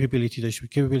 نمیخوایم کپابیلیتی داشته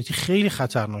باشیم. کپابیلیتی خیلی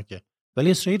خطرناکه،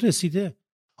 ولی اسرائیل رسیده.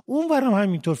 اون ورم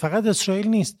همینطور، فقط اسرائیل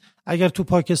نیست. اگر تو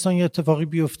پاکستان یه اتفاقی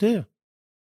بیفته،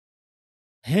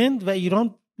 هند و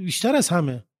ایران بیشتر از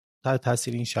همه تحت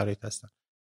تاثیر این شرایط هستن.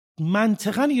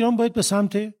 منطقاً ایران باید به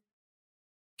سمت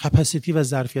کپاسیتی و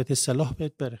ظرفیت سلاح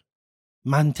باید بره.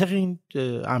 منطق این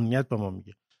امنیت به ما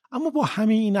میگه. اما با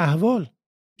همه این احوال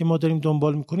که ما داریم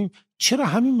دنبال میکنیم، چرا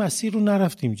همین مسیر رو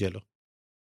نرفتیم جلو؟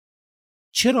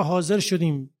 چرا حاضر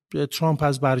شدیم ترامپ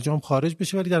از برجام خارج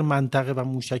بشه ولی در منطقه و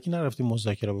موشکی نرفتیم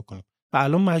مذاکره بکنیم و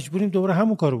الان مجبوریم دوباره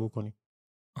همون کارو بکنیم؟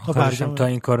 تا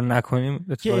این کارو نکنیم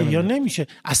یا نمیشه.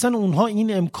 اصلا اونها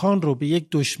این امکان رو به یک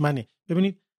دشمنه،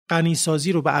 ببینید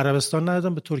غنیسازی رو به عربستان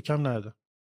ندادن، به ترکیه هم ندادن.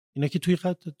 اینا که توی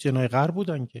جنای غرب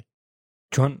بودن که،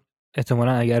 چون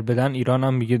احتمالاً اگر بدن ایران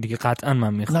هم میگه دیگه قطعاً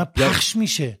من میخوام. نه پخش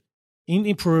میشه.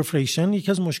 این پرولیفریشن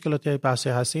یکی از مشکلات بحث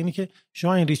هسته اینه که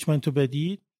شما انریچمنت رو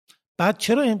بدید، بعد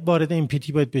چرا وارد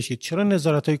امپیتی باید بشید؟ چرا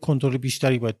نظارت‌های کنترل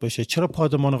بیشتری باید باشه؟ چرا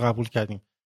پادمان رو قبول کردیم؟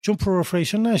 چون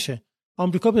پرولیفریشن نشه.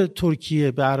 آمریکا به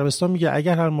ترکیه، به عربستان میگه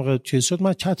اگر هر موقع چیز شد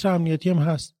من چتر امنیتی هم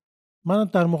هست، من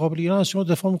در مقابل ایران از شما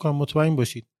دفاع میکنم، مطمئن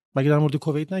باشید. مگه در مورد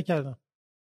کویت نکردم؟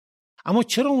 اما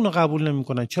چرا اونو قبول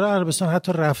نمیکنن؟ چرا عربستان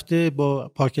حتی رفته با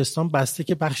پاکستان بسته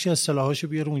که بخشی از سلاحاشو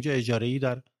بیاره اونجا اجاره‌ای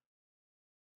در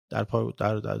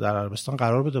عربستان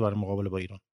قرار بده برای مقابله با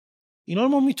ایران؟ اینا رو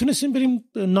ما میتونستیم بریم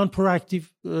نان پرواکتیو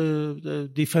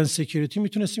دیفنس سکیوریتی،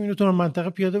 میتونستیم اینو تو منطقه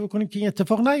پیاده بکنیم که این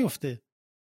اتفاق نیفته.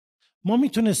 ما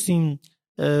میتونستیم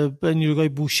به نیروگاه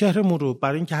بوشهرمون رو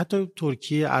برای اینکه حتی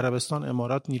ترکیه، عربستان،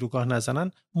 امارات نیروگاه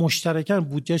نزنن، مشترکاً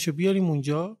بودجهشو بیاریم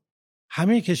اونجا،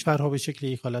 همه کشورها به شکل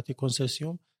یک حالت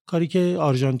کنسرسیوم، کاری که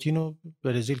آرژانتین و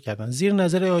برزیل کردن زیر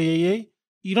نظر IAEA.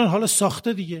 ایران حالا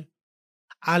ساخته دیگه،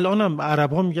 الانم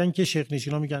عرب‌ها میگن که شیخ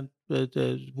نشینا میگن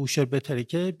بوشهر بهتره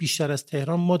که بیشتر از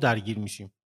تهران ما درگیر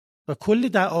میشیم و کل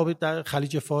در آب در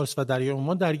خلیج فارس و دریای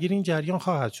عمان درگیر این جریان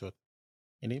خواهد شد.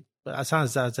 یعنی اصلا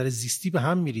از نظر زیستی به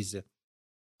هم میریزه.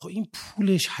 خب این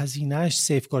پولش، هزینه‌اش،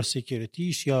 سیفگارد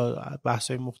سکیوریتیش یا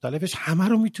بحث‌های مختلفش همه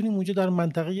رو میتونیم اونجا در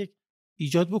منطقه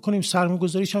ایجاد بکنیم،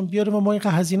 سرمایه‌گذاریش هم بیاره و ما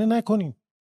اینقدر هزینه نکنیم.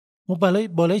 ما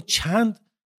بالای چند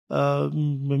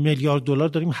میلیارد دلار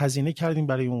داریم هزینه کردیم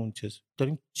برای اون چیز.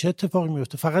 داریم چه اتفاقی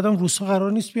میفته؟ فقط هم روس‌ها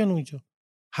قرار نیست بیان اونجا.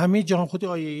 همه جهان خودی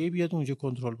آی‌ای بیاد اونجا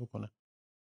کنترل بکنه.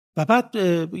 و بعد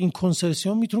این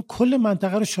کنسرسیوم میتونه کل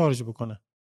منطقه رو شارژ بکنه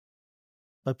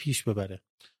و پیش ببره.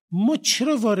 ما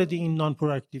چرا وارد این نان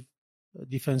پرواکتیو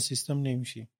دیفنس سیستم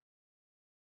نمیشیم؟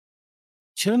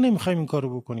 چرا نمیخوایم این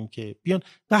کارو بکنیم که بیان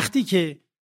وقتی که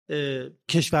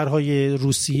کشورهای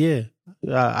روسیه،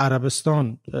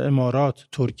 عربستان، امارات،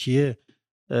 ترکیه،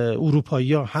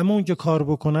 اروپایی‌ها همه اونجا کار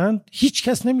بکنن، هیچ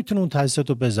کس نمیتونه اون تأسیسات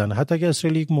رو بزنه. حتی اگه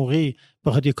اسرائیل یک موقعی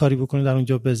بخواد یه کاری بکنه در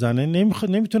اونجا بزنه،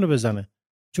 نمیتونه بزنه،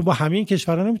 چون با همه این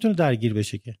کشورها نمیتونه درگیر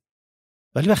بشه که.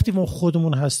 ولی وقتی ما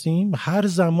خودمون هستیم، هر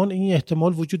زمان این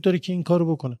احتمال وجود داره که این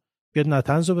کارو بکنه. بیاد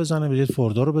نتنز رو بزنه، بیاد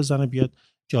فوردا رو بزنه، بیاد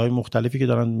جای مختلفی که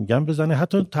دارن میگن بزنه،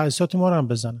 حتی تأسیسات ما رو هم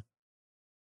بزنه.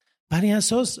 بر این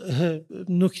اساس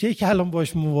نکته‌ای که الان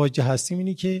باش مواجه هستیم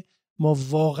اینی که ما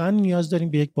واقعا نیاز داریم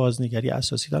به یک بازنگری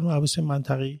اساسی در مباحث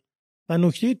منطقه‌ای. و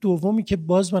نکته دومی که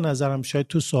باز به نظرم شاید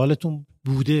تو سوالتون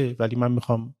بوده ولی من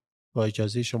میخوام با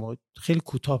اجازه شما خیلی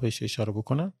کوتاه بهش اشاره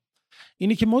بکنم،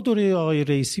 اینی که ما دوره آقای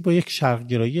رئیسی با یک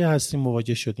شرق‌گرایی هستیم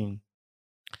مواجه شدیم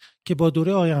که با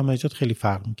دوره آقای احمدی‌نژاد خیلی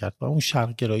فرق می‌کرد. و اون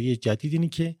شرق‌گرایی جدید اینی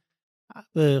که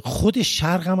خود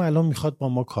شرق هم الان میخواد با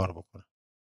ما کار بکنه.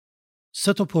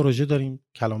 3 تا پروژه داریم،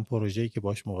 کلان پروژه‌ای که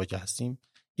باش مواجه هستیم.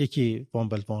 یکی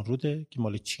وامبل وان روده که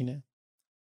مال چینه،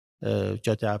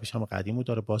 جاده ابریشم قدیمو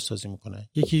داره بازسازی میکنه.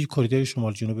 یکی کریدور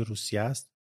شمال جنوب روسیه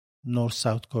است، نورث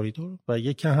ساوت کریدور، و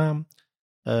یکی هم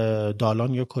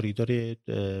دالان یا کریدور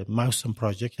ماوسن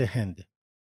پراجکت هند.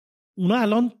 اونا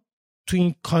الان تو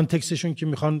این کانتکستشون که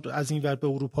میخوان از این ور به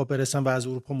اروپا برسن و از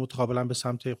اروپا متقابلا به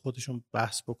سمت خودشون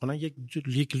بحث بکنن،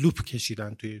 یک لوپ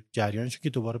کشیدن توی جریانشون که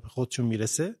دوباره به خودشون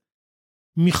میرسه.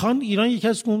 میخوان ایران یکی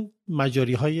از اون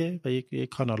مجاری‌های و یک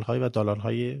کانال‌های و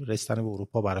دالان‌های رسیدن به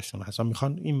اروپا براشون هست.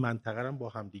 میخوان این منطقه رو با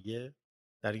هم دیگه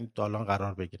در این دالان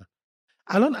قرار بگیرن.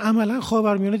 الان عملاً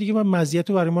خاورمیانه دیگه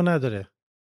مزیتی برای ما نداره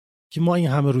که ما این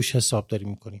همه روش حساب داریم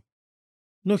میکنیم.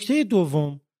 نکته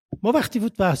دوم، ما وقتی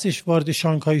بود بحثش وارد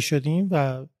شانگهای شدیم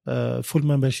و فول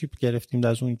ممبرشیپ گرفتیم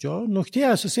از اونجا، نکته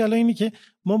اساسی الان اینه که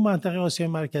ما منطقه آسیای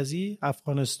مرکزی،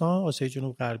 افغانستان، آسیای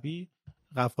جنوب غربی،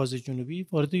 قفقاز جنوبی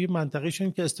وارد یه منطقه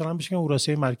شدیم که اصطلاحاً بهش میگن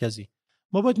اوراسیای مرکزی.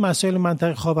 ما باید مسائل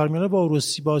منطقه خاورمیانه با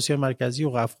آسیای مرکزی و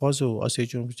قفقاز و آسیای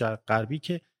جنوب غربی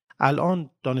که الان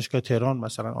دانشگاه تهران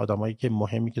مثلا آدمایی که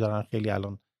مهمی که دارن خیلی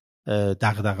الان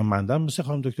دغدغه مندن، مثل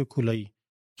خانم دکتر کولایی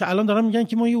که الان دارن میگن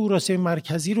که ما یه اوراسیای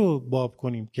مرکزی رو باب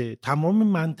کنیم که تمام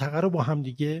منطقه رو با هم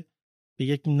دیگه به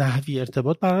یک نحوی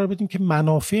ارتباط برقرار بدیم که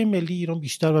منافع ملی ایران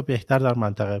بیشتر و بهتر در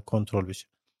منطقه کنترل بشه.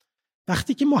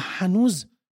 وقتی که ما هنوز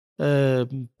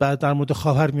در مورد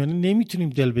خاورمیانه نمیتونیم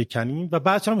دل بکنیم و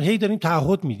بعد هم هی داریم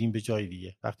تعهد میدیم به جای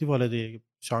دیگه، وقتی وارد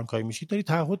شانگهای میشید داری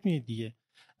تعهد میدید دیگه،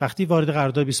 وقتی وارد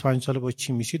قرارداد 25 ساله با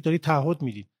چین میشید داری تعهد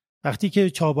میدید، وقتی که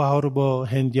چابهار رو با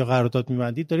هندیا قرارداد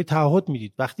می‌بندید داری تعهد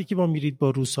میدید، وقتی که با میرید با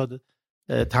روسا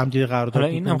تمدید قرارداد. حالا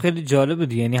این هم خیلی جالبه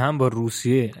دیگه، یعنی هم با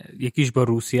روسیه، یکیش با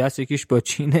روسیه است، یکیش با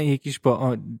چینه، یکیش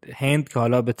با هند که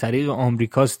حالا به طریق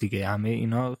آمریکاست دیگه. همه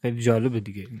اینا خیلی جالبه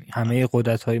دیگه، همه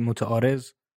قدرت‌های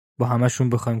متعارض با همشون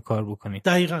بخوایم کار بکنید.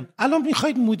 دقیقاً. الان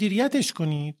میخواید مدیریتش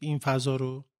کنید این فضا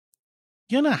رو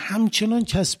یا نه همچنان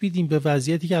چسبیدیم به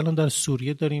وضعیتی که الان در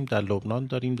سوریه داریم، در لبنان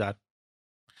داریم، در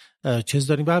چیز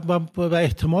داریم و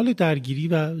احتمال درگیری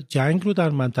و جنگ رو در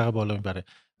منطقه بالا میبره.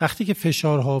 وقتی که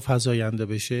فشارها فزاینده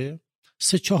بشه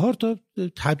 3-4 تا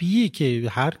طبیعیه که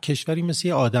هر کشوری مثل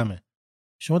یه آدمه،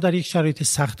 شما در یک شرایط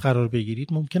سخت قرار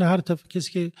بگیرید ممکنه هر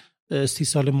کسی که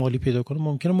استیصال مالی پیدا کنه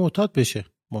ممکنه معتاد بشه،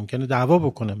 ممکنه دعوا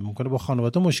بکنه، ممکنه با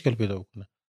خانواده مشکل پیدا بکنه.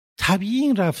 طبیعی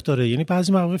این رفتاره، یعنی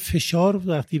بعضی مواقع فشار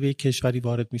وقتی به یک کشوری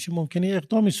وارد میشه ممکنه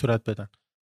اقدامی صورت بدن،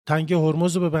 تنگه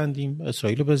هرمز رو ببندیم،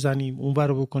 اسرائیل رو بزنیم، اون ور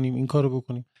رو بکنیم، این کار رو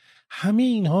بکنیم. همه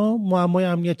اینها معمای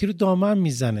امنیتی رو دامن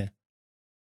میزنه.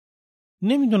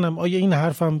 نمیدونم آیا این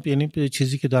حرفم، یعنی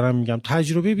چیزی که دارم میگم،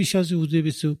 تجربه بیش از حدود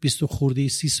 20 خورده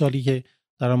 30 سالی که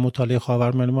دارم مطالعه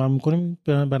خاورمیانه میکنم،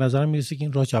 به نظرم میرسه که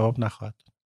این راه جواب نخواهد.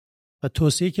 و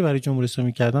توصیه‌ای که برای جمهوری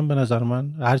اسلامی کردم، به نظر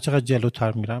من هر چقدر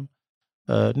جلوتر میرم،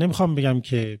 نمیخوام بگم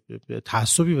که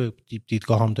تعصبی به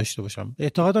دیدگاهام داشته باشم،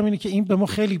 اعتقادم اینه که این به ما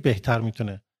خیلی بهتر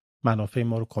میتونه منافع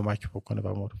ما رو کمک بکنه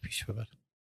و ما رو پیش ببره.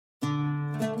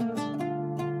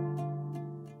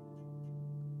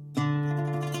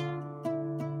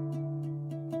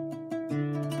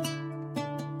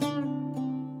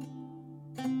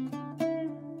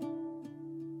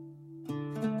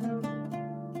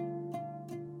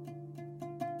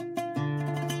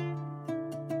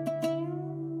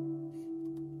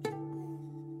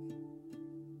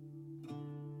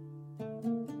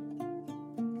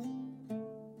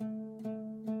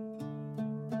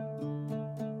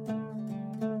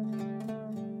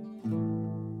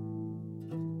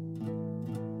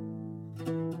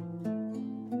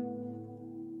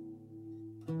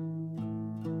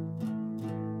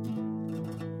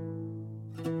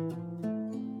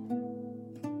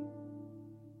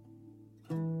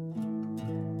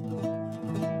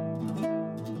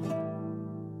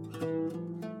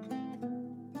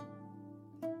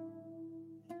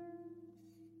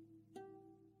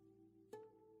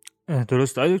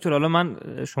 درست آقای دکتر. حالا من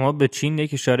شما به چین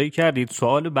یک اشاره کردید.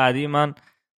 سوال بعدی من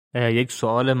یک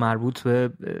سوال مربوط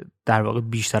به در واقع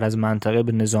بیشتر از منطقه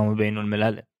به نظام بین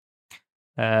الملله.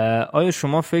 آیا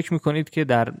شما فکر میکنید که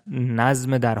در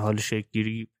نظم در حال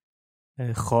شکل‌گیری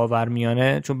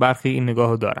خاورمیانه، چون برخی این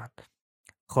نگاهو دارند،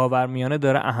 خاورمیانه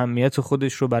داره اهمیت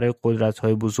خودش رو برای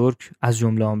قدرت‌های بزرگ از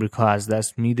جمله آمریکا از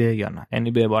دست میده یا نه؟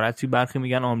 یعنی به عبارتی برخی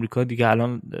میگن آمریکا دیگه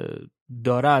الان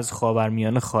داره از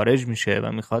خاورمیانه خارج میشه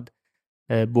و میخواد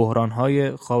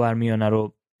بحران‌های خاورمیانه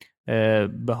رو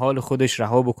به حال خودش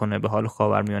رها بکنه، به حال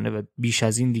خاورمیانه، و بیش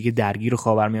از این دیگه درگیر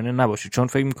خاورمیانه نباشه. چون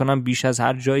فکر میکنم بیش از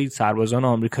هر جایی سربازان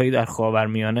آمریکایی در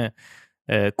خاورمیانه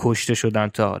کشته شدن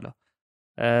تا حالا،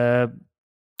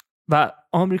 و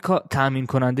آمریکا تأمین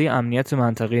کننده امنیت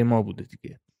منطقه ما بوده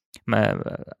دیگه.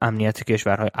 امنیت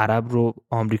کشورهای عرب رو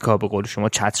آمریکا به قول شما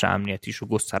چتر امنیتیش رو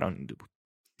گسترانیده بود.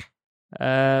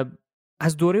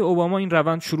 از دوره اوباما این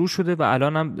روند شروع شده و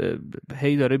الان هم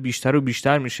هی داره بیشتر و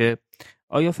بیشتر میشه.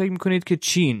 آیا فکر میکنید که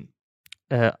چین،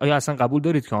 آیا اصلا قبول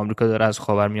دارید که آمریکا داره از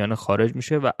خاورمیانه خارج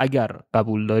میشه؟ و اگر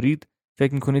قبول دارید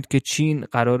فکر میکنید که چین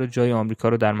قرار جای آمریکا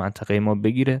رو در منطقه ما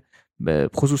بگیره،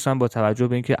 خصوصا با توجه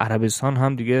به اینکه عربستان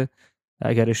هم دیگه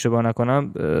اگر اشتباه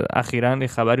نکنم اخیراً یه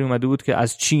خبری اومده بود که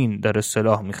از چین داره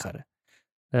سلاح میخره.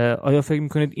 آیا فکر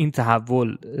میکنید این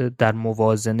تحول در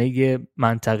موازنه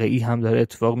منطقه‌ای هم داره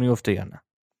اتفاق میفته یا نه؟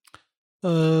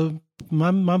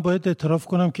 من باید اعتراف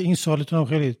کنم که این سوالتون هم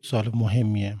خیلی سوال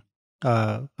مهمیه.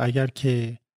 اگر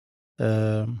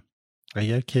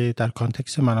که در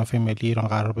کانتکست منافع ملی ایران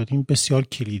قرار بدیم بسیار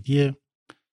کلیدیه.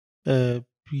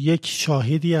 یک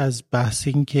شاهدی از بحث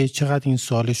این که چقدر این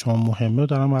سوال شما مهمه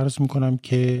دارم عرض میکنم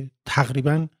که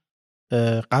تقریبا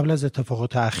قبل از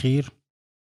اتفاقات اخیر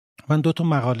من 2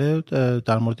 مقاله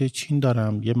در مورد چین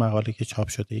دارم. یه مقاله که چاپ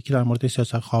شده، یکی در مورد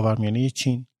سیاست خاورمیانه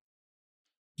چین،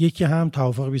 یکی هم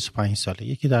توافق 25 ساله،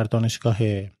 یکی در دانشگاه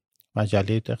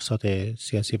مجله اقتصاد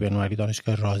سیاسی بین‌المللی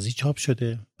دانشگاه رازی چاپ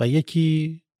شده و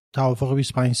یکی توافق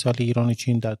 25 ساله ایران و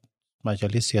چین در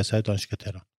مجله سیاست دانشگاه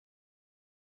تهران.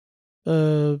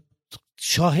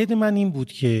 شاهد من این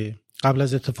بود که قبل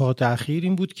از اتفاقات اخیر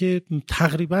این بود که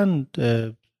تقریبا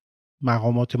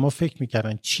مقامات ما فکر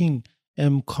میکردن چین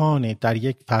امکانه در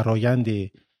یک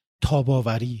فرایند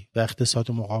تاباوری و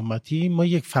اقتصاد مقاومتی ما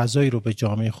یک فضایی رو به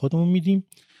جامعه خودمون میدیم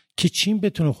که چین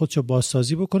بتونه خودشو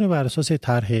بازسازی بکنه و بر اساس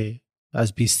طرح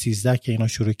از 2013 که اینا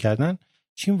شروع کردن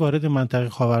چین وارد منطقه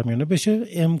خاورمیانه بشه.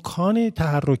 امکان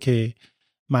تحرک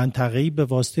منطقه‌ای به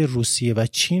واسطه روسیه و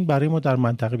چین برای ما در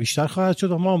منطقه بیشتر خواهد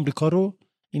شد و ما آمریکا رو،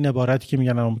 این عبارتی که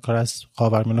میگن آمریکا رو از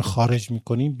خاورمیانه خارج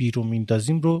میکنیم، بیرون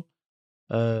میندازیم، رو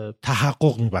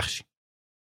تحقق میبخشیم.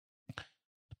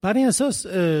 برای اساس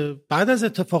بعد از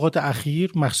اتفاقات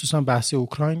اخیر مخصوصا بحث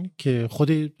اوکراین که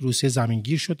خود روسیه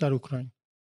زمینگیر شد در اوکراین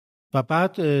و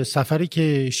بعد سفری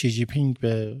که شی جی پینگ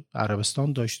به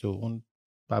عربستان داشت و اون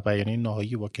بیانیه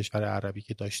نهایی با کشور عربی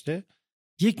که داشته،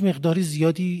 یک مقداری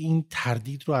زیادی این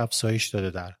تردید رو افزایش داده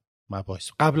در مباحث.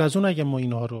 قبل از اون اگه ما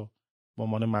اینها رو به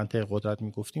عنوان منطق قدرت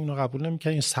میگفتیم اینو قبول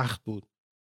نمی‌کردیم، این سخت بود.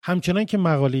 همچنان که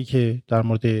مقاله‌ای که در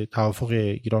مورد توافق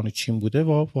ایران و چین بوده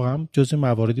واقعا جزء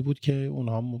مواردی بود که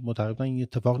اونها معتقدن این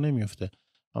اتفاق نمیفته.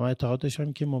 اما اعتقاد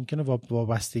داشتم که ممکنه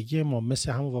وابستگی ما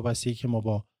مثل همون وابستگی که ما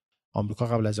با آمریکا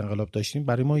قبل از انقلاب داشتیم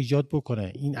برای ما ایجاد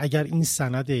بکنه. این اگر این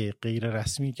سند غیر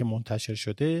رسمی که منتشر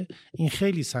شده، این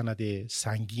خیلی سند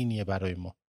سنگینیه برای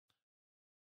ما.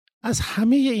 از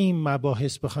همه این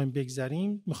مباحث بخوایم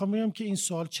بگذریم، میخوام بگم که این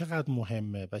سوال چقدر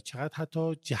مهمه و چقدر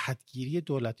حتی جهتگیری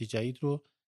دولت جدید رو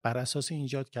بر اساس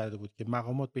ایجاد کرده بود که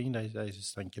مقامات به این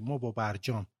رسیدن که ما با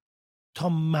برجام تا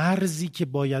مرزی که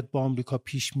باید با آمریکا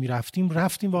پیش رفتیم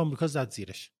و آمریکا زد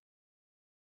زیرش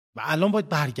و الان باید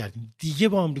برگردیم، دیگه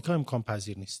با آمریکا امکان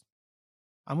پذیر نیست.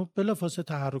 اما بلافاصله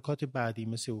تحرکات بعدی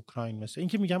مثل اوکراین، مثل این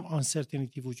که میگم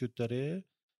آنسرتینیتی وجود داره،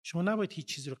 شما نباید هیچ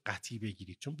چیزی رو قطعی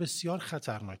بگیرید چون بسیار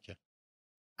خطرناکه.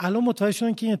 الان متوجه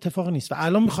شدن که این اتفاق نیست و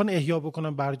الان میخوان احیا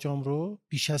بکنن برجام رو.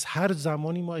 بیش از هر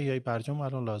زمانی ما احیای برجام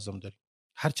الان لازم داریم.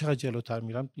 هر چقدر جلوتر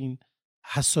میرم این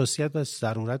حساسیت و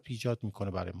ضرورت ایجاد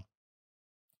میکنه برای ما.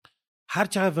 هر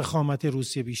چقدر وخامت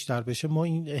روسیه بیشتر بشه ما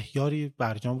این احیای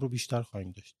برجام رو بیشتر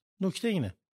خواهیم داشت. نکته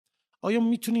اینه، آیا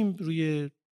میتونیم روی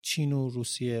چین و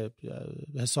روسیه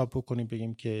حساب بکنیم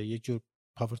بگیم که یک جور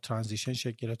پاور ترانزیشن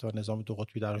شکل گرفت و نظام دو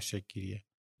قطبی در شکل گیریه؟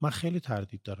 من خیلی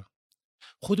تردید دارم.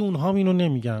 خود اونها هم اینو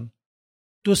نمیگن.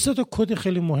 2-3 تا کد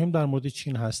خیلی مهم در مورد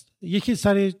چین هست. یکی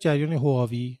سر جریان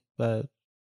هواوی و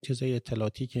چیزای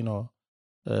اطلاعاتی که اینا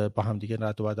با هم دیگه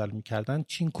رد و بدل میکردن،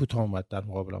 چین کوتاه اومد در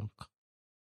مقابل آمریکا.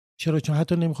 چرا؟ چون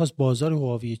حتی نمیخواست بازار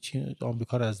هواوی چین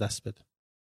آمریکا رو از دست بده.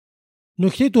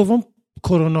 نکته دوم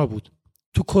کرونا بود.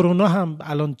 تو کرونا هم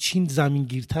الان چین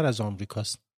زمینگیرتر از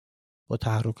آمریکاست. با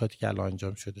تحرکاتی که الان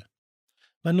انجام شده.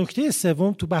 و نکته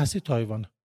سوم تو بحث تایوان،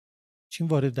 چین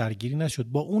وارد درگیری نشد،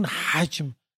 با اون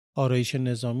حجم آرایش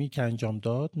نظامی که انجام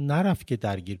داد نرفت که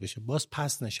درگیر بشه، باز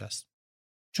پس نشست،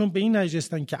 چون به این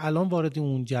نجستن که الان وارد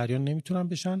اون جریان نمیتونن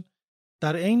بشن.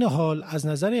 در عین حال از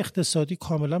نظر اقتصادی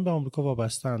کاملا به آمریکا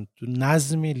وابستن، تو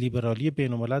نظم لیبرالی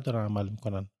بین‌الملل دارن عمل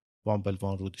میکنن، وان بل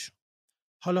وان رودشون.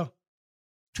 حالا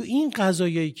تو این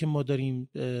قضایایی که ما داریم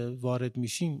وارد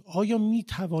میشیم، آیا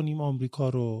میتوانیم آمریکا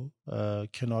رو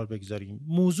کنار بگذاریم؟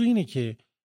 موضوع اینه که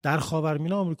در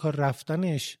خاورمیانه آمریکا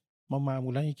رفتنش، ما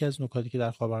معمولا یکی از نکاتی که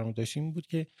در خاورمیانه داشتیم بود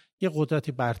که یه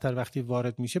قدرت برتر وقتی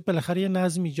وارد میشه بالاخره یه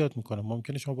نظم ایجاد میکنه،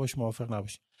 ممکنه شما باش موافق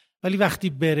نباشید، ولی وقتی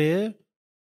بره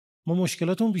ما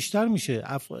مشکلاتمون بیشتر میشه.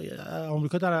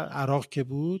 آمریکا در عراق که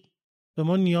بود به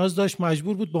ما نیاز داشت،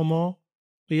 مجبور بود با ما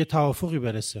به یه توافقی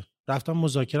برسه. رفتم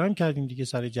مذاکره هم کردیم دیگه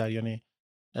سر جریان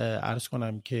عرض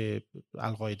کنم که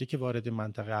القاعده که وارد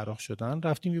منطقه عراق شدن،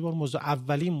 رفتیم یه بار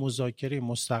اولین مذاکره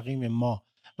مستقیم ما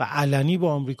و علنی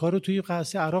با آمریکا رو توی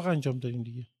قضیه عراق انجام دادیم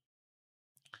دیگه.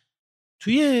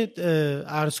 توی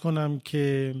عرض کنم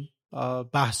که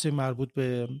بحث مربوط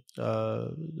به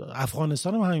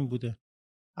افغانستان هم همین بوده.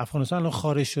 افغانستان الان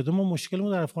خارج شده، ما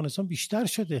مشکلمون در افغانستان بیشتر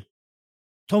شده.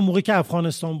 تا موقعی که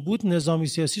افغانستان بود نظامی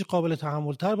سیاسی قابل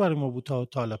تحمل‌تر برای ما بود تا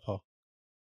طالب‌ها،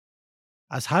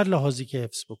 از هر لحاظی که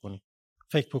حفظ بکنی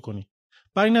فکر بکنی.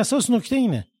 بر این اساس نکته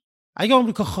اینه اگه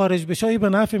آمریکا خارج بشه به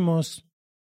نفع ماست.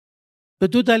 به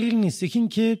دو دلیل نیست، یکی این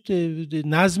که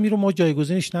نظمی رو ما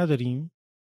جایگزینش نداریم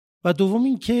و دوم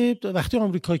این که وقتی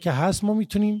آمریکا که هست ما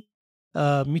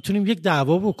میتونیم یک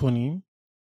دعوا بکنیم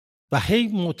و هی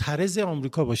معترض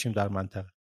آمریکا باشیم در منطقه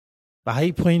و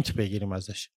هی پوینت بگیریم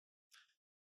ازش.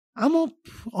 اما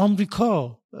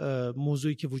آمریکا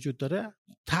موضوعی که وجود داره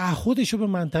تعهدش رو به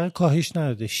منطقه کاهش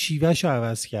نداده، شیوهش رو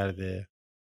عوض کرده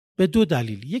به دو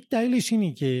دلیل. یک دلیلش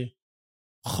اینه که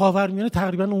خاورمیانه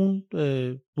تقریبا اون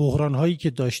بحران هایی که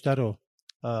داشته رو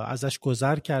ازش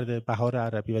گذر کرده، بهار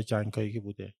عربی و جنگایی که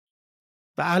بوده،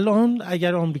 و الان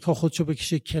اگر آمریکا خودشو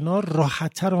بکشه کنار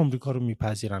راحت‌تر آمریکا رو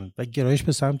میپذیرن و گرایش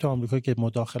به سمت آمریکا که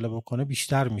مداخله بکنه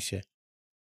بیشتر میشه.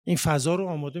 این فضا رو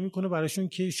آماده میکنه براشون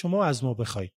که شما از ما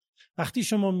بخواید. وقتی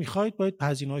شما میخواید باید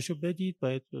هزینه‌اشو بدید،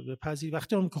 باید بپذیرید.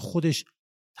 وقتی آمریکا خودش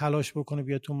تلاش بکنه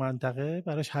بیاد تو منطقه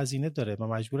براش هزینه داره و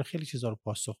مجبور خیلی چیزا رو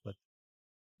پاسخ بده.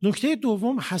 نکته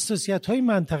دوم حساسیت‌های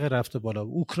منطقه رفته بالا.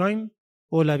 اوکراین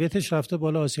اولویتش رفته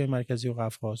بالا، آسیای مرکزی و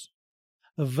قفقاز.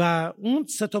 و اون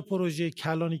سه تا پروژه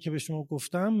کلانی که به شما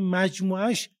گفتم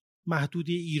مجموعش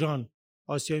محدودی ایران،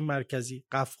 آسیای مرکزی،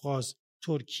 قفقاز،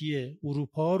 ترکیه،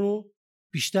 اروپا رو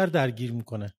بیشتر درگیر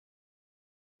میکنه.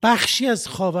 بخشی از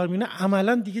خاورمیانه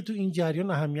عملاً دیگه تو این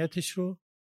جریان اهمیتش رو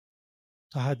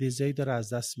تا حد زیادی داره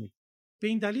از دست میده. به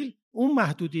این دلیل اون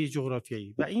محدودی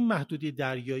جغرافیایی و این محدودی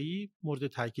دریایی مورد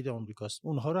تاکید آمریکاست.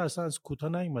 اونها رو اصلا از کوتاه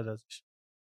نیومد ازش.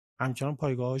 همچنان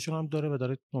پایگاه‌هاشون هم داره و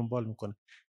داره دنبال میکنه.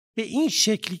 به این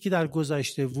شکلی که در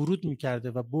گذشته ورود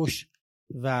میکرده و بوش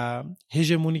و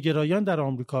هژمونی گرایان در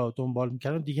آمریکا دنبال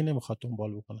میکردن دیگه نمیخواد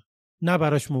دنبال بکنه. نه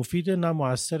براش مفیده، نه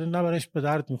موثره، نه براش به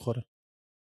درد میخوره.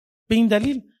 به این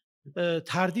دلیل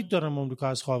تردید دارم آمریکا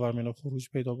از خاورمیانه خروج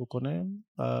پیدا بکنه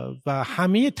و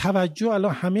همه توجه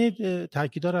الان همه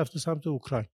تاکیدها رفته سمت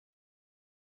اوکراین.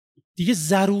 دیگه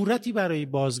ضرورتی برای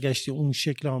بازگشت اون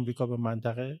شکل آمریکا به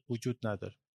منطقه وجود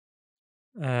نداره.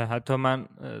 حتی من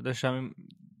داشتم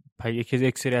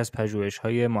یک سری از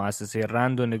پژوهش‌های مؤسسه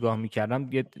رند رو نگاه می‌کردم،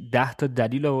 10 تا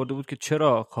دلیل آورده بود که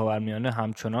چرا خاورمیانه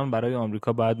همچنان برای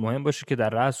آمریکا باید مهم باشه که در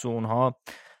رأس اونها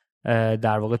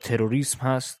در واقع تروریسم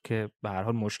هست که به هر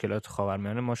حال مشکلات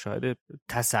خاورمیانه ما شاهد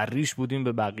تسریش بودیم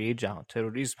به بقیه جهان.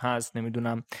 تروریسم هست،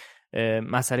 نمیدونم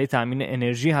مسئله تامین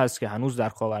انرژی هست که هنوز در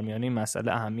خاورمیانه این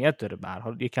مسئله اهمیت داره. به هر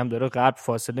حال یکم داره غرب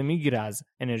فاصله میگیره از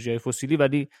انرژی‌های فسیلی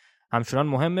ولی همچنان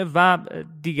مهمه و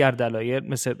دیگر دلایل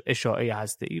مثل اشعاع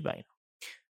هسته‌ای و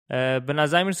اینا. به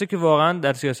نظر میرسه که واقعا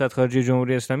در سیاست خارجی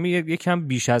جمهوری اسلامی یکم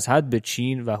بیش از حد به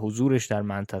چین و حضورش در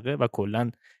منطقه و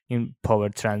کلا این پاور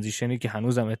ترانزیشنی که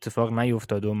هنوزم اتفاق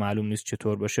نیفتاده و معلوم نیست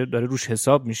چطور باشه داره روش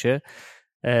حساب میشه.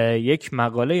 یک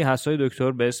مقاله هست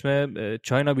دکتر به اسم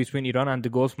China Between Iran and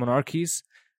the Gulf Monarchies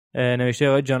نوشته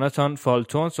آقای جاناتان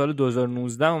فالتون سال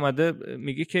 2019 اومده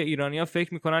میگه که ایرانی‌ها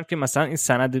فکر میکنن که مثلا این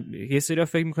سند، یه سری‌ها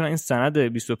فکر میکنن این سند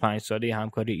 25 ساله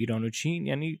همکاری ایران و چین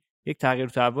یعنی یک تغییر و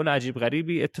تحول عجیب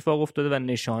غریبی اتفاق افتاده و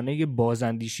نشانه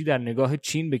بازاندیشی در نگاه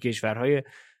چین به کشورهای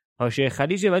حاشیه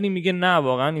خلیجه، ولی میگه نه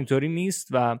واقعا اینطوری نیست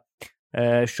و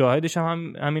شاهدش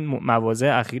هم همین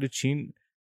مواضع اخیر چین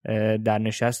در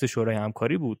نشست شورای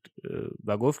همکاری بود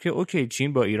و گفت که اوکی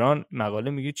چین با ایران،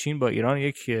 مقاله میگه چین با ایران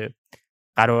یک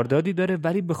قراردادی داره،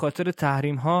 ولی به خاطر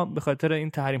این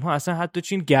تحریم ها اصلا حتی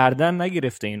چین گردن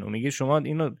نگرفته اینو. میگه شما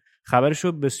اینو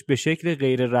خبرشو به شکل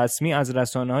غیر رسمی از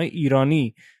رسانه‌های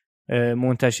ایرانی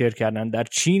منتشر کردن. در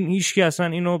چین هیچکی اصلا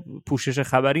اینو پوشش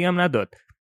خبری هم نداد.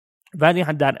 ولی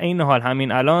در عین حال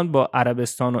همین الان با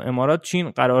عربستان و امارات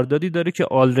چین قراردادی داره که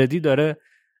آلردی داره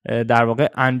در واقع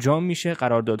انجام میشه،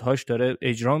 قراردادهاش داره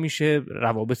اجرا میشه،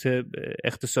 روابط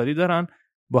اقتصادی دارن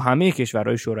با همه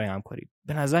کشورهای شورای همکاری.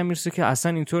 به نظر میرسه که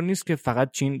اصلا اینطور نیست که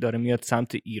فقط چین داره میاد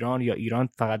سمت ایران یا ایران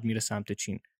فقط میره سمت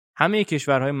چین. همه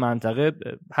کشورهای منطقه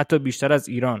حتی بیشتر از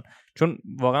ایران، چون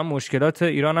واقعا مشکلات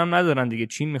ایران هم ندارن دیگه.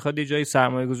 چین میخواد یه جایی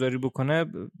سرمایه گذاری بکنه،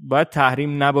 باید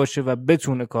تحریم نباشه و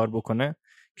بتونه کار بکنه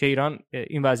که ایران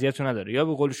این وضعیت رو نداره. یا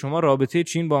به قول شما رابطه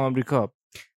چین با آمریکا،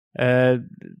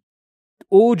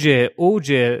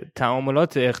 اوج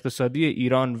تعاملات اقتصادی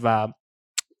ایران و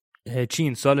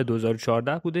چین سال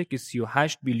 2014 بوده که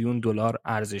 38 بیلیون دلار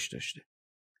ارزش داشته.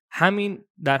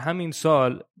 در همین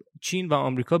سال چین و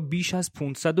آمریکا بیش از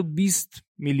 520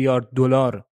 میلیارد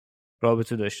دلار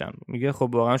رابطه داشتن. میگه خب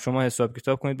واقعا شما حساب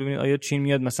کتاب کنید ببینید آیا چین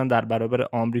میاد مثلا در برابر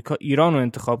آمریکا ایران رو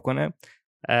انتخاب کنه؟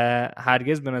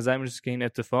 هرگز به نظر میرسه که این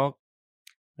اتفاق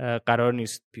قرار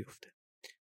نیست بیفته.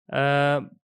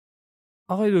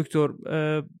 آقای دکتر،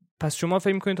 پس شما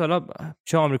فکر میکنید حالا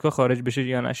چه آمریکا خارج بشه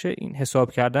یا نشه، این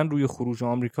حساب کردن روی خروج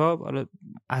آمریکا حالا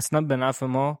اصلا به نفع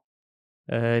ما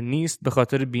نیست به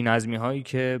خاطر بی‌نظمی هایی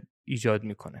که ایجاد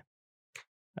میکنه.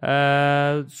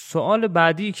 سوال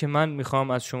بعدی که من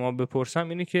میخوام از شما بپرسم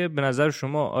اینه که به نظر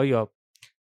شما آیا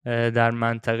در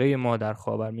منطقه ما در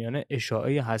خاورمیانه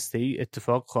اشاعه هسته‌ای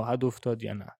اتفاق خواهد افتاد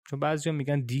یا نه؟ چون بعضیا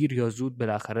میگن دیر یا زود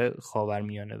بالاخره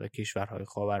خاورمیانه و کشورهای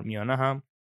خاورمیانه هم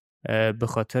به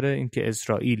خاطر اینکه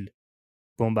اسرائیل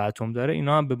بمب اتم داره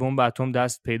اینا هم به بمب اتم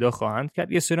دست پیدا خواهند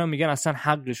کرد. یه سری میگن اصلا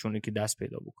حقشونه که دست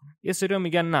پیدا بکنن، یه سری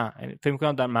میگن نه. فکر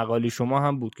می‌کنم در مقاله شما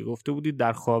هم بود که گفته بودید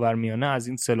در خاورمیانه از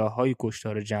این سلاح‌های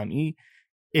کشتار جمعی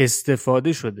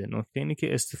استفاده شده. نکته اینه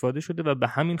که استفاده شده و به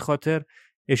همین خاطر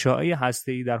اشاعه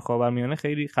هسته‌ای در خاورمیانه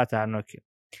خیلی خطرناکه.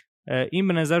 این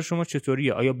به نظر شما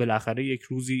چطوریه؟ آیا بالاخره یک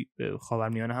روزی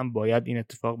خاورمیانه هم باید این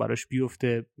اتفاق براش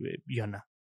بیفته یا نه؟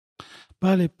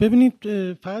 بله، ببینید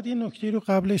فقط یه نکته رو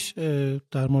قبلش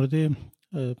در مورد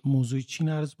موضوع چین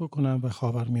عرض بکنم و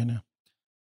خاورمیانه.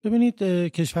 ببینید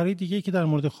کشورهای دیگه که در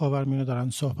مورد خاورمیانه دارن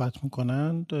صحبت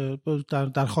میکنن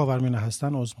در خاورمیانه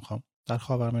هستن، در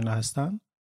خاورمیانه هستن،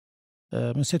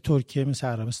 مثل ترکیه، مثل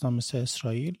عربستان، مثل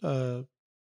اسرائیل،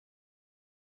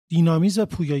 دینامیزم و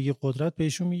پویایی قدرت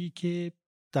بهشون میگه که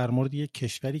در مورد یک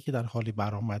کشوری که در حال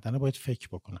برآمدنه باید فکر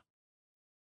بکنن.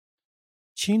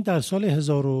 چین در سال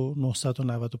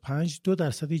 1995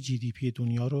 2% GDP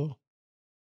دنیا رو،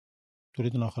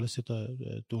 تولید ناخالص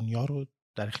دنیا رو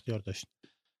در اختیار داشت.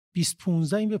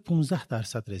 2015 این به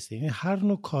 15% رسید. یعنی هر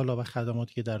نوع کالا و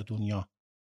خدماتی که در دنیا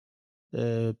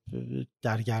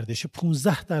در گردش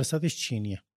 15%ش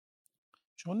چینیه.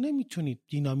 شما نمیتونید،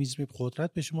 دینامیزم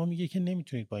قدرت به شما میگه که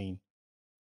نمیتونید با این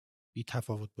بی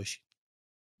تفاوت باشید.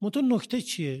 منتها نکته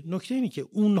چیه؟ نکته اینه که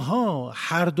اونها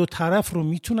هر دو طرف رو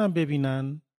میتونن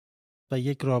ببینن و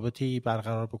یک رابطه‌ای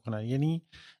برقرار بکنن. یعنی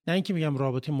نه اینکه میگم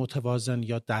رابطه متوازن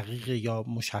یا دقیق یا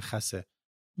مشخصه،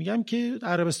 میگم که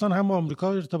عربستان هم با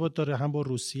آمریکا ارتباط داره، هم با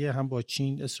روسیه، هم با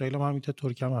چین، اسرائیل هم همینطور،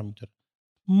 ترکیه هم همینطور.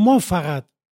 ما فقط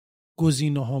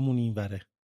گزینه‌هامون اینوره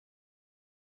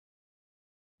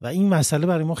و این مسئله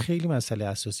برای ما خیلی مسئله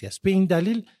اساسی است. به این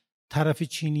دلیل طرف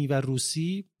چینی و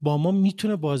روسی با ما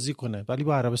میتونه بازی کنه ولی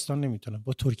با عربستان نمیتونه،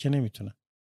 با ترکیه نمیتونه،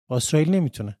 با اسرائیل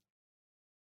نمیتونه.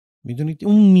 میدونید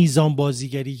اون میزان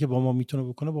بازیگری که با ما میتونه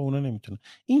بکنه با اونا نمیتونه.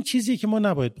 این چیزیه که ما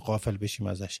نباید غافل بشیم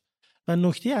ازش. و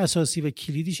نکته اساسی و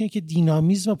کلیدیش اینه که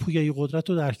دینامیزم و پویایی قدرت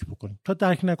رو درک بکنیم. تا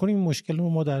درک نکنیم این مشکل رو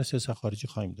ما در سیاست خارجی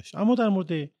خواهیم داشت. اما در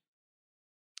مورد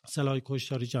سلاح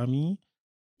کشتار جمعی،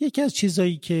 یکی از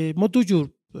چیزایی که ما دو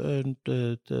جور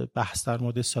بحث در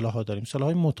مورد سلاح‌ها داریم.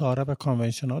 سلاح‌های متعارف و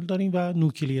کانونشنال داریم و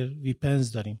نوکلیر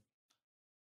ویپنز داریم.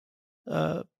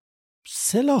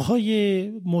 سلاح‌های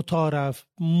متعارف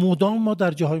مدام ما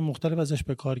در جاهای مختلف ازش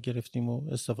به کار گرفتیم و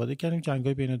استفاده کردیم.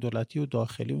 جنگ‌های بین دولتی و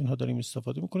داخلی و اینها داریم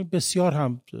استفاده می‌کنیم. بسیار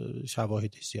هم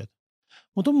شواهدش زیاد.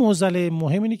 موضوع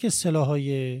مهم اینه که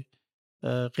سلاح‌های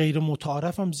غیر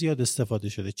متعارف هم زیاد استفاده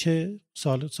شده. چه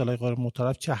سلاح غیر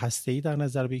متعارف، چه هسته‌ای در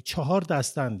نظر بگیرید. 4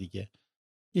 دستن دیگه.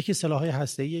 یکی سلاح‌های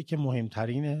هسته‌ایه که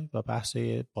مهمترینه و بحث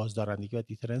بازدارندگی و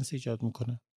دیترنس ایجاد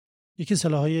میکنه. یکی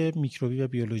سلاح‌های میکروبی و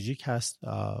بیولوژیک هست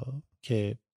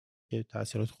که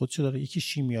تأثیرات خودشو داره. یکی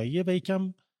شیمیاییه و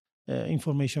یکم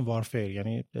اینفورمیشن وارفیر،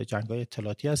 یعنی جنگ‌های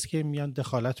اطلاعاتی است که میان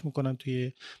دخالت میکنن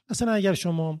توی، مثلا اگر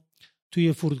شما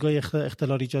توی فرودگاه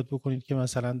اختلال ایجاد بکنید که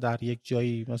مثلا در یک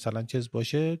جایی مثلا چیز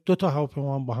باشه، 2 تا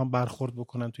هواپیما با هم برخورد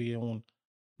بکنن توی اون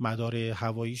مدار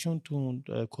هواییشون، تو اون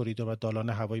کریدور و دالان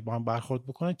هوایی با هم برخورد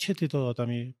بکنن، چه تعداد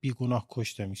آدمی بیگناه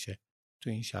کشته میشه تو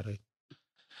این شرایط.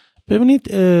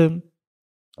 ببینید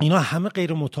اینا همه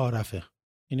غیر متعارفه،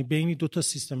 یعنی بین 2 تا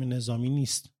سیستم نظامی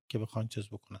نیست که بخوان چیز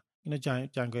بکنن. اینا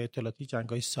جنگ‌های اطلاعاتی،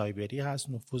 جنگ‌های سایبری هست،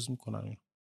 نفوذ میکنن اینا.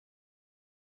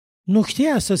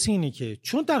 نکته اساسی اینه که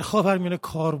چون در خاورمیانه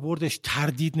کاربردش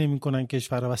تردید نمی‌کنن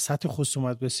کشورها و سطح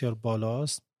خصومت بسیار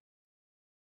بالاست،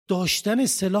 داشتن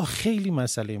سلاح خیلی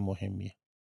مسئله مهمیه.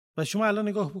 و شما الان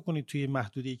نگاه بکنید توی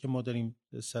محدوده‌ای که ما داریم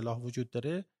سلاح وجود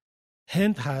داره،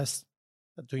 هند هست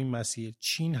تو این مسیر،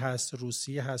 چین هست،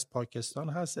 روسیه هست، پاکستان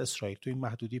هست، اسرائیل تو این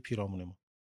محدوده پیرامون ما.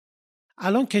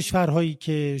 الان کشورهایی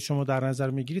که شما در نظر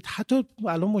میگیرید، حتی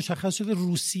الان مشخص شده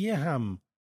روسیه هم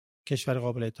کشور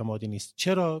قابل اعتمادی نیست.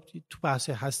 چرا؟ تو بحث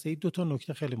هسته‌ای 2 تا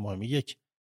نکته خیلی مهمه. یک،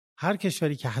 هر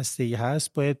کشوری که هسته‌ای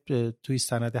هست باید توی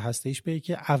سند هسته‌ایش بگه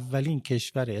که اولین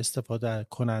کشور استفاده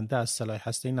کننده از سلاح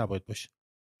هسته‌ای نباید باشه،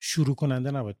 شروع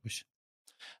کننده نباید باشه.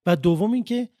 و دوم این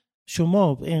که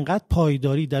شما اینقدر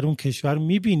پایداری در اون کشور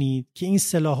میبینید که این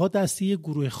سلاح‌ها دست یه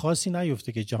گروه خاصی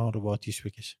نیفته که جهان رو با آتیش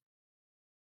بکشه.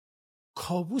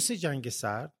 کابوس جنگ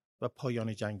سرد و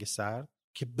پایان جنگ سرد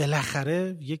که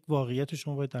بالاخره یک واقعیت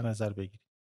شما باید در نظر بگیرید.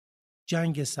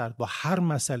 جنگ سرد با هر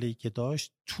مسئله‌ای که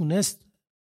داشت تونست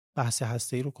بحث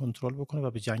هسته‌ای رو کنترل بکنه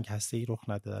و به جنگ هسته‌ای رخ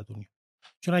نده در دنیا.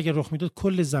 چون اگه رخ میداد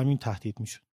کل زمین تهدید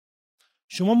میشد.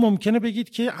 شما ممکنه بگید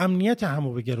که امنیت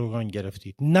همو به گروگان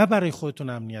گرفتید، نه برای خودتون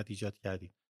امنیت ایجاد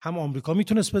کردید. هم آمریکا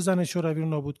میتونست بزنه شوروی رو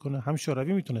نابود کنه، هم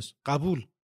شوروی میتونست، قبول،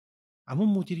 اما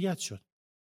مدیریت شد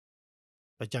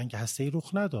و جنگ هسته‌ای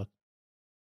رخ نداد.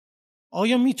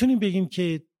 آیا میتونیم بگیم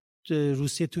که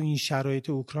روسیه تو این شرایط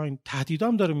اوکراین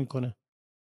تهدیدام داره میکنه؟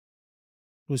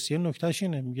 روسیه نکتهش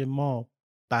اینه، میگه ما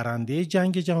برنده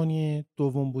جنگ جهانی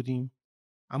دوم بودیم،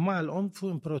 اما الان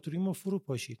امپراتوریمون فرو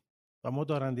پاشید و ما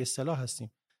دارنده سلاح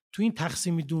هستیم. تو این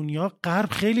تقسیم دنیا غرب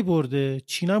خیلی برده،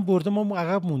 چین هم برده، ما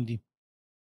عقب موندیم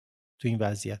تو این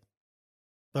وضعیت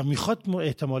و میخواد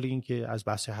احتمال این که از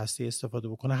بحث هسته استفاده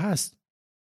بکنه هست.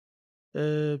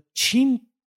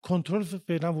 چین کنترل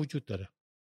فعلا وجود داره،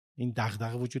 این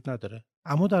دغدغه وجود نداره.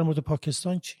 اما در مورد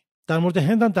پاکستان چی؟ در مورد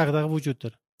هند هم دغدغه وجود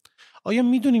داره. آیا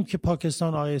میدونیم که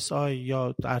پاکستان ISI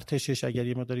یا ارتشش اگر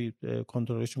یه مقداری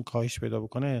کنترلشون کاهش پیدا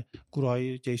بکنه،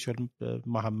 گروه‌های جیش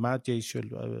محمد، جیش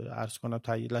عرض کنم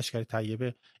لشکر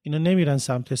طیبه، اینا نمیرن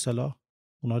سمت سلاح،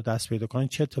 اونا رو دست پیدا کنن،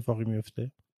 چه اتفاقی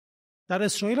میفته؟ در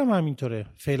اسرائیل هم همینطوره.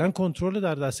 فعلا کنترل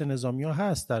در دست نظامی‌ها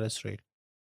هست در اسرائیل.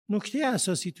 نکته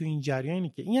اساسی تو این جریان اینه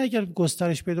که این اگر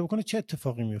گسترش پیدا بکنه چه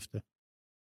اتفاقی میفته.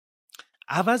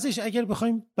 عوضش اگر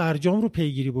بخوایم برجام رو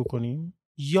پیگیری بکنیم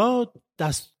یا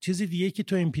دست چیزی دیگه که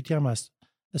تو MPT هم هست،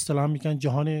 اصطلاحاً میگن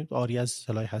جهان عاری از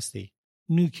سلاح هسته‌ای،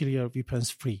 Nuclear Weapons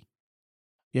Free،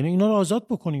 یعنی اینا رو آزاد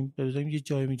بکنیم، بذاریم یه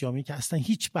جامعه که اصلا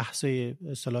هیچ بحثای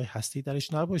سلاح هسته‌ای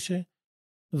درش نباشه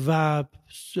و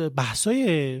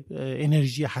بحثای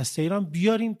انرژی هسته‌ای رو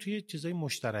بیاریم توی چیزای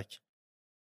مشترک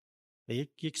و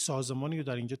یک سازمانی رو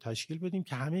در اینجا تشکیل بدیم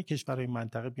که همه کشورهای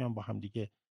منطقه بیان با هم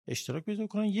دیگه اشتراک پیدا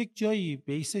کنن، یک جایی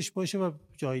بیسش باشه و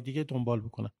جای دیگه دنبال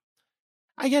بکنن.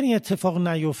 اگر این اتفاق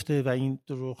نیفته و این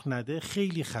رخ نده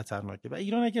خیلی خطرناکه و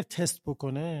ایران اگر تست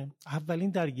بکنه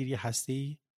اولین درگیری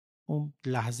هسته‌ای، اون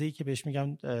لحظه‌ای که بهش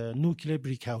میگن نوکلیر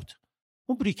بریک اوت،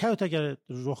 اون بریک اوت اگر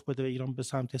رخ بده و ایران به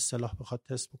سمت سلاح بخواد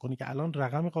تست بکنه، که الان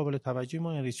رقم قابل توجهی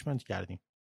ما انریچمنت کردیم،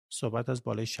 صحبت از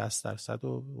بالای 60%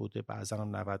 و بوده، بعضا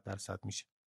هم 90% میشه.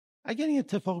 اگر این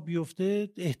اتفاق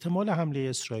بیفته احتمال حمله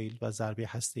اسرائیل و ضربه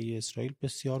هسته‌ای اسرائیل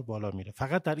بسیار بالا میره.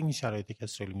 فقط در این شرایطی که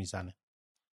اسرائیل میزنه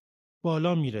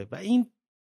بالا میره و این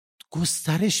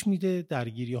گسترش میده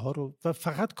درگیری ها رو و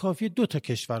فقط کافیه 2 تا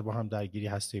کشور با هم درگیری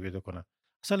هسته‌ای پیدا کنن.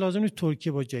 اصلا لازم نیست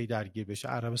ترکیه با جایی درگیر بشه،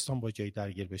 عربستان با جایی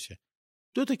درگیر بشه.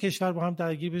 2 تا کشور با هم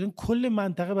درگیر بشن کل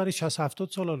منطقه برای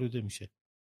 60-70 سال آلوده میشه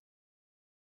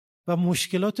و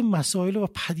مشکلات، مسائل و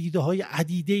پدیده‌های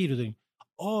عدیده‌ای رو داریم.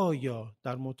 آیا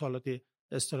در مطالعات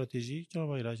استراتژی جناب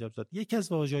آقای رجب‌زاده یکی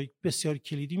از واژه‌های بسیار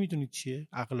کلیدی میدونید چیه؟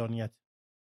 عقلانیت.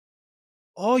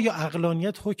 آیا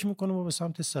عقلانیت حکم میکنه ما به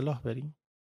سمت سلاح بریم؟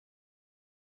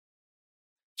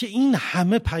 که این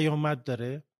همه پیامد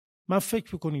داره. من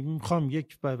فکر میکنم میخوام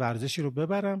یک ورزشی رو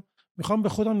ببرم، میخوام به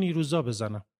خودم نیروزا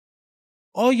بزنم.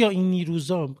 آیا این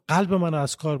نیروزا قلب من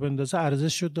از کار بندازه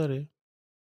ارزششو داره؟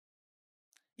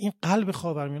 این قلب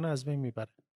خاورمیانه از بین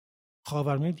میبره.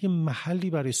 خاورمیانه دیگه محلی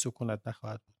برای سکونت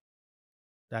نخواهد بود.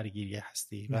 درگیری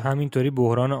هستی و همینطوری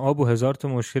بحران آب و هزار تا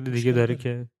مشکل دیگه داره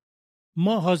که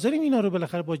ما حاضریم اینا رو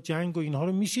بالاخره با جنگ و اینها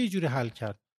رو میشه یه جوری حل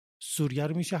کرد. سوریه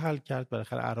رو میشه حل کرد،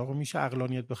 بالاخره عراق رو میشه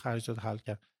عقلانیت به خرج داد حل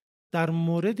کرد. در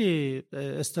مورد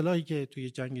اصطلاحی که توی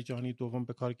جنگ جهانی دوم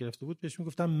به کار گرفته بود بهش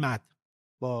میگفتن مد،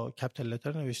 با کپیتال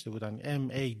لتر نوشته بودن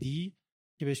MAD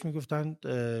که بهش میگفتن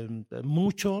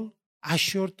Mutual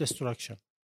Assured Destruction.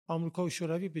 آمریکا و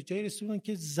شوروی به جای رسیدن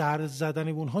که ضرر زدن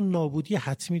به اونها نابودی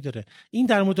حتمی داره. این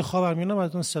در مورد خاورمیانه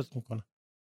مردم صدق میکنه.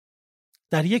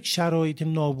 در یک شرایط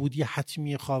نابودی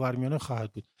حتمی خاورمیانه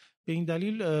خواهد بود. به این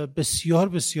دلیل بسیار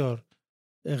بسیار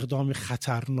اقدام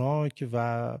خطرناک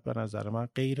و به نظر من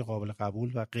غیر قابل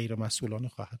قبول و غیر مسئولانه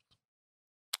خواهد بود.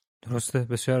 درسته،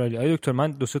 بسیار عالی. آقای دکتر،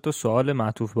 من 2-3 تا سوال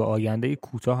معطوف به آینده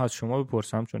کوتاه از شما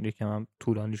بپرسم چون یکم هم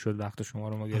طولانی شد وقت شما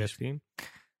رو ما گرفتیم.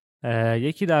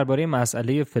 یکی درباره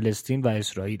مسئله فلسطین و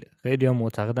اسرائیل. خیلی ها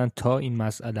معتقدن تا این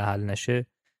مسئله حل نشه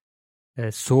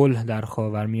صلح در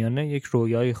خاورمیانه یک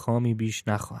رویای خامی بیش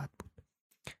نخواهد بود.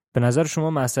 به نظر شما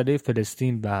مسئله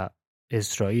فلسطین و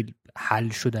اسرائیل حل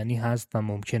شدنی هست و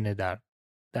ممکنه در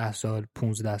 10 سال،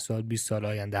 15 سال، 20 سال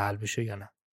آینده حل بشه یا نه؟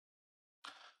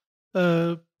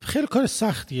 خیلی کار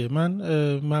سختیه. من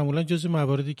معمولا جزو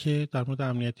مواردی که در مورد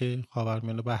امنیت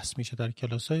خاورمیانه بحث میشه در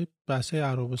کلاس‌های بحث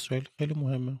عرب اسرائیل خیلی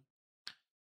مهمه.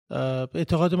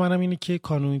 اعتقاد منم اینه که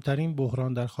قانونی ترین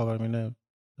بحران در خاورمیانه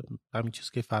همین چیزی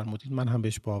که فرمودید، من هم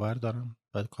بهش باور دارم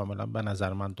و کاملا به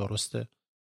نظر من درسته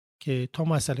که تا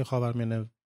مسئله خاورمیانه،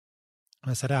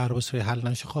 مسئله عرب اسرائیل حل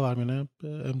نشه، خاورمیانه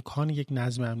امکان یک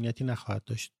نظم امنیتی نخواهد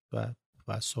داشت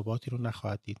و ثباتی رو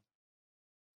نخواهد دید.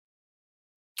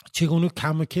 چگونه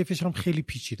کم و کیفش هم خیلی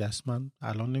پیچیده است. من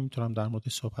الان نمیتونم در مورد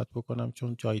صحبت بکنم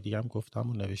چون جای دیگه هم گفتم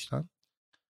و نوشتم.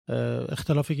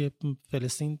 اختلافی که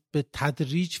فلسطین به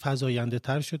تدریج فزاینده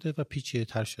تر شده و پیچیده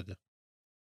تر شده.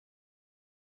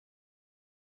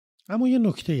 اما یه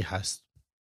نکته‌ای هست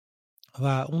و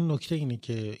اون نکته اینه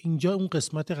که اینجا اون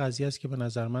قسمت قضیه است که به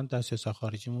نظر من در سیاست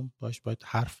خارجیمون باید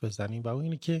حرف بزنیم و اون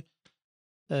اینه که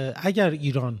اگر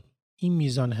ایران این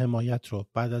میزان حمایت رو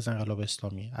بعد از انقلاب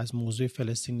اسلامی از موضوع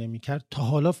فلسطین نمی‌کرد، تا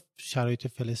حالا شرایط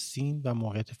فلسطین و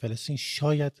موقعیت فلسطین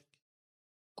شاید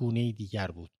گونه‌ای دیگر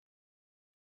بود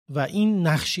و این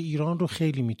نقش ایران رو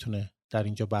خیلی میتونه در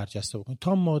اینجا برجسته بکنه.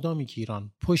 تا مادامی که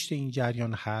ایران پشت این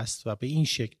جریان هست و به این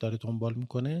شکل داره دنبال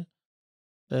میکنه،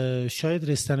 شاید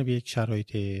رسیدن به یک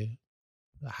شرایط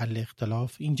حل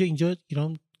اختلاف اینجا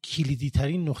ایران کلیدی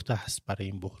ترین نقطه هست برای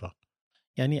این بحران.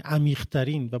 یعنی عمیق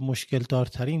ترین و مشکل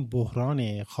دارترین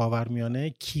بحران خاورمیانه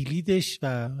کلیدش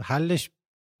و حلش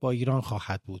با ایران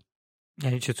خواهد بود.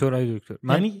 یعنی چطور آقای دکتر؟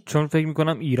 من چون فکر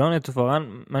میکنم ایران اتفاقا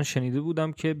من شنیده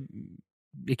بودم که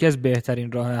یکی از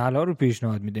بهترین راه حل ها رو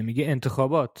پیشنهاد میده، میگه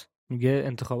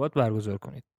انتخابات برگزار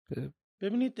کنید.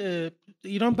 ببینید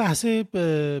ایران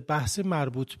بحث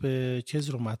مربوط به چیز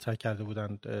رو مطرح کرده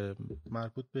بودند،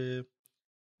 مربوط به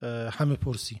همه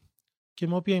پرسی، که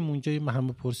ما بیایم اونجا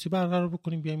همه پرسی برقرار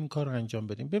بکنیم، بیایم این کار رو انجام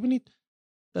بدیم. ببینید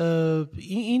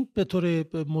این به طور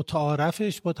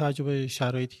متعارفش با توجه به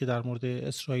شرایطی که در مورد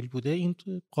اسرائیل بوده، این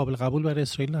قابل قبول برای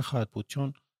اسرائیل نخواهد بود،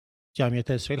 چون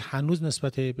جمعیت اسرائیل هنوز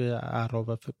نسبت به اعراب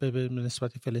و به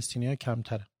نسبت فلسطینی‌ها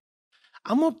کمتره.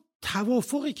 اما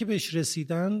توافقی که بهش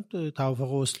رسیدن،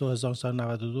 توافق اسلو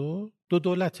 1992، دو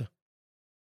دولته.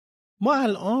 ما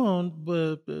الان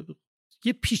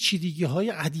یه پیچیدگی‌های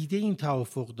عدیده این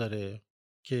توافق داره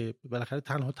که بالاخره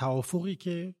تنها توافقی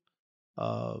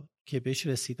که بهش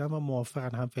رسیدن و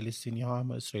موافقن هم فلسطینی‌ها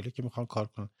هم اسرائیلی که میخوان کار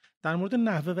کنن، در مورد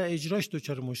نحوه و اجراش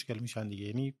دچار مشکل میشن دیگه.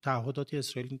 یعنی تعهداتی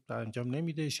اسرائیل انجام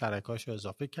نمیده، شرکاشو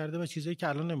اضافه کرده و چیزایی که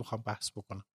الان نمیخوام بحث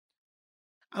بکنم.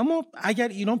 اما اگر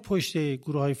ایران پشت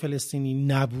گروه‌های فلسطینی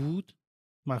نبود،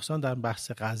 مخصوصا در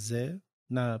بحث غزه،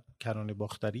 نه کرانه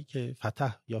باختری که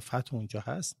فتح اونجا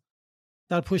هست،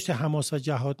 در پشت حماس و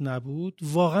جهاد نبود،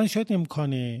 واقعا شاید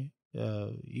امکان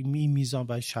این میزان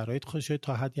و شرایط خودش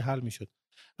تا حدی حل میشد.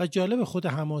 و جالب خود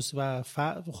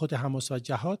حماس و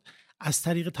جهاد از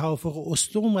طریق توافق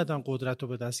اسلو اومدن قدرت رو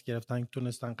به دست گرفتن،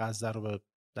 تونستن غزه رو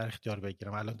در اختیار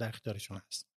بگیرن، الان در اختیارشون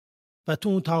هست. و تو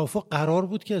اون توافق قرار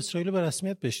بود که اسرائیل رو به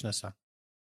رسمیت بشناسن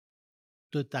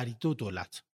در دو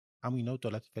دولت، اما اینا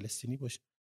دولت فلسطینی باشه.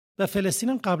 و فلسطین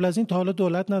هم قبل از این تا حالا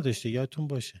دولت نداشته، یادتون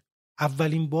باشه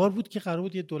اولین بار بود که قرار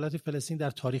بود یه دولت فلسطین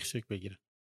در تاریخ شکل بگیره.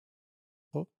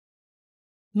 خب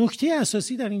نکته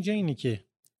اساسی در اینجا اینه که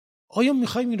آیا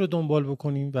میخوایم این رو دنبال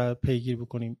بکنیم و پیگیر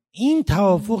بکنیم؟ این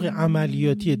توافق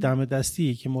عملیاتی دم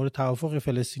دستی که مورد توافق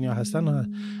فلسطینی‌ها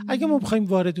هستن، اگه ما بخوایم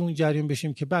وارد اون جریان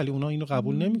بشیم که بله اونها اینو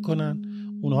قبول نمی‌کنن،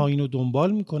 اونها اینو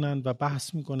دنبال می‌کنن و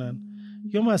بحث می‌کنن،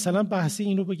 یا مثلا بحثی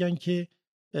اینو بگن که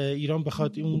ایران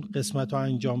بخواد اون قسمت رو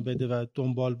انجام بده و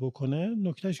دنبال بکنه،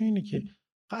 نکتهش اینه که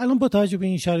الان با توجه به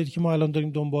این شرایطی که ما الان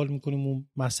داریم دنبال می‌کنیم اون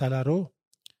مسئله رو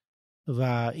و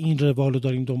این روال رو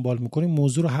داریم دنبال می‌کنیم،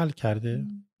 موضوع رو حل کرده.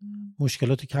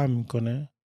 مشکلات کم میکنه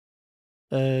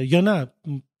یا نه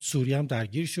سوریه هم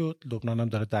درگیر شد، لبنان هم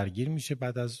داره درگیر میشه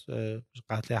بعد از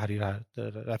قتل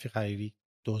رفیق حریری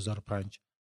 2005،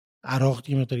 عراق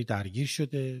دیگه مقداری درگیر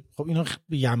شده، خب اینا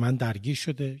یمن درگیر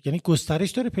شده، یعنی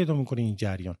گسترش داره پیدا میکنه این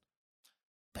جریان.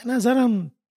 به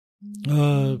نظرم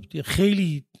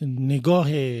خیلی نگاه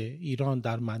ایران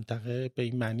در منطقه به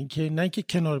این معنی که نه اینکه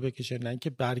کنار بکشه، نه اینکه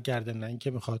برگرده، نه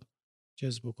اینکه بخواد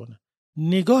جذب کنه،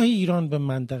 نگاه ایران به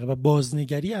منطقه و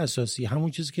بازنگری اساسی،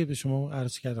 همون چیزی که به شما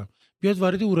عرض کردم، بیاد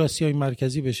وارد اوراسیای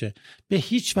مرکزی بشه. به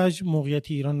هیچ وجه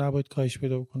موقعیت ایران نباید کاهش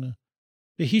پیدا کنه،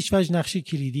 به هیچ وجه نقش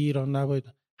کلیدی ایران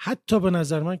نباید، حتی به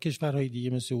نظر من کشورهای دیگه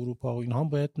مثل اروپا و اینها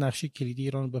باید نقش کلیدی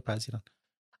ایران رو بپذیرن.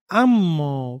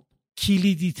 اما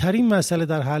کلیدی ترین مسئله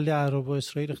در حل عرب و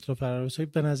اسرائیل، اختلاف عرب و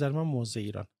اسرائیل، به نظر من موضع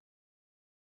ایران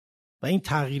و این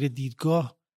تغییر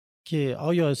دیدگاه که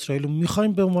آیا اسرائیل رو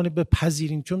میخوایم به عنوان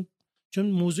بپذیریم،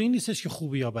 چون موضوعی نیستش که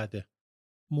خوبه یا بده،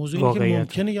 موضوعی که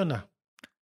ممکنه یا نه.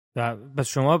 بس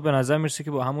شما به نظر میرسه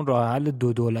که با همون راه حل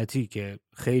دو دولتی که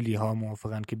خیلی ها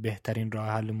موافقن که بهترین راه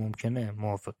حل ممکنه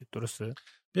موافقید، درسته؟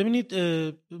 ببینید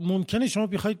ممکنه شما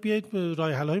بیاید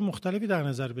راه حل‌های مختلفی در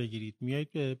نظر بگیرید،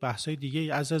 میایید بحث‌های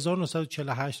دیگه از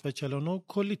 1948 و 49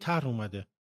 کلی طرح اومده،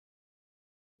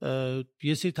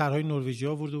 یه سری طرح‌های نروژی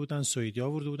آورده بودن، سوئدی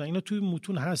آورده بودن، اینا توی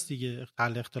متون هست دیگه،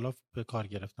 حل اختلاف به کار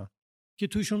گرفتن که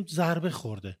تویشون ضربه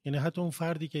خورده. یعنی حتی اون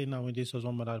فردی که نماینده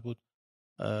سازمان ملل بود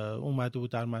اومده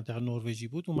بود در منطقه نروژی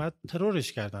بود، اومد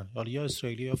ترورش کردن، حالا یا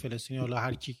اسرائیلی یا فلسطینی، حالا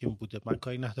هر کی که بوده، من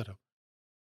کاری ندارم.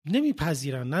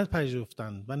 نمیپذیرن،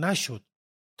 نپذیرفتن و نشد.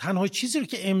 تنها چیزی رو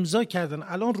که امضا کردن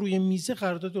الان روی میز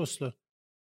قرارداد اسلو.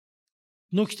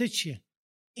 نکته چیه؟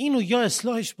 اینو یا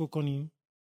اصلاحش بکنیم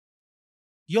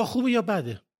یا خوبه یا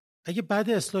بده. اگه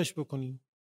بده اصلاحش بکنیم،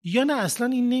 یا نه اصلا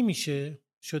این نمیشه،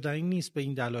 شدنی نیست به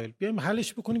این دلایل، بیایم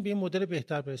حلش بکنیم، به یه مدل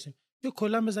بهتر برسیم، یا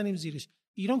کلا بزنیم زیرش.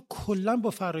 ایران کلا با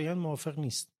فرآیند موافق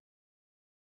نیست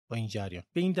با این جریان.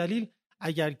 به این دلیل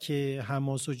اگر که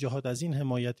حماس و جهاد از این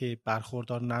حمایت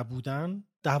برخوردار نبودن،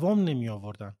 دوام نمی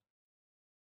آوردن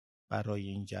برای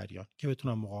این جریان که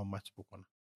بتونن مقاومت بکنن.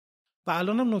 و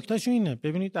الان هم نکتهشون اینه،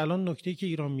 ببینید الان نکته‌ای که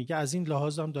ایران میگه از این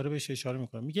لحاظ هم داره بهش اشاره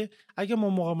میکنه، میگه اگه ما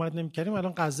مقاومت نمی‌کردیم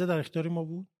الان غزه در اختیار ما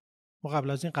بود، ما قبل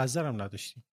از این غزه هم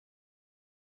نداشتیم.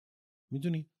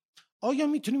 میدونید آیا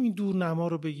میتونیم این دورنما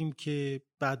رو بگیم که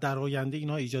بعد در آینده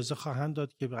اینها اجازه خواهند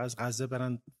داد که از غزه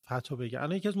برن فتوا بگن؟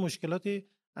 الان یکی از مشکلات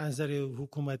از نظر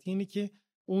حکومتی اینه که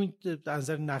اون از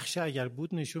نظر نقشه اگر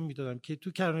بود نشون میدادم که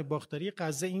تو کرانه باختری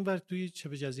غزه اینور توی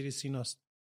شبه جزیره سیناست.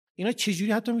 اینا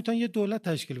چجوری حتی میتونن یه دولت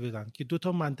تشکیل بدن که دو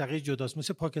تا منطقه جداست،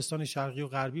 مثل پاکستان شرقی و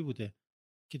غربی بوده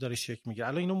که داره شکل میگیره.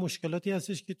 الان اینا مشکلاتی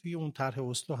هستش که توی اون طرح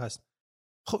اسلو هست.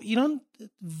 خب ایران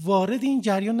وارد این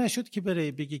جریان نشد که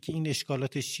بره بگه که این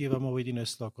اشکالاتش چیه و ما باید اینو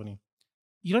اصلاح کنیم.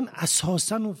 ایران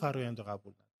اساساً اون فرآیند رو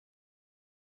قبول نداره.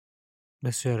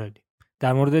 بسیار عالی.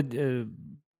 در مورد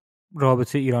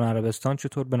رابطه ایران عربستان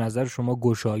چطور به نظر شما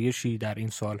گشایشی در این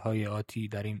سالهای آتی،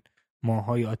 در این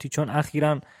ماههای آتی، چون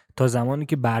اخیراً تا زمانی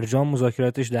که برجام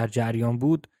مذاکراتش در جریان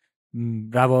بود،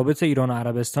 روابط ایران و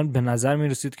عربستان به نظر می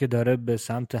رسید که داره به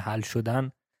سمت حل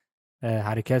شدن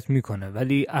حرکت میکنه،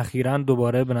 ولی اخیراً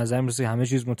دوباره به نظر می رسید همه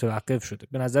چیز متوقف شده.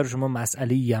 به نظر شما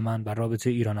مسئله یمن و رابطه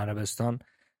ایران عربستان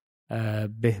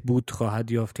بهبود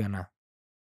خواهد یافت یا نه؟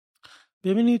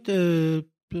 ببینید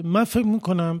من فکر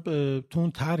میکنم تو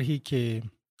اون طرحی که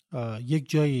یک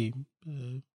جایی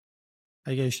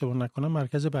اگه اشتباه نکنم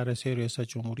مرکز بررسی ریاست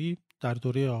جمهوری در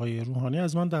دوره آقای روحانی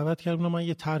از من دعوت کرد، من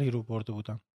یه طرحی رو برده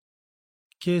بودم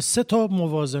که 3 تا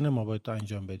موازنه ما باید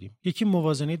انجام بدیم. یکی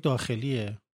موازنه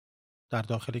داخلیه در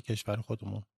داخل کشور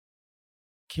خودمون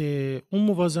که اون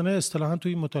موازنه اصطلاحاً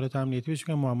توی مطالعات امنیتی بهش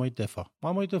میگن معمای دفاع.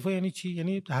 معمای دفاع یعنی چی؟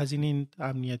 یعنی هزینه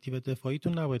امنیتی و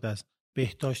دفاعیتون نباید از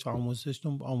بهداشت و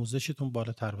آموزشتون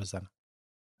بالاتر بزنه.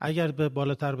 اگر به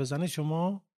بالاتر بزنه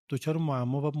شما دچار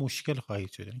معما و مشکل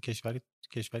خواهید شد. یعنی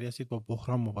کشوری هستید با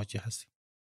بحران مواجه هستید.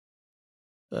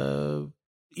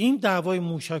 این دعوای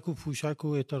موشک و پوشک و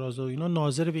اعتراض و اینا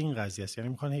ناظر به این قضیه است. یعنی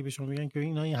میخوان هی به شما بگن که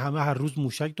اینا همه هر روز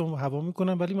موشک تو هوا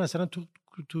میکنن ولی مثلا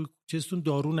تو چیزتون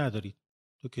دارو ندارید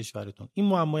تو کشورتون. این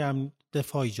معمای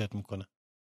دفاع ایجاد میکنه.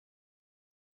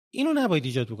 اینو نباید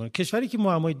ایجاد بکنه. کشوری که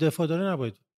معمای دفاع داره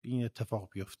نباید این اتفاق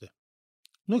بیفته.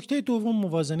 نکته دوم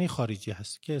موازنه خارجی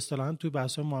هست که اصطلاحاً توی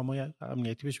بحث‌های معمای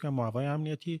امنیتی بهش میگن معمای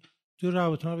امنیتی، توی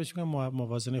روابط‌ها بهش میگن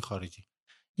موازنه خارجی.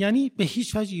 یعنی به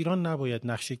هیچ وجه ایران نباید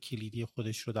نقش کلیدی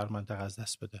خودش رو در منطقه از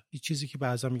دست بده. این چیزی که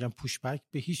بعضا میگن پوش بک،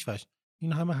 به هیچ وجه.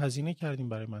 این همه هزینه کردیم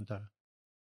برای منطقه.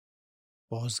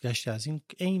 بازگشت از این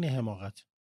عین حماقت.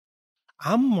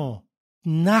 اما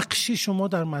نقش شما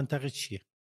در منطقه چیه؟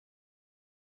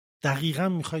 دقیقاً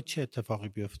میخواید چه اتفاقی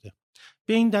بیفته؟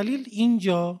 به این دلیل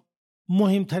اینجا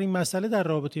مهمترین مسئله در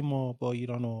رابطه ما با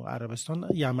ایران و عربستان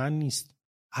یمن نیست،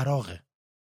 عراقه.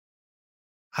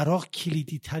 عراق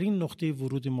کلیدی ترین نقطه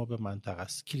ورود ما به منطقه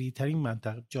است، کلیدی ترین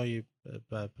منطقه جای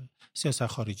سیاست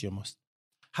خارجی ماست.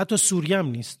 حتی سوریه هم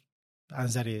نیست از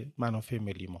نظر منافع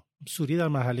ملی ما، سوریه در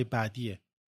مرحله بعدیه.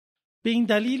 به این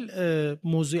دلیل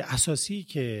موضوع اساسی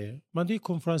که من توی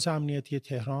کنفرانس امنیتی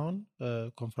تهران،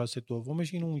 کنفرانس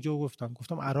دومش، اینو اونجا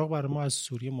گفتم عراق برای ما از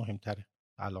سوریه مهمتره.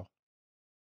 الان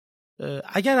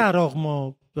اگر عراق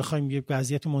ما بخوایم یه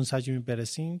وضعیت منسجمی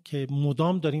برسیم که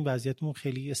مدام داریم وضعیتمون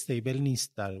خیلی استیبل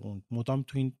نیست، در اون مدام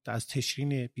تو این از تشرین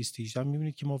 2018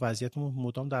 میبینید که ما وضعیتمون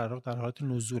مدام در عراق در حالت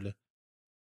نزوله.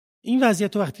 این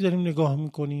وضعیت رو وقتی داریم نگاه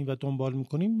میکنیم و دنبال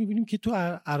میکنیم میبینیم که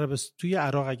توی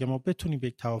عراق اگه ما بتونیم به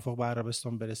یک توافق با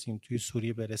عربستان برسیم، توی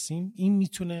سوریه برسیم، این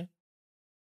میتونه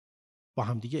با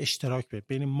همدیگه اشتراک بده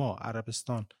بین ما،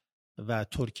 عربستان و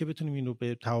ترکیه، بتونیم این رو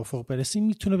به توافق برسیم،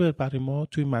 میتونه برای ما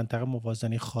توی منطقه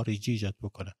موازنه خارجی ایجاد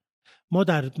بکنه. ما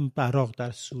در عراق،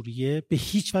 در سوریه به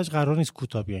هیچ وجه قرار نیست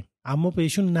کوتاه بیایم، اما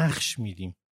بهشون نقش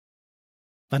میدیم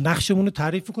و نقشمون رو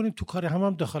تعریف میکنیم، تو کار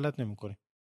هم دخالت نمیکنیم.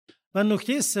 و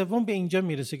نکته سوم به اینجا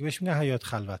میرسه که بهش میگن حیات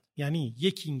خلوت. یعنی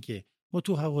یکی این که ما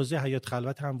تو حوزه حیات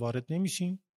خلوت هم وارد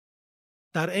نمیشیم،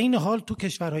 در عین حال تو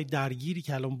کشورهای درگیری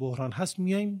که الان بحران هست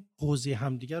میایم حوزه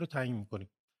همدیگه رو تعیین میکنیم.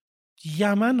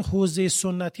 یمن حوزه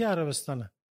سنتی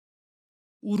عربستانه.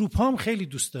 اروپا هم خیلی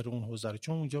دوست داره اون حوزه رو،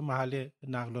 چون اونجا محل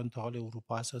نقل و انتقال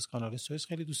اروپا هست از کانال سوئز،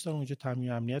 خیلی دوست داره اونجا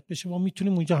تامین امنیت بشه. ما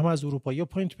میتونیم اونجا هم از اروپا یا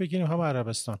پوینت بگیریم، هم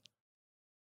عربستان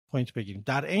پوینت بگیریم.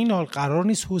 در عین حال قرار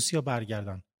نیست حوثی‌ها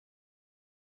برگردن.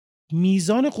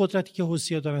 میزان قدرتی که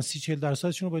حوثی‌ها دارن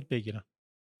 30-40% رو باید بگیرن.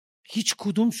 هیچ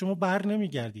کدوم شما بر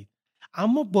نمیگردید.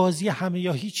 اما بازی همه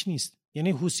یا هیچ نیست.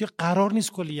 یعنی حوثی‌ها قرار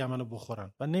نیست کل یمن رو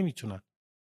بخورن و نمیتونن.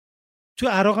 تو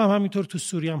عراق هم همینطور، تو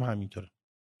سوریه هم همینطوره.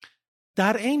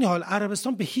 در عین حال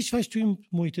عربستان به هیچ وجه توی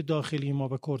محیط داخلی ما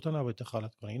به کردها نباید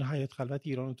دخالت کنه. این حیات خلوت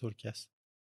ایران و ترکیه است.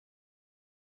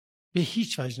 به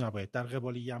هیچ وجه نباید در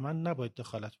قبال یمن نباید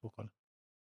دخالت بکنه.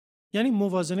 یعنی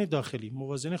موازنه داخلی،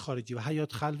 موازنه خارجی و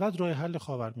حیات خلوت راه حل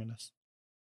خاورمیانه است.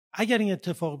 اگر این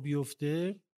اتفاق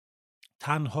بیفته،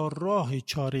 تنها راه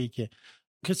چاره‌ای که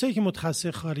کسایی که متخصص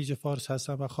خلیج فارس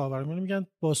هستن و خاورمیانه میگن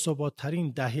با ثبات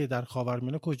ترین دهه در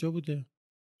خاورمیانه کجا بوده؟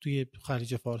 توی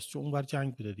خلیج فارس، چون اونور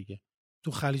جنگ بوده دیگه.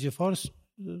 تو خلیج فارس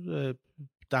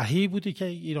دهه‌ای بوده که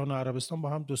ایران و عربستان با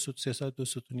هم 2-3 ساعت 2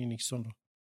 ستونی نیکسون رو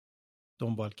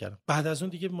دنبال کردن. بعد از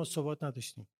اون دیگه ما ثبات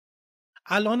نداشتیم.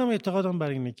 الان هم اعتقادم بر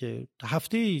اینه که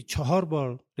هفته‌ای 4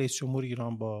 بار رئیس جمهور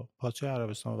ایران با پادشاه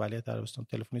عربستان و ولیعهد عربستان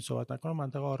تلفنی صحبت نکنه،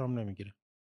 منطقه آرام نمیگیره.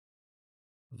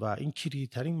 و این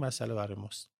کلیدترین مسئله برای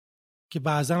ماست که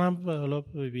بعضا هم حالا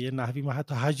به یه نحوی من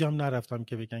حتی حج هم نرفتم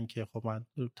که بگن که خب من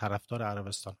طرفدار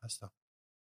عربستان هستم.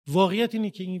 واقعیت اینه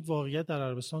که این واقعیت در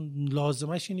عربستان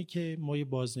لازمش اینه که ما یه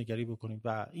بازنگری بکنیم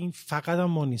و این فقط هم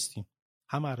ما نیستیم،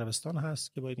 هم عربستان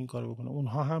هست که باید این کارو بکنه.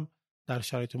 اونها هم در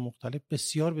شرایط مختلف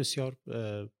بسیار بسیار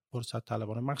فرصت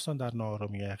طلبانه، مخصوصا در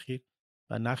ناآرامی اخیر،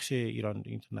 و نقش ایران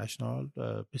اینترنشنال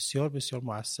بسیار بسیار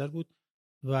مؤثر بود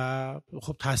و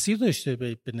خب تاثیر داشته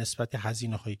به نسبت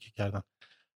هزینه‌هایی که کردن.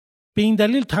 به این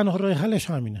دلیل تنها راه حلش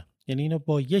همینه، یعنی اینا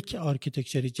با یک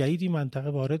آرکیتکچر جدیدی منطقه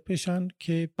وارد بشن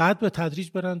که بعد به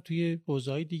تدریج برن توی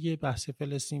حوزه‌های دیگه، بحث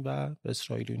فلسطین و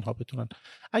اسرائیل و اینها بتونن.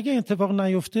 اگه اتفاق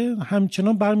نیفته،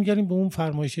 همچنان برمیگردیم به اون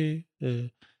فرمایش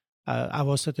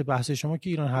اواسط بحث شما که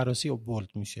ایران هراسی و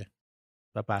بولد میشه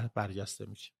و برجسته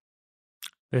میشه.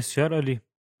 بسیار عالی.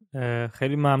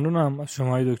 خیلی ممنونم از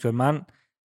شما دکتر. من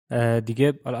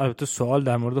دیگه البته سوال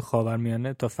در مورد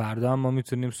خاورمیانه تا فردا هم ما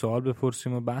میتونیم سوال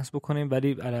بپرسیم و بحث بکنیم،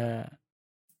 ولی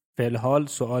فعل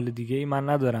سوال دیگه ای من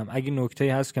ندارم. اگه نکته‌ای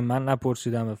هست که من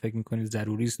نپرسیدم و فکر میکنید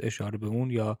ضروری است اشاره به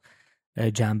اون یا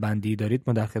جنبندی دارید،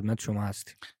 ما در خدمت شما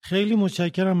هستیم. خیلی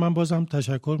متشکرم. من بازم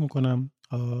تشکر میکنم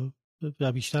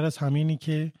و بیشتر از همینی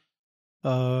که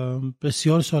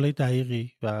بسیار سوالای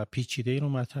دقیقی و پیچیده‌ای رو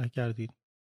مطرح کردید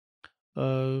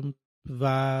و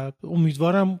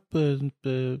امیدوارم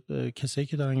به کسایی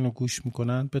که دارن اینو گوش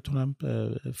میکنن بتونم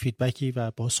فیدبکی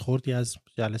و بازخوردی از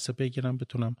جلسه بگیرم،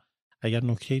 بتونم اگر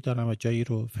نکته‌ای دارم و جایی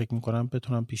رو فکر میکنم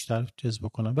بتونم بیشتر جذب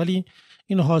کنم. ولی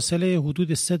این حاصل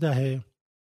حدود 3 دهه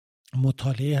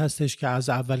مطالعه هستش که از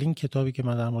اولین کتابی که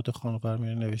من در مورد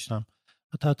خاورمیانه نوشتم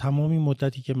و تا تمامی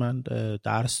مدتی که من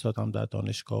درس دادم در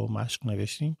دانشگاه و مشق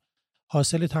نوشتیم،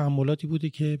 حاصل تأملاتی بوده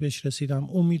که بهش رسیدم.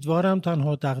 امیدوارم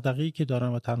تنها دغدغه‌ای که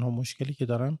دارم و تنها مشکلی که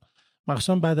دارم،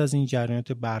 مخصوصا بعد از این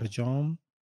جریانات برجام،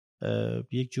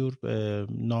 یک جور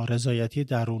نارضایتی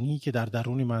درونی که در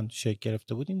درون من شکل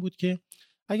گرفته بود، این بود که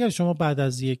اگر شما بعد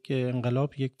از یک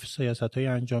انقلاب یک سیاست‌های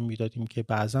انجام میدادیم که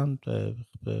بعضاً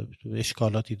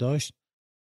اشکالاتی داشت،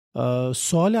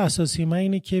 سوال اساسی من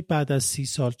اینه که بعد از 30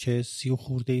 سال، چه 30 و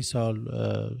خورده سال،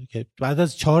 که بعد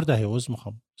از 4 دهه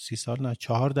 30 سال نه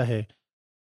 4 دهه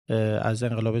از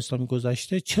انقلاب اسلامی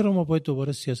گذشته، چرا ما باید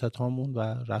دوباره سیاست هامون و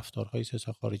رفتارهای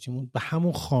سیاست خارجیمون به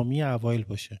همون خامی اوایل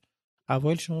باشه؟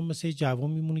 اوایل شما مثل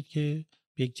جوان میمونید که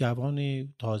یک جوان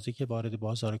تازه که وارد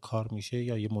بازار کار میشه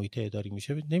یا یه محیط اداری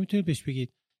میشه، نمیتونید بهش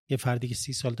بگید یه فردی که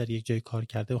 30 سال در یک جای کار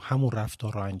کرده و همون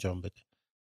رفتار رو انجام بده.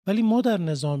 ولی ما در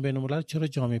نظام بین‌الملل چرا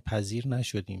جامعه پذیر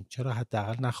نشدیم؟ چرا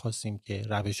حداقل نخواستیم که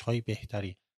روش‌های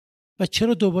بهتری، و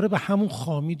چرا دوباره به همون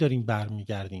خامی داریم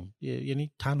برمیگردیم؟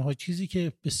 یعنی تنها چیزی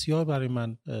که بسیار برای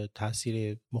من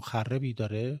تاثیر مخربی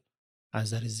داره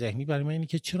از نظر ذهنی برای من اینه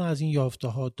که چرا از این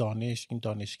یافته‌ها دانش، این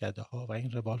دانشکده‌ها و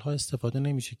این روال‌ها استفاده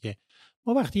نمیشه که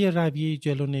ما وقتی یه رویه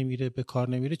جلو نمیره، به کار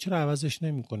نمیره، چرا عوضش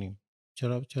نمی‌کنیم؟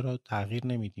 چرا تغییر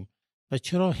نمیدیم؟ و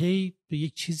چرا هی به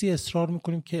یک چیزی اصرار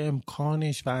میکنیم که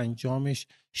امکانش و انجامش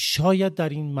شاید در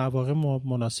این مواقع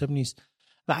مناسب نیست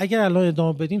و اگر الان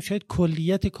ادامه بدیم شاید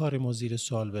کلیت کار ما زیر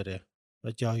سوال بره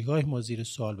و جایگاه ما زیر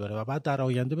سوال بره و بعد در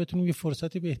آینده بتونیم یه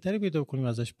فرصت بهتری پیدا کنیم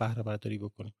ازش بهره برداری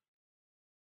بکنیم.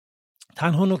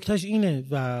 تنها نکتهش اینه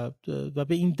و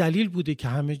به این دلیل بوده که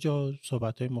همه جا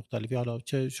صحبت‌های مختلفی، حالا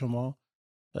چه شما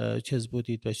چیز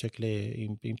بودید به شکل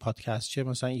این پادکست، چه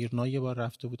مثلا ایرنا یه بار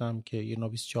رفته بودم که ایرنا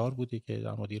 24 بوده که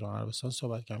در مورد ایران عربستان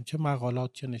صحبت کردم، چه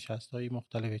مقالات، چه نشست‌های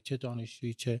مختلفه، چه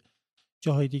دانشجویی، چه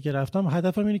جاهای دیگه رفتم.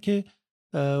 هدفم اینه که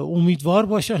امیدوار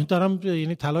باشم،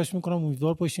 یعنی تلاش میکنم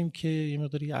امیدوار باشیم که یه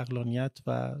مقداری عقلانیت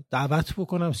و دعوت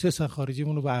بکنم سیاست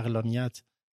خارجیمون رو به عقلانیت،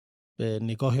 به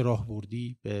نگاه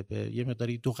راهبردی، به یه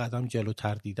مقداری 2 قدم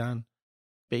جلوتر دیدن،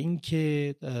 به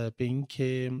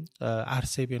اینکه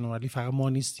عرصه بین‌المللی فقط ما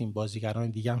نیستیم، بازیگران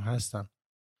دیگه هم هستن.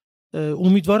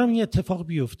 امیدوارم این اتفاق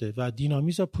بیفته و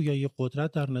دینامیزم و پویایی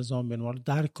قدرت در نظام بین‌الملل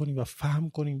درک کنیم و فهم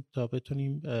کنیم تا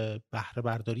بتونیم بهره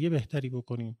برداری بهتری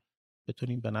بکنیم،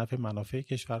 بتونیم به نفع منافع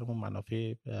کشورمون،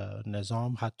 منافع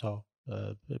نظام حتی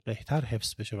بهتر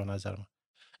حفظ بشه. به نظر من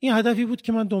این هدفی بود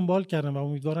که من دنبال کردم و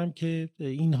امیدوارم که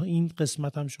این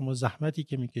قسمت هم شما زحمتی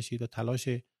که میکشید و تلاش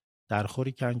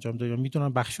درخوری که انجام دادید،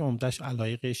 میدونم بخش عمده‌اش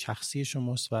علایق شخصی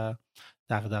شماست و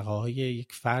دغدغه‌های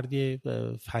یک فرد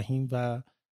فهیم و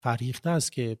فرهیخته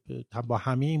است که با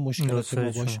همه این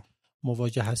مشکلات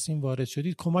مواجه هستیم وارد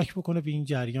شدید، کمک بکنه به این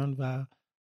جریان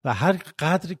و هر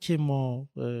قدر که ما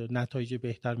نتایج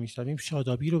بهتر میشنویم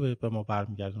شادابی رو به ما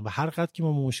برمیگردونه و هر قدر که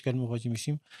ما مشکل مواجه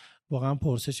میشیم واقعا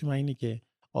پرسش من اینه که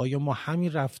آیا ما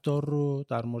همین رفتار رو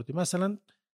در مورد مثلا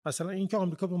این که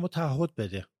آمریکا به ما تعهد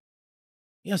بده،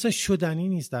 این اصلا شدنی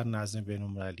نیست در نظم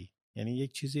بین‌المللی، یعنی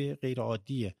یک چیز غیر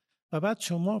عادیه و بعد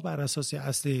شما بر اساس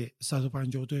اصل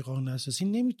 152 قانون اساسی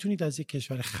نمیتونید از یک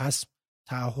کشور خصم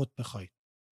تعهد بخواید،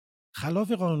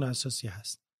 خلاف قانون اساسی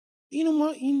هست.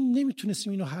 ما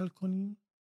نمیتونستیم اینو حل کنیم.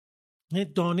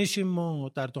 دانش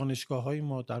ما در دانشگاه‌های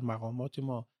ما، در مقامات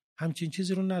ما همچین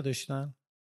چیزی رو نداشتن.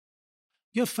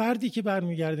 یا فردی که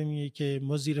برمیگرده میگه که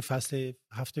ما زیر فصل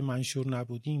 7 منشور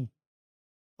نبودیم،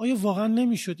 آیا واقعا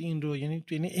نمیشد این رو، یعنی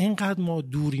اینقدر ما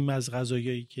دوریم از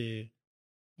قضایایی که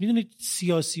میدونید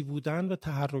سیاسی بودن و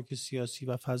تحرک سیاسی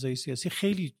و فضای سیاسی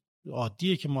خیلی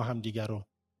عادیه که ما همدیگر رو،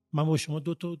 من با شما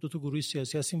دو تا گروه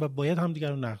سیاسی هستیم و باید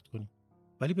همدیگر رو نقد کنیم،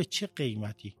 ولی به چه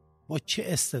قیمتی، با چه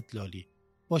استدلالی،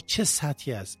 با چه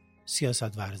سطحی از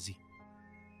سیاست ورزی؟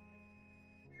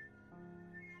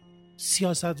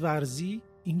 سیاست ورزی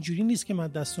اینجوری نیست که من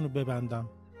دستونو ببندم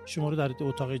شما رو در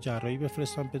اتاق جراحی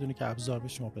بفرستم بدون که ابزار به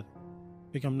شما بدم،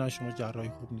 بگم نه شما جراحی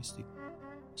خوب نیستید.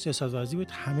 سیاست ورزی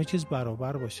باید همه چیز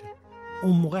برابر باشه.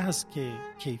 اون موقع هست که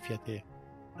کیفیت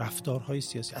رفتارهای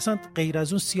سیاسی، اصلا غیر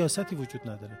از اون سیاستی وجود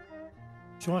نداره.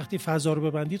 شما وقتی فضا رو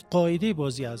ببندید قاعده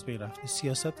بازی از بین رفته،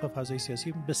 سیاست و فضای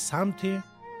سیاسی به سمت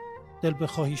دل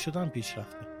بخواهی شدن پیش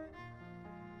رفته.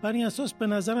 بر این اساس به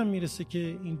نظرم میرسه که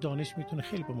این دانش میتونه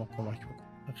خیلی به ما کمک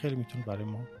بکنه، خیلی میتونه برای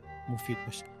ما مفید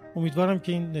باشه. امیدوارم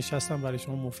که این نشستم برای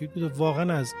شما مفید بوده.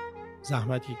 واقعا از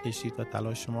زحمتی که کشید و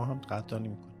تلاش شما هم قدردانی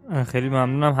میکنم. خیلی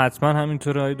ممنونم. حتما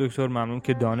همینطوره آقای دکتر، ممنون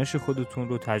که دانش خودتون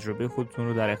رو، تجربه خودتون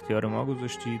رو در اختیار ما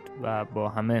گذاشتید و با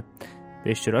همه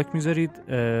به اشتراک میذارید.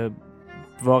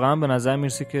 واقعا به نظر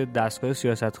میرسه که دستگاه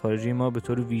سیاست خارجی ما به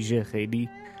طور ویژه خیلی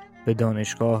به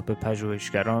دانشگاه، به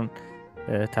پژوهشگران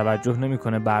توجه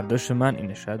نمیکنه. برداشت من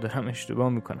اینه، شاید دارم اشتباه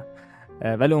میکنم،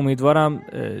 ولی امیدوارم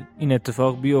این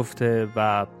اتفاق بیفته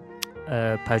و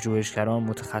پژوهشگران،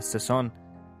 متخصصان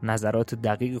نظرات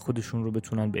دقیق خودشون رو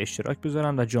بتونن به اشتراک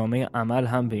بذارن و جامعه عمل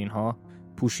هم به اینها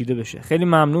پوشیده بشه. خیلی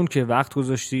ممنون که وقت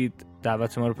گذاشتید،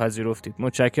 دعوت ما رو پذیرفتید.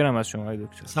 متشکرم از شما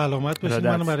دکتر. سلامت باشید.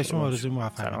 منو برای شما آرزوی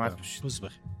موفقیت دارم. سلامت باشید. روز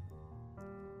بخیر.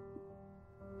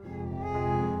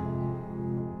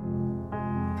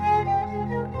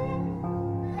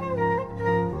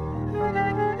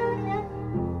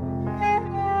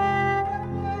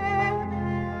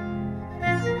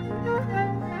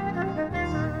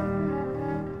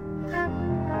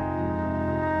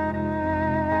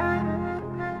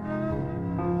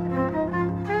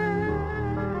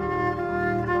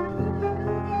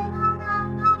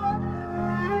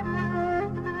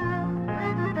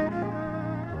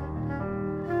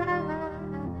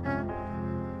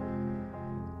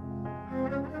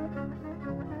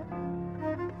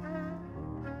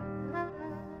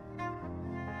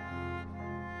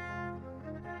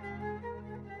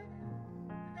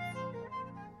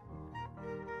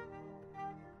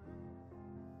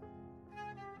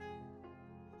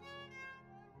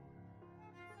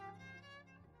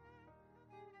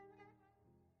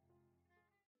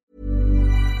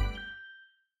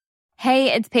 Hey,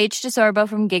 it's Paige DeSorbo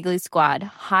from Giggly Squad.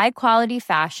 High quality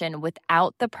fashion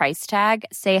without the price tag.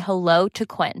 Say hello to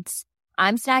Quince.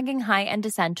 I'm snagging high-end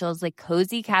essentials like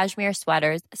cozy cashmere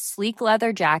sweaters, sleek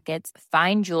leather jackets,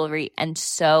 fine jewelry, and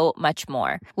so much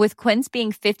more. With Quince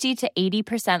being 50 to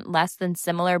 80% less than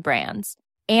similar brands.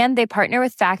 And they partner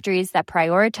with factories that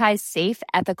prioritize safe,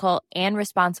 ethical, and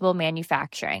responsible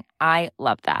manufacturing. I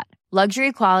love that.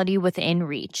 Luxury quality within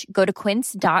reach. Go to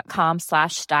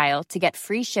quince.com/style to get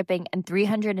free shipping and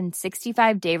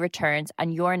 365-day returns on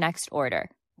your next order.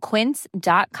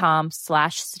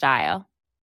 Quince.com/style.